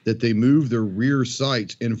 that they moved their rear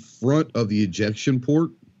sights in front of the ejection port,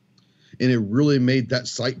 and it really made that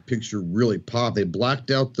sight picture really pop. They blacked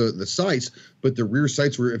out the sights, but the rear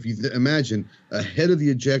sights were, if you imagine, ahead of the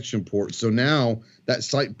ejection port. So now that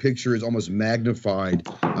sight picture is almost magnified.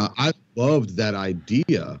 I loved that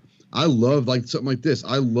idea. I love like something like this.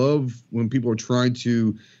 I love when people are trying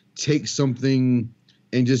to take something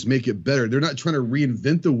and just make it better. They're not trying to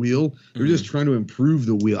reinvent the wheel. They're just trying to improve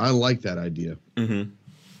the wheel. I like that idea. Mm-hmm.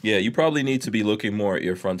 Yeah, you probably need to be looking more at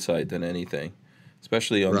your front sight than anything,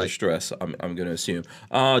 especially on the stress, I'm going to assume.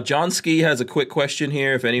 John Ski has a quick question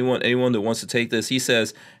here. If anyone that wants to take this, he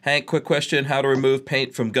says, Hank, quick question, how to remove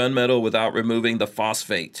paint from gunmetal without removing the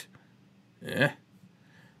phosphate? Yeah.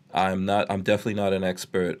 I'm definitely not an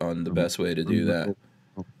expert on the best way to do that.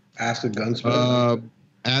 Ask a gunsmith.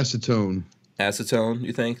 Acetone. Acetone,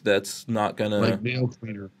 you think? That's not going to...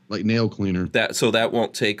 Like nail cleaner. So that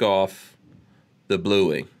won't take off the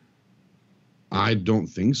bluing. I don't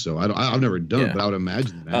think so. I've never done it, but I would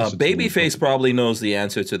imagine that. Babyface probably knows the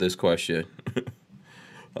answer to this question.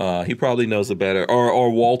 He probably knows it better. Or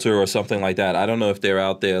Walter or something like that. I don't know if they're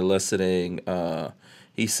out there listening.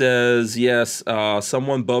 He says, yes,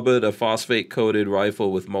 someone bubbled a phosphate-coated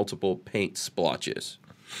rifle with multiple paint splotches.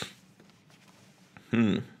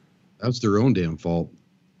 That's their own damn fault.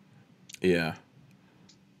 Yeah.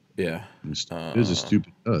 Yeah. It is as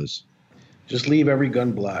stupid as. Just leave every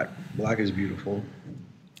gun black. Black is beautiful.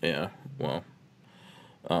 Yeah, well.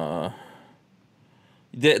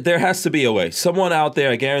 There has to be a way. Someone out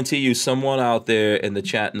there, I guarantee you, someone out there in the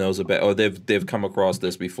chat knows about, or they've come across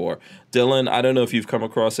this before. Dillon, I don't know if you've come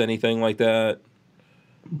across anything like that.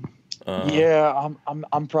 Yeah,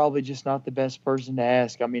 I'm probably just not the best person to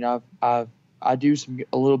ask. I mean, I do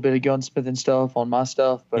a little bit of gunsmithing stuff on my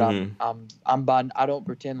stuff, but I don't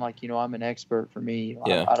pretend like I'm an expert. For me,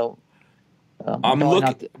 Yeah. I don't.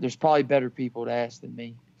 There's probably better people to ask than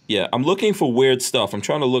me. Yeah, I'm looking for weird stuff. I'm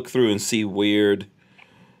trying to look through and see weird.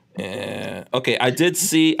 Okay, I did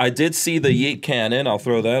see the Yeet cannon. I'll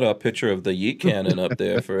throw that up. Picture of the Yeet cannon up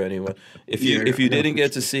there for anyone. If you didn't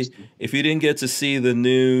get to see the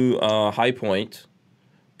new High Point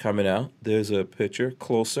coming out, there's a picture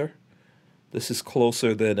closer. This is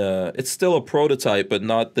closer than it's still a prototype, but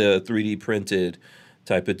not the 3D printed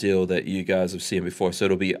type of deal that you guys have seen before. So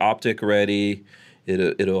it'll be optic ready.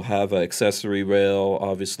 It'll have an accessory rail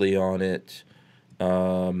obviously on it.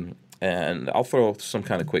 And I'll throw some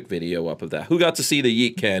kind of quick video up of that. Who got to see the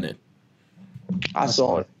Yeet cannon? I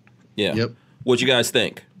saw it. Yeah. Yep. What'd you guys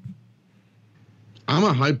think? I'm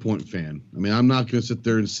a High Point fan. I mean, I'm not going to sit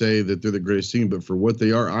there and say that they're the greatest thing, but for what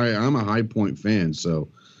they are, I'm a High Point fan. So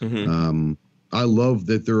I love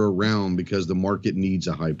that they're around because the market needs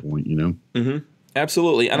a High Point,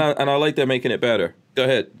 Absolutely. And I like they're making it better. Go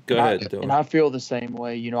ahead. Dylan. And I feel the same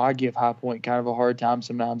way. I give High Point kind of a hard time.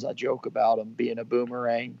 Sometimes I joke about them being a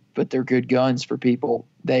boomerang, but they're good guns for people.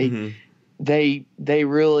 They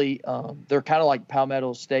really they're kind of like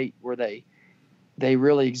Palmetto State, where they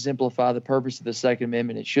really exemplify the purpose of the Second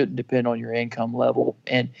Amendment. It shouldn't depend on your income level.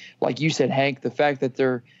 And like you said, Hank, the fact that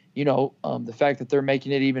they're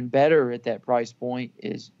making it even better at that price point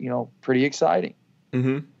is pretty exciting.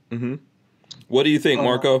 What do you think,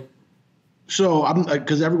 Marco? So I'm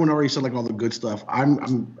because everyone already said like all the good stuff. I'm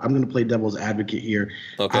going to play devil's advocate here.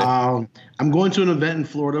 Okay. I'm going to an event in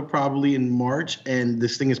Florida probably in March, and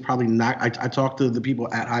this thing is probably not. I talked to the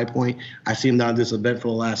people at High Point. I see them down at this event for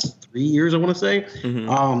the last 3 years. I want to say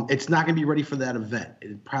it's not going to be ready for that event.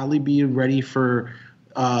 It'd probably be ready for.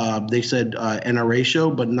 They said NRA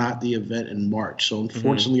show, but not the event in March. So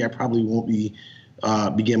unfortunately, I probably won't be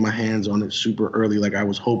getting my hands on it super early like I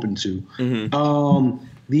was hoping to.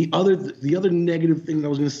 The other negative thing that I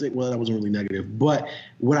was going to say, well, that wasn't really negative, but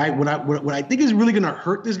what I think is really going to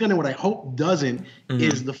hurt this gun, and what I hope doesn't,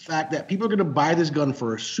 is the fact that people are going to buy this gun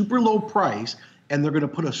for a super low price, and they're going to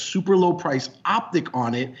put a super low price optic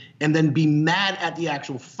on it, and then be mad at the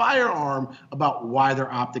actual firearm about why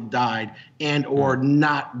their optic died, and or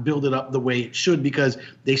not build it up the way it should because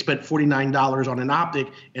they spent $49 on an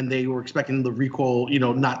optic and they were expecting the recoil,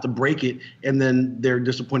 not to break it, and then they're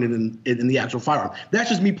disappointed in the actual firearm. That's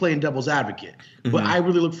just me playing devil's advocate. But I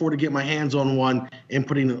really look forward to getting my hands on one and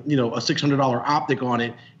putting a $600 optic on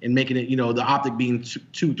it and making it, the optic being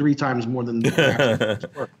 2-3 times more than the actual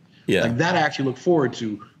work. Yeah. Like that I actually look forward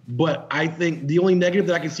to. But I think the only negative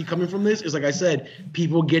that I can see coming from this is, like I said,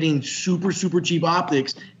 people getting super, super cheap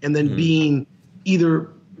optics and then being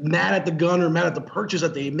either mad at the gun or mad at the purchase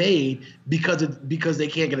that they made because they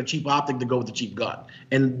can't get a cheap optic to go with the cheap gun.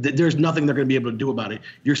 And there's nothing they're going to be able to do about it.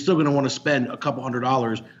 You're still going to want to spend a couple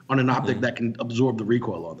 $100 on an optic that can absorb the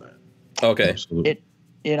recoil on that. Okay. Absolutely.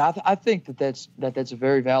 And I think that's a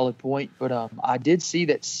very valid point. But I did see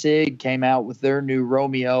that SIG came out with their new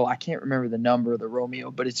Romeo. I can't remember the number of the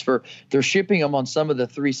Romeo, but they're shipping them on some of the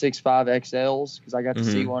 365 XLs because I got to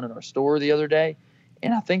see one in our store the other day.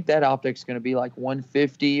 And I think that optic's going to be like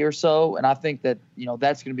 150 or so. And I think that,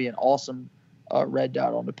 that's going to be an awesome red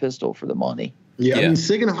dot on the pistol for the money. Yeah. I mean,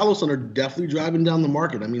 SIG and Holosun are definitely driving down the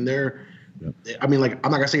market. I mean, I'm not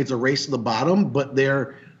going to say it's a race to the bottom, but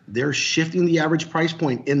they're shifting the average price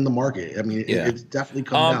point in the market. I mean, it's definitely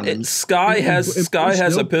come down. Sky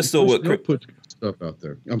has a pistol with put stuff out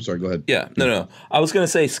there. I'm sorry. Go ahead. Yeah, no. I was gonna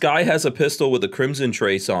say Sky has a pistol with a crimson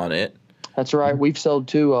trace on it. That's right. We've sold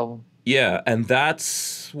 2 of them. Yeah, and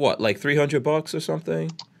that's what, like $300 or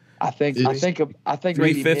something. I think maybe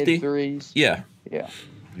 350. mid-3s. Yeah.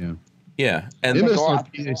 And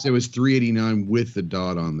MSRP, it was $389 with the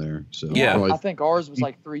dot on there. So I think ours was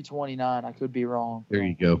like $329. I could be wrong. There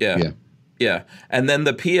you go. Yeah. And then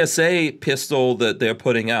the PSA pistol that they're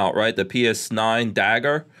putting out, right? The PS9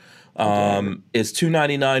 Dagger is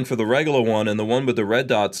 $299 for the regular one, and the one with the red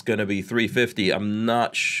dot's going to be $350. I'm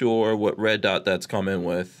not sure what red dot that's coming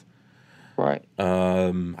with. Right.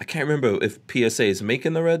 I can't remember if PSA is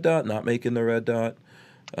making the red dot, not making the red dot.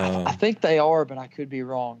 I think they are, but I could be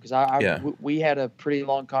wrong because we had a pretty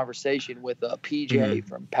long conversation with PJ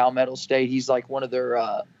from Palmetto State. He's like one of their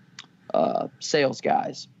sales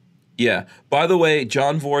guys. Yeah. By the way,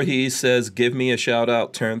 John Voorhees says, "Give me a shout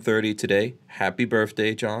out. Turned 30 today. Happy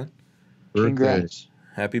birthday, John." Congrats.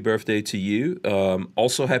 Happy birthday to you.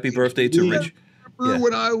 Also, happy birthday to Rich. Remember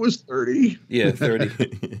when I was 30? Yeah, 30.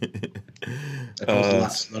 I was a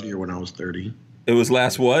lot sluttier when I was 30. It was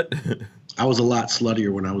last what? I was a lot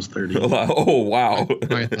sluttier when I was 30. Oh, wow. I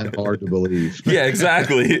find that hard to believe. Yeah,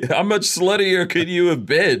 exactly. How much sluttier could you have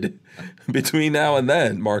been between now and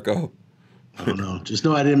then, Marco? I don't know. Just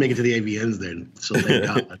know I didn't make it to the AVNs then. So thank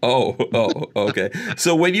God. Oh, okay.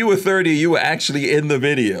 So when you were 30, you were actually in the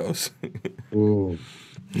videos. Ooh.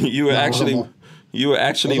 You were actually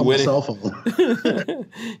winning. Cell phone.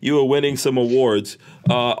 You were winning some awards.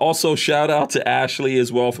 Also, shout out to Ashley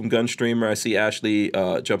as well from Gunstreamer. I see Ashley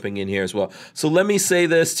jumping in here as well. So let me say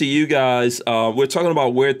this to you guys. We're talking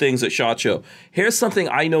about weird things at SHOT Show. Here's something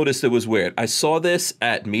I noticed that was weird. I saw this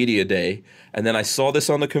at Media Day, and then I saw this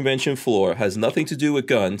on the convention floor. It has nothing to do with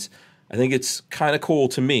guns. I think it's kind of cool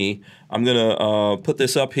to me. I'm going to put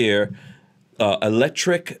this up here.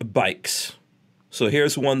 Electric bikes. So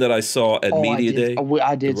here's one that I saw at Media Day.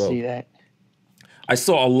 I did see that. I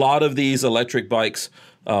saw a lot of these electric bikes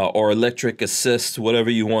or electric assist, whatever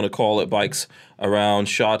you want to call it, bikes around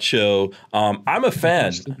SHOT Show. I'm a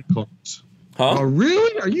fan. Huh? Oh,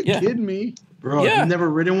 really? Are you kidding me? Bro, if you've never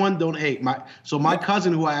ridden one, don't hate. My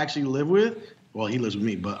cousin who I actually live with, well, he lives with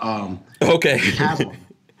me, but okay. He has one.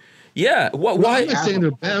 Yeah. Why?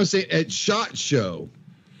 I'm saying at SHOT Show.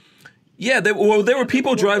 Yeah, there were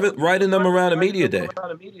people riding them around a Media Day.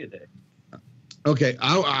 Okay,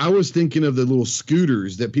 I was thinking of the little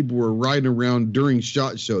scooters that people were riding around during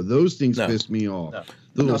SHOT Show. Those things pissed me off.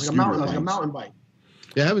 Like a mountain bike.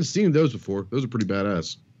 Yeah, I haven't seen those before. Those are pretty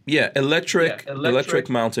badass. Yeah, electric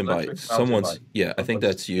mountain bikes. Someone's I think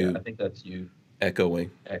that's you.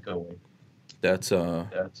 Echoing. That's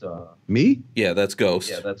me? Yeah, that's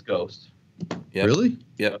Ghost. Yep. Really?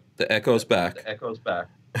 Yep. The echo's back.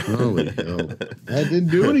 Holy hell. That didn't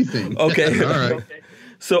do anything. Okay. All right.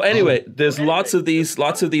 So anyway, there's lots of these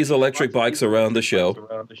electric bikes around the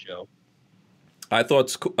show. I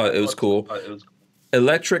thought it was cool.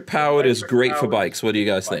 Electric powered is great for bikes. What do you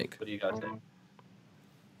guys think?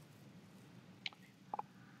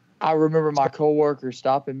 I remember my coworker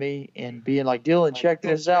stopping me and being like, "Dillon, check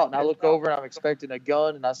this out." And I look over and I'm expecting a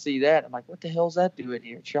gun, and I see that. I'm like, "What the hell's that doing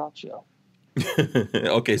here at SHOT Show?"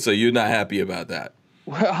 Okay, so you're not happy about that.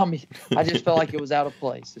 Well, I mean, I just felt like it was out of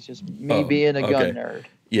place. It's just me being a gun nerd.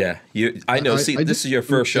 Yeah, I know. See, this is your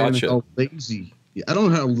first SHOT Show. How lazy. I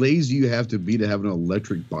don't know how lazy you have to be to have an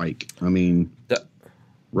electric bike. I mean,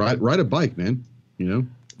 ride a bike, man. You know.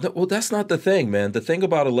 Well, that's not the thing, man. The thing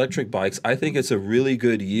about electric bikes, I think it's a really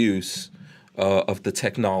good use of the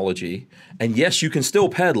technology. And yes, you can still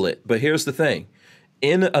pedal it, but here's the thing: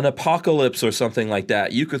 in an apocalypse or something like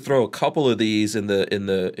that, you could throw a couple of these in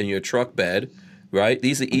your truck bed, right?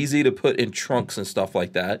 These are easy to put in trunks and stuff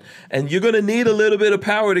like that. And you're gonna need a little bit of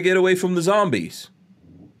power to get away from the zombies.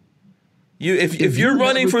 If you're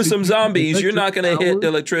running for some zombies, you're not gonna hit the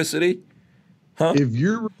electricity. Huh? If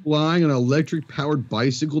you're relying on an electric-powered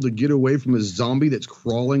bicycle to get away from a zombie that's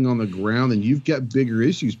crawling on the ground, then you've got bigger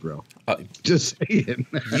issues, bro. Just saying.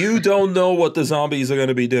 You don't know what the zombies are going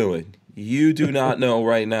to be doing. You do not know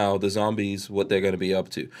right now, the zombies, what they're going to be up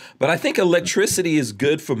to. But I think electricity is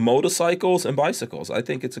good for motorcycles and bicycles. I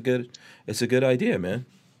think it's a good idea, man.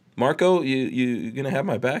 Marco, you going to have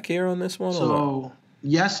my back here on this one? So,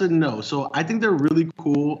 yes and no. So I think they're really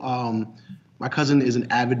cool. My cousin is an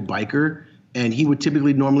avid biker. And he would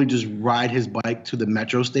typically normally just ride his bike to the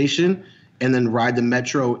metro station and then ride the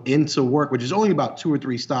metro into work, which is only about 2 or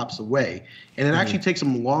 3 stops away. And it actually takes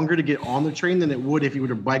him longer to get on the train than it would if he were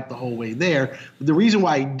to bike the whole way there. But the reason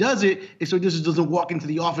why he does it is so he just doesn't walk into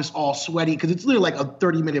the office all sweaty, because it's literally like a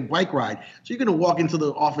 30-minute bike ride. So you're going to walk into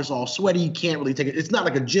the office all sweaty. You can't really take it. It's not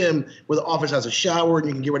like a gym where the office has a shower and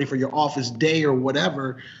you can get ready for your office day or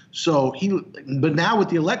whatever. So but now with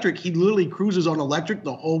the electric, he literally cruises on electric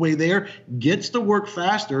the whole way there, gets to work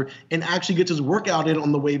faster, and actually gets his workout in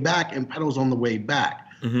on the way back and pedals on the way back.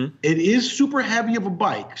 Mm-hmm. It is super heavy of a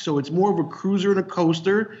bike, so it's more of a cruiser and a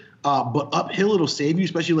coaster. But uphill, it'll save you,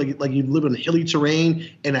 especially like you live in hilly terrain,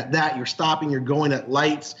 and at that you're stopping, you're going at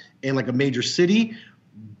lights in like a major city.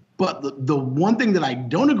 But the one thing that I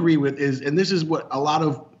don't agree with is, and this is what a lot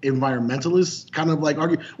of environmentalists kind of like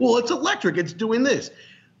argue, well, it's electric, it's doing this.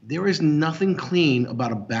 There is nothing clean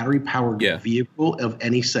about a battery-powered vehicle of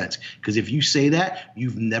any sense. Because if you say that,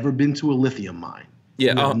 you've never been to a lithium mine.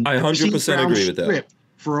 Yeah, I 100% agree with that.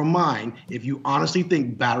 For a mine, if you honestly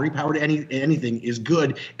think battery-powered anything is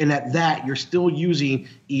good, and at that you're still using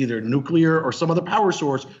either nuclear or some other power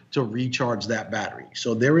source to recharge that battery.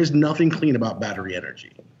 So there is nothing clean about battery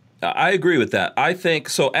energy. I agree with that. I think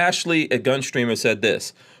so. Ashley at Gunstreamer said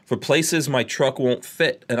this: for places my truck won't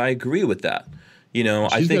fit, and I agree with that. You know,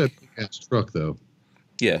 She's I think. got a big ass truck though.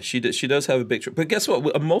 Yeah, she does have a big truck. But guess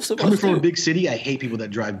what? Most of Coming us from do. a big city, I hate people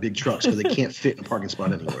that drive big trucks because they can't fit in a parking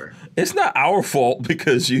spot anywhere. It's not our fault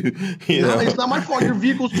because you know. No, it's not my fault. Your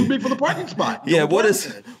vehicle's too big for the parking spot. Yeah, what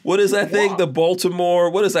is that thing? The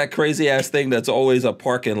Baltimore, what is that crazy ass thing that's always a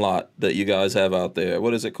parking lot that you guys have out there?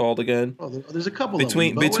 What is it called again? Oh, there's a couple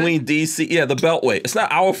between of them. between DC, yeah, the Beltway. It's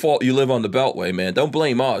not our fault you live on the Beltway, man. Don't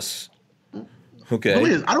blame us. Okay.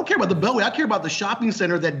 I don't care about the Beltway. I care about the shopping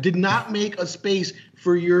center that did not make a space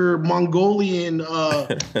for your Mongolian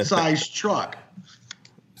sized truck.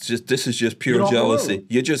 This is just pure jealousy.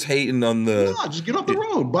 You're just hating on the. No, just get off the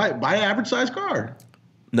road. Buy an average sized car.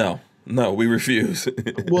 No, we refuse.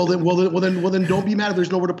 well then don't be mad if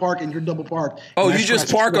there's nowhere to park and you're double parked. Oh, you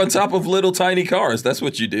just park on top of little tiny cars. That's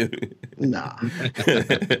what you do. Nah.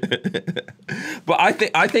 But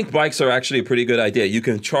I think bikes are actually a pretty good idea. You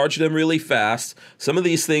can charge them really fast. Some of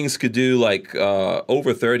these things could do like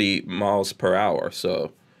over 30 miles per hour.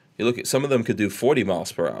 So you look at some of them could do 40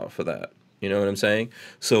 miles per hour for that. You know what I'm saying?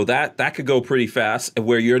 So that could go pretty fast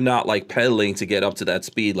where you're not like pedaling to get up to that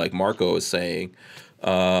speed like Marco is saying.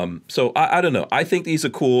 So I don't know. I think these are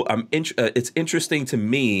cool. It's interesting to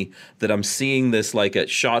me that I'm seeing this like at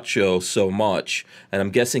SHOT Show so much, and I'm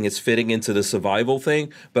guessing it's fitting into the survival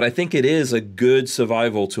thing. But I think it is a good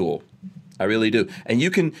survival tool. I really do. And you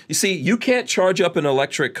can't charge up an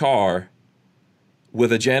electric car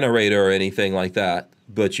with a generator or anything like that,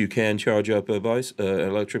 but you can charge up an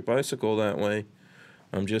electric bicycle that way.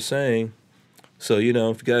 I'm just saying. So, you know,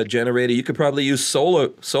 if you got a generator, you could probably use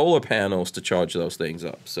solar panels to charge those things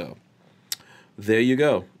up. So there you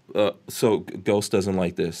go. So Ghost doesn't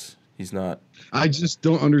like this. He's not. I just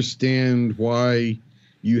don't understand why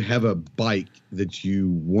you have a bike that you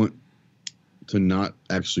want to not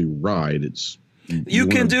actually ride. You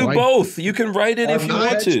can do both. You can ride it if you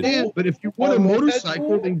want to. But if you want a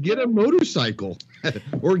motorcycle, then get a motorcycle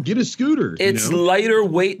or get a scooter. It's lighter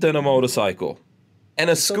weight than a motorcycle. And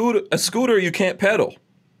a scooter you can't pedal.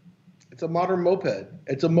 It's a modern moped.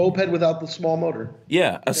 It's a moped without the small motor.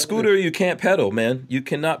 Yeah, a scooter you can't pedal, man. You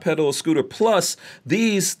cannot pedal a scooter. Plus,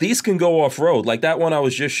 these can go off-road. Like that one I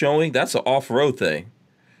was just showing, that's an off-road thing.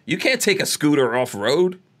 You can't take a scooter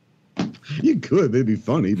off-road. You could. It'd be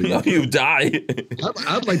funny. But no, you die.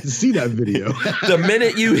 I'd like to see that video. The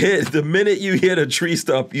minute you hit a tree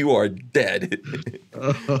stump, you are dead.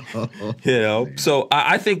 You know. So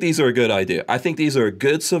I think these are a good idea. I think these are a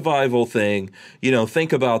good survival thing. You know,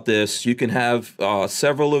 think about this. You can have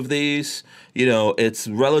several of these. You know, it's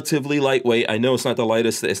relatively lightweight. I know it's not the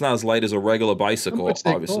lightest. It's not as light as a regular bicycle. How much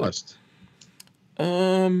they obviously. Cost?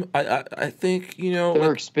 I think, you know,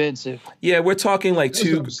 they're expensive. Yeah, we're talking like That's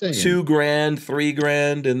 $2,000,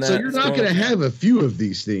 $3,000, and that. So you're not going to have a few of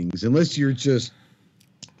these things unless you're just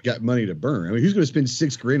got money to burn. I mean, who's going to spend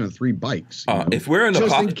 $6,000 on 3 bikes? If we're in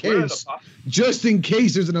just in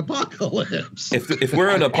case there's an apocalypse. If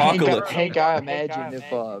we're in apocalypse, Hank, I imagine if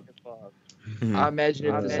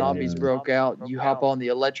the zombies broke out, you hop on the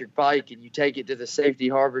electric bike and you take it to the safety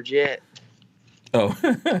harbor jet. Oh,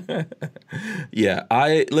 yeah.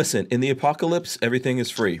 Listen, in the apocalypse, everything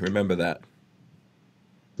is free. Remember that.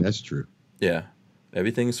 That's true. Yeah.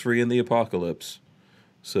 Everything is free in the apocalypse.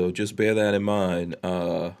 So just bear that in mind.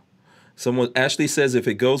 Ashley says, if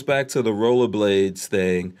it goes back to the rollerblades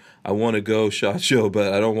thing, I want to go SHOT Show,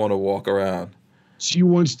 but I don't want to walk around. She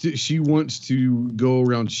wants to go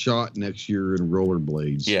around SHOT next year in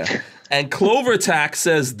rollerblades. Yeah. And Clover Tack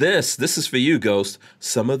says this is for you, Ghost.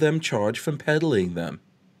 Some of them charge from pedaling them.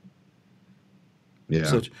 Yeah.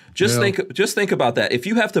 So just think about that. If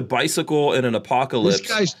you have to bicycle in an apocalypse, this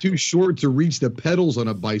guy's too short to reach the pedals on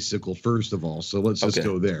a bicycle. First of all, so let's just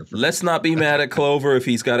go there. Let's not be mad at Clover if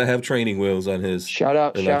he's got to have training wheels on his. Shout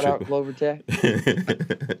out, Clover Tech.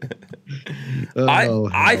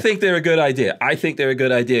 I think they're a good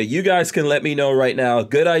idea. You guys can let me know right now.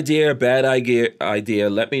 Good idea, bad idea.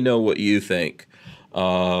 Let me know what you think.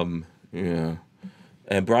 Yeah.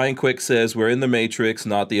 And Brian Quick says we're in the Matrix,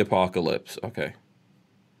 not the apocalypse. Okay.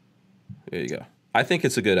 There you go. I think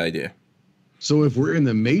it's a good idea. So if we're in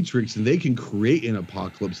the Matrix, then they can create an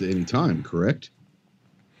apocalypse at any time, correct?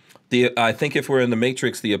 I think if we're in the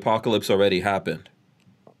Matrix, the apocalypse already happened.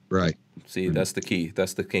 Right. See, that's the key.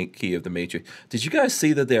 That's the key of the Matrix. Did you guys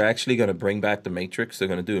see that they're actually going to bring back the Matrix? They're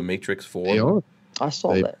going to do a Matrix 4. They are. I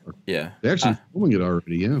saw that. Yeah. They're actually filming it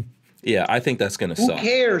already, yeah. Yeah, I think that's going to suck. Who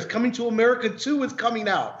cares? Coming to America 2 is coming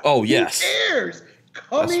out. Oh, yes. Who cares?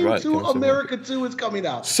 Coming to America 2 is coming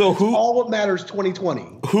out. So all what matters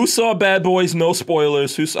 2020. Who saw Bad Boys? No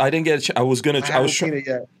spoilers. I didn't get I was going to. I haven't seen it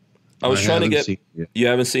yet. I was trying to get. seen it. You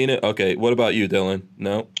haven't seen it? Okay. What about you, Dylan?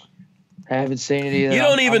 No. I haven't seen it either. You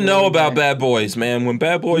don't even I'm know really about mad. Bad Boys, man. When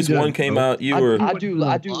Bad Boys You 1 don't came know. out, you were. I do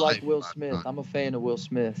like Live. Will Smith. I'm a fan of Will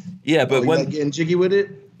Smith. Yeah, Oh, but you when. like getting jiggy with it?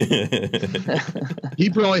 He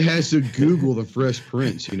probably has to Google the Fresh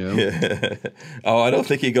Prince, you know. Oh, I don't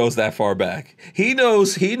think he goes that far back. He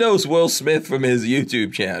knows Will Smith from his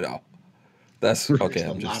YouTube channel. That's okay.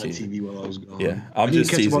 I'm a just lot of teasing. TV while I was gone. Yeah, I I'm need to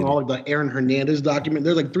just catch up teasing. on all of the Aaron Hernandez document.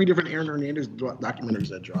 There's like 3 different Aaron Hernandez documentaries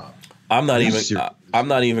that drop. I'm not even. serious? I'm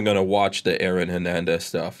not even gonna watch the Aaron Hernandez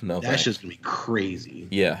stuff. No, That's thanks. just gonna be crazy.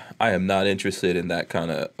 Yeah, I am not interested in that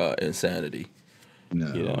kind of insanity.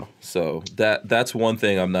 No. You know, so that's one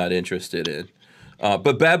thing I'm not interested in.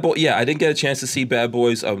 But Bad Boy, yeah, I didn't get a chance to see Bad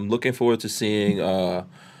Boys. I'm looking forward to seeing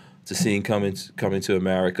coming to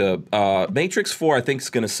America. Matrix 4, I think is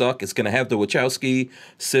gonna suck. It's gonna have the Wachowski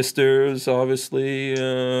sisters, obviously,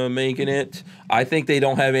 making it. I think they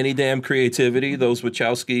don't have any damn creativity. Those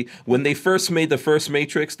Wachowski, when they first made the first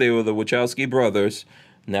Matrix, they were the Wachowski brothers.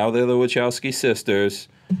 Now they're the Wachowski sisters.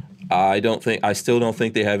 I still don't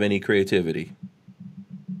think they have any creativity.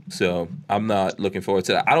 So I'm not looking forward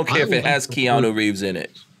to that. I don't care if it has Keanu Reeves in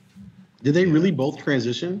it. Did they really both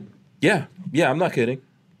transition? Yeah, I'm not kidding.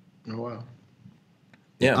 Oh wow.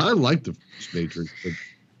 Yeah, I like the first Matrix, but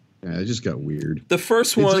yeah, it just got weird. the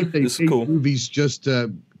first It's one like they is make cool. movies just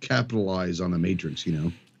to capitalize on the Matrix, you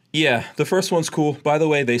know. Yeah, the first one's cool. By the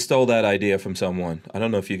way, they stole that idea from someone. I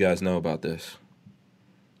don't know if you guys know about this.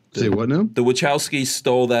 Say what now? The Wachowskis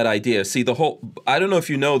stole that idea. See, I don't know if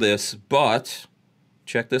you know this, but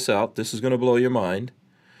check this out. This is going to blow your mind.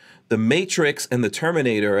 The Matrix and the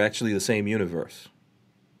Terminator are actually the same universe.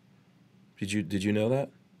 Did you know that?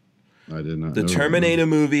 I did not. The know that. Terminator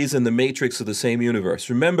movies and the Matrix are the same universe.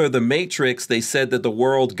 Remember, the Matrix, they said that the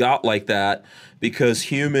world got like that because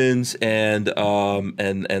humans and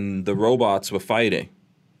the robots were fighting.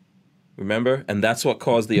 Remember? And that's what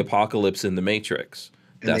caused the apocalypse in the Matrix.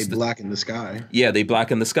 And they blacken the sky. Yeah, they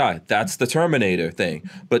blacken the sky. That's the Terminator thing.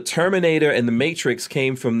 But Terminator and the Matrix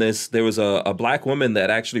came from this. There was a black woman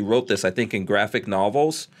that actually wrote this, I think, in graphic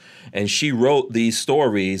novels. And she wrote these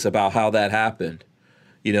stories about how that happened,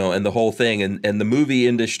 you know, and the whole thing. And the movie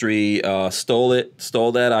industry stole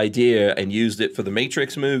that idea and used it for the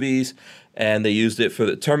Matrix movies. And they used it for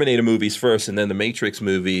the Terminator movies first and then the Matrix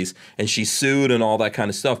movies. And she sued and all that kind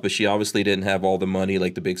of stuff. But she obviously didn't have all the money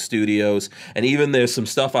like the big studios. And even there's some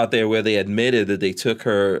stuff out there where they admitted that they took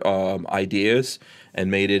her ideas and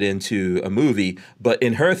made it into a movie. But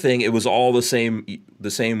in her thing, it was all the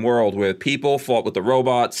same world where people fought with the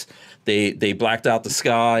robots. They blacked out the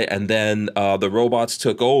sky. And then the robots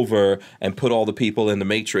took over and put all the people in the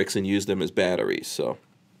Matrix and used them as batteries. So.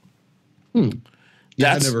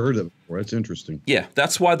 Yeah, I never heard of it before. That's interesting. Yeah,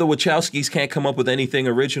 that's why the Wachowskis can't come up with anything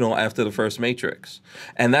original after the first Matrix.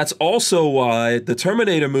 And that's also why the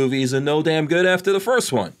Terminator movies are no damn good after the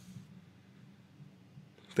first one.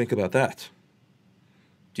 Think about that.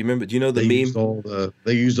 Do you know the meme?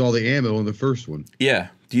 They used all the ammo in the first one. Yeah.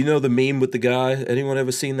 Do you know the meme with the guy? Anyone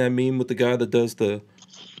ever seen that meme with the guy that does the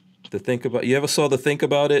think about? You ever saw the think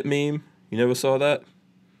about it meme? You never saw that?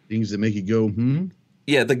 Things that make you go,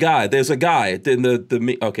 Yeah, the guy. There's a guy.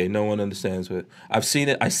 Okay, no one understands it. I've seen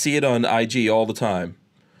it. I see it on IG all the time.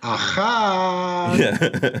 Aha! Yeah.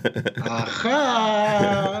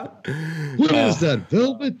 Aha! What is that,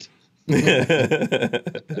 velvet?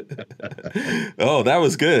 Oh, that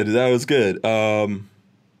was good.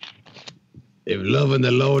 If loving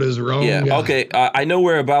the Lord is wrong. Yeah. Okay. I know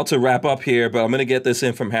we're about to wrap up here, but I'm going to get this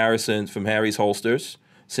in from Harry's Holsters,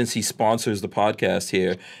 since he sponsors the podcast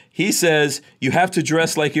here. He says you have to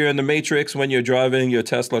dress like you're in the Matrix when you're driving your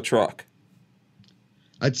Tesla truck.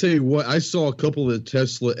 I tell you what, I saw a couple of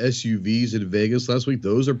Tesla SUVs in Vegas last week.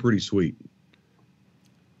 Those are pretty sweet.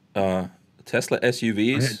 Tesla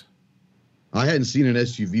SUVs? I hadn't seen an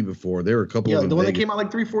SUV before. There were a couple of them. The one that came out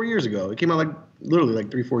like 3-4 years ago. It came out like literally like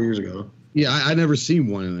 3-4 years ago. Yeah, I never seen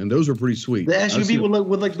one, and those were pretty sweet. The SUV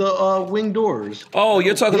with like the wing doors. Oh,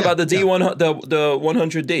 you're talking about the D1, the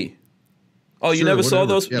 100D. Oh, you never saw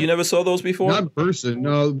those? Yep. You never saw those before? Not in person.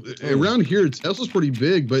 No, around here, Tesla's pretty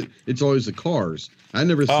big, but it's always the cars. I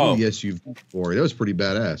never seen the SUV before. That was pretty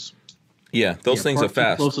badass. Yeah, those things are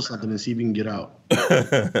fast. Close to something and see if you can get out.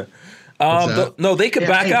 No, they could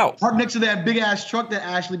back out. Park next to that big ass truck that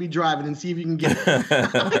Ashley be driving and see if you can get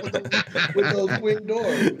with those wing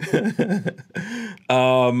doors.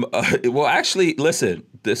 Well, actually, listen.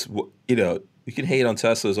 We can hate on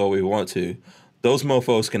Teslas all we want to. Those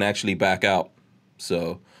mofos can actually back out.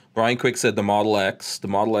 So Brian Quick said the Model X. The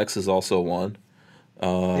Model X is also one.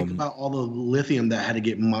 Think about all the lithium that had to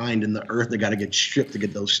get mined in the earth that got to get stripped to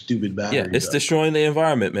get those stupid batteries. Yeah, it's destroying the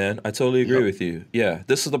environment, man. I totally agree with you. Yeah,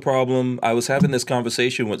 this is the problem. I was having this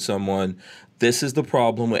conversation with someone. This is the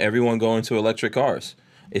problem with everyone going to electric cars.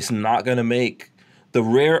 It's not going to make the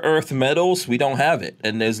rare earth metals. We don't have it.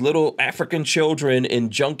 And there's little African children in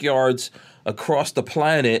junkyards across the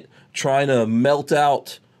planet trying to melt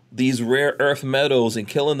out these rare earth metals and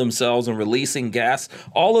killing themselves and releasing gas.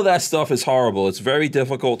 All of that stuff is horrible. It's very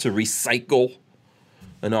difficult to recycle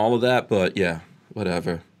and all of that. But yeah,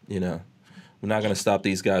 whatever. You know, we're not going to stop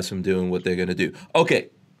these guys from doing what they're going to do. Okay.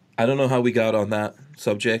 I don't know how we got on that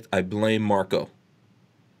subject. I blame Marco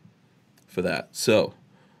for that. So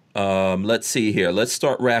let's see here. Let's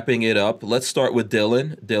start wrapping it up. Let's start with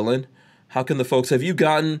Dillon. Dillon, how can the folks, do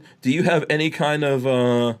you have any kind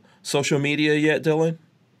of social media yet, Dillon?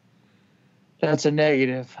 That's a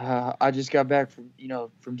negative. I just got back from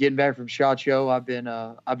getting back from SHOT Show. I've been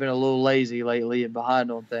a little lazy lately and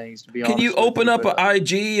behind on things, to be honest. Can you open up an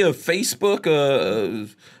IG, a Facebook, a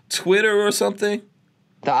Twitter or something?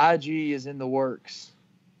 The IG is in the works.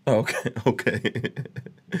 Okay.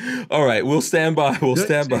 All right, we'll stand by.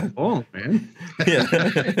 Oh, man.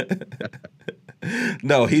 Yeah.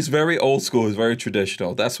 No, he's very old school. He's very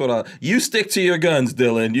traditional. That's what you stick to your guns,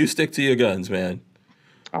 Dillon. You stick to your guns, man.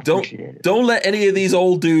 Don't let any of these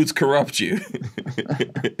old dudes corrupt you.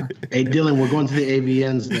 Hey, Dillon, we're going to the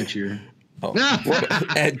AVNs next year. Oh.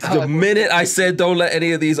 At the minute I said don't let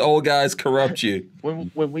any of these old guys corrupt you.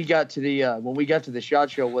 When we got to the SHOT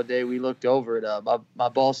Show one day, we looked over it. My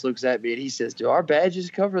boss looks at me and he says, "Do our badges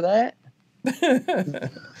cover that?"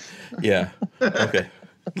 Yeah. Okay.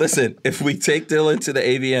 Listen, if we take Dillon to the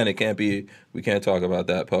AVN, we can't talk about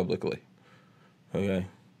that publicly. Okay.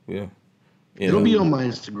 Yeah. It'll be on my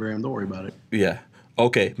Instagram. Don't worry about it. Yeah.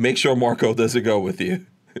 Okay. Make sure Marco doesn't go with you.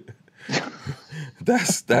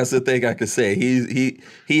 That's the thing I could say.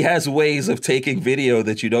 He has ways of taking video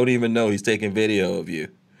that you don't even know he's taking video of you.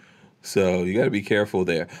 So you got to be careful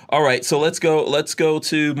there. All right. So let's go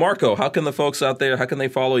to Marco. How can the folks out there? How can they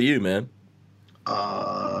follow you, man?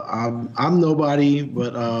 I'm nobody,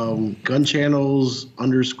 but GunChannels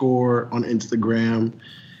 _ on Instagram.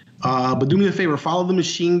 But do me a favor, follow the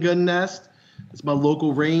Machine Gun Nest. It's my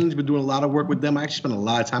local range. Been doing a lot of work with them. I actually spent a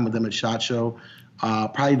lot of time with them at SHOT Show.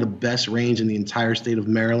 Probably the best range in the entire state of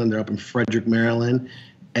Maryland. They're up in Frederick, Maryland,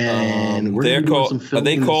 and we're doing some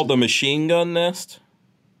filming. Are they called the Machine Gun Nest?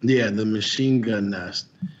 Yeah, the Machine Gun Nest.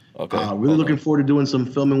 Okay. Really looking forward to doing some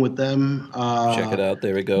filming with them. Check it out.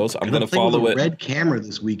 There it goes. I'm going to follow it. Red camera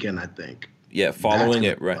this weekend, I think. Yeah, following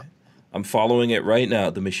it right. I'm following it right now,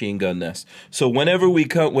 the Machine Gun Nest. So whenever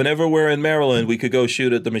we're in Maryland, we could go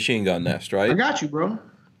shoot at the Machine Gun Nest, right? I got you, bro.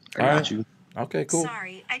 I got you. Okay, cool.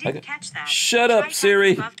 Sorry, I didn't catch that. Shut up,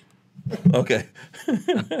 Siri. Okay.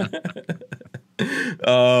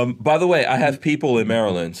 By the way, I have people in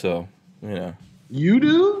Maryland, so, you know. You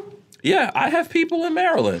do? Yeah, I have people in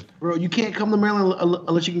Maryland. Bro, you can't come to Maryland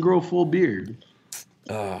unless you can grow a full beard.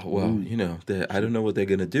 Well, you know, I don't know what they're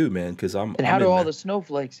gonna do, man. Because And how do all the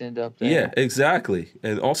snowflakes end up there? Yeah, exactly.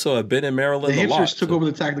 And also, I've been in Maryland a lot. The hipsters took over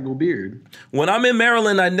the tactical beard. When I'm in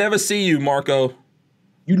Maryland, I never see you, Marco.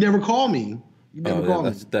 You never call me. You never call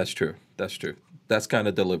me. That's true. That's true. That's kind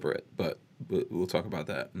of deliberate, but we'll talk about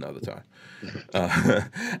that another time.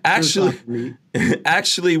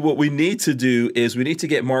 Actually, what we need to do is we need to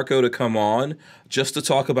get Marco to come on just to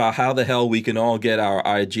talk about how the hell we can all get our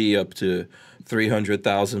IG up to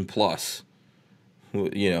 300,000 plus.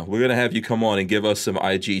 You know, we're gonna have you come on and give us some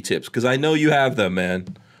IG tips because I know you have them,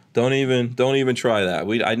 man. Don't even try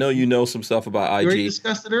that. I know you know some stuff about IG. We already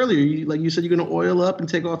discussed it earlier. You said you're gonna oil up and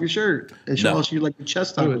take off your shirt and show us your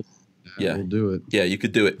chest out. Yeah, we'll do it. Yeah, you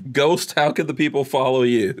could do it. Ghost, how can the people follow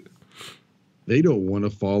you? They don't want to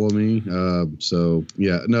follow me. So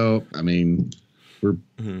yeah, no. I mean, we're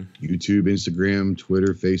YouTube, Instagram,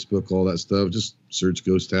 Twitter, Facebook, all that stuff. Just search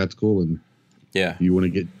Ghost Tactical, and if you want to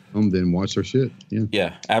get them, then watch our shit.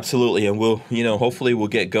 Yeah, absolutely. And we'll, hopefully we'll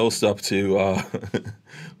get Ghost up to.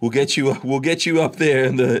 We'll get you up there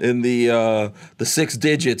in the 6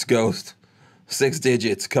 digits, Ghost. 6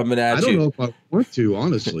 digits coming at you. I don't know if I want to,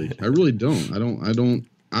 honestly. I really don't.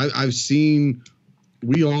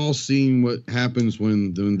 We all seen what happens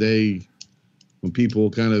when people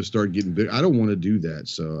kind of start getting big. I don't want to do that.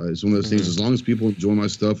 So it's one of those things. As long as people enjoy my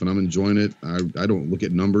stuff and I'm enjoying it, I don't look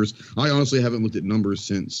at numbers. I honestly haven't looked at numbers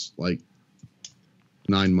since like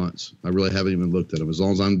 9 months. I really haven't even looked at them. As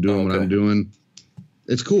long as I'm doing what I'm doing,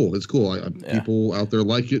 it's cool. It's cool. People out there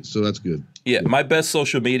like it, so that's good. Yeah, my best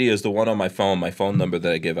social media is the one on my phone number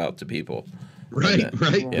that I give out to people. Right.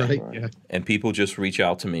 And people just reach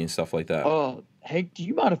out to me and stuff like that. Oh, Hank, do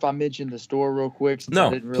you mind if I mention the store real quick? Since I No,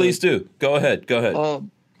 didn't really... please do. Go ahead. Go ahead.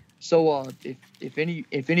 So if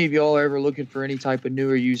any of y'all are ever looking for any type of new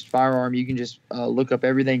or used firearm, you can just look up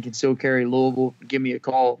Everything Concealed Carry Louisville. Give me a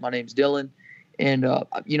call. My name's Dillon. And,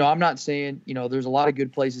 I'm not saying, there's a lot of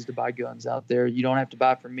good places to buy guns out there. You don't have to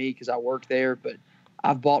buy from me because I work there, but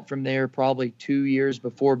I've bought from there probably 2 years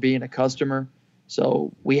before being a customer.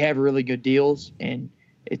 So we have really good deals, and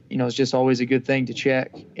it's just always a good thing to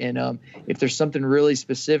check. And if there's something really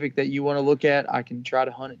specific that you want to look at, I can try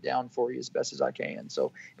to hunt it down for you as best as I can.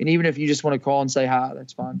 So, and even if you just want to call and say hi,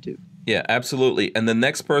 that's fine too. Yeah, absolutely. And the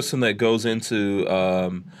next person that goes into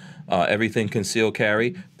Everything Concealed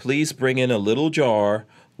Carry, please bring in a little jar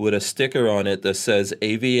with a sticker on it that says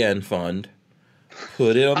AVN Fund.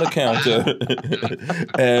 Put it on the counter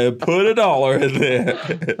and put $1 in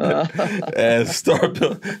there and start,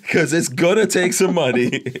 because it's gonna take some money.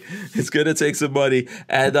 It's gonna take some money.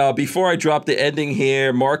 And before I drop the ending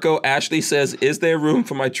here, Marco Ashley says, "Is there room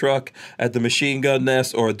for my truck at the machine gun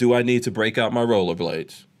nest, or do I need to break out my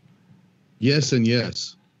rollerblades?" Yes and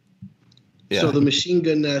yes. Yeah. So the machine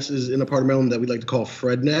gun nest is in a part of Maryland that we like to call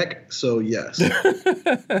Fredneck. So yes.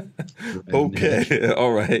 Okay.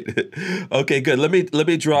 All right. Okay, good. Let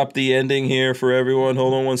me drop the ending here for everyone.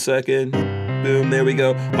 Hold on one second. Boom, there we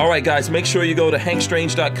go. All right, guys, make sure you go to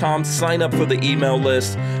hankstrange.com, sign up for the email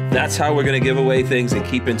list. That's how we're going to give away things and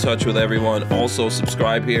keep in touch with everyone. Also,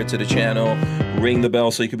 subscribe here to the channel, ring the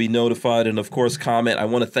bell so you can be notified, and of course, comment. I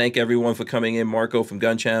want to thank everyone for coming in. Marco from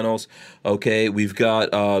GunChannels. Okay, we've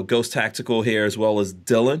got Ghost Tactical here as well as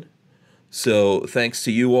Dillon. So thanks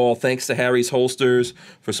to you all. Thanks to Harry's Holsters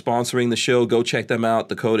for sponsoring the show. Go check them out.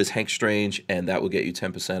 The code is HankStrange, and that will get you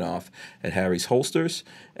 10% off at Harry's Holsters.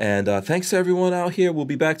 And thanks to everyone out here. We'll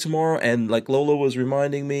be back tomorrow. And like Lola was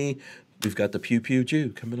reminding me, we've got the Pew Pew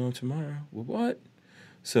Jew coming on tomorrow. What?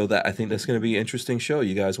 So I think that's going to be an interesting show.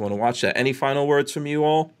 You guys want to watch that. Any final words from you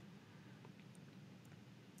all?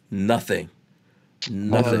 Nothing.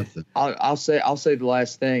 I'll say the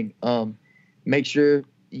last thing. Make sure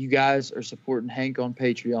you guys are supporting Hank on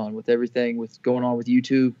Patreon with everything with going on with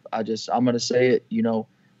YouTube. I'm going to say it,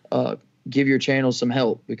 give your channel some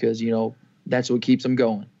help because, that's what keeps them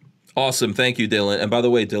going. Awesome. Thank you, Dillon. And by the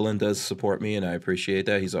way, Dillon does support me, and I appreciate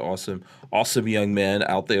that. He's an awesome young man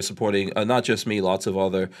out there supporting not just me, lots of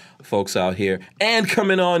other folks out here, and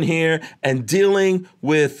coming on here and dealing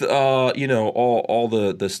with, all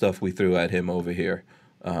the stuff we threw at him over here.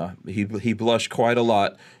 He blushed quite a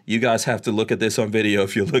lot. You guys have to look at this on video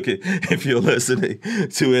if you're listening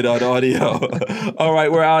to it on audio. All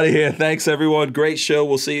right, we're out of here. Thanks, everyone. Great show.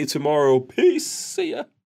 We'll see you tomorrow. Peace. See ya.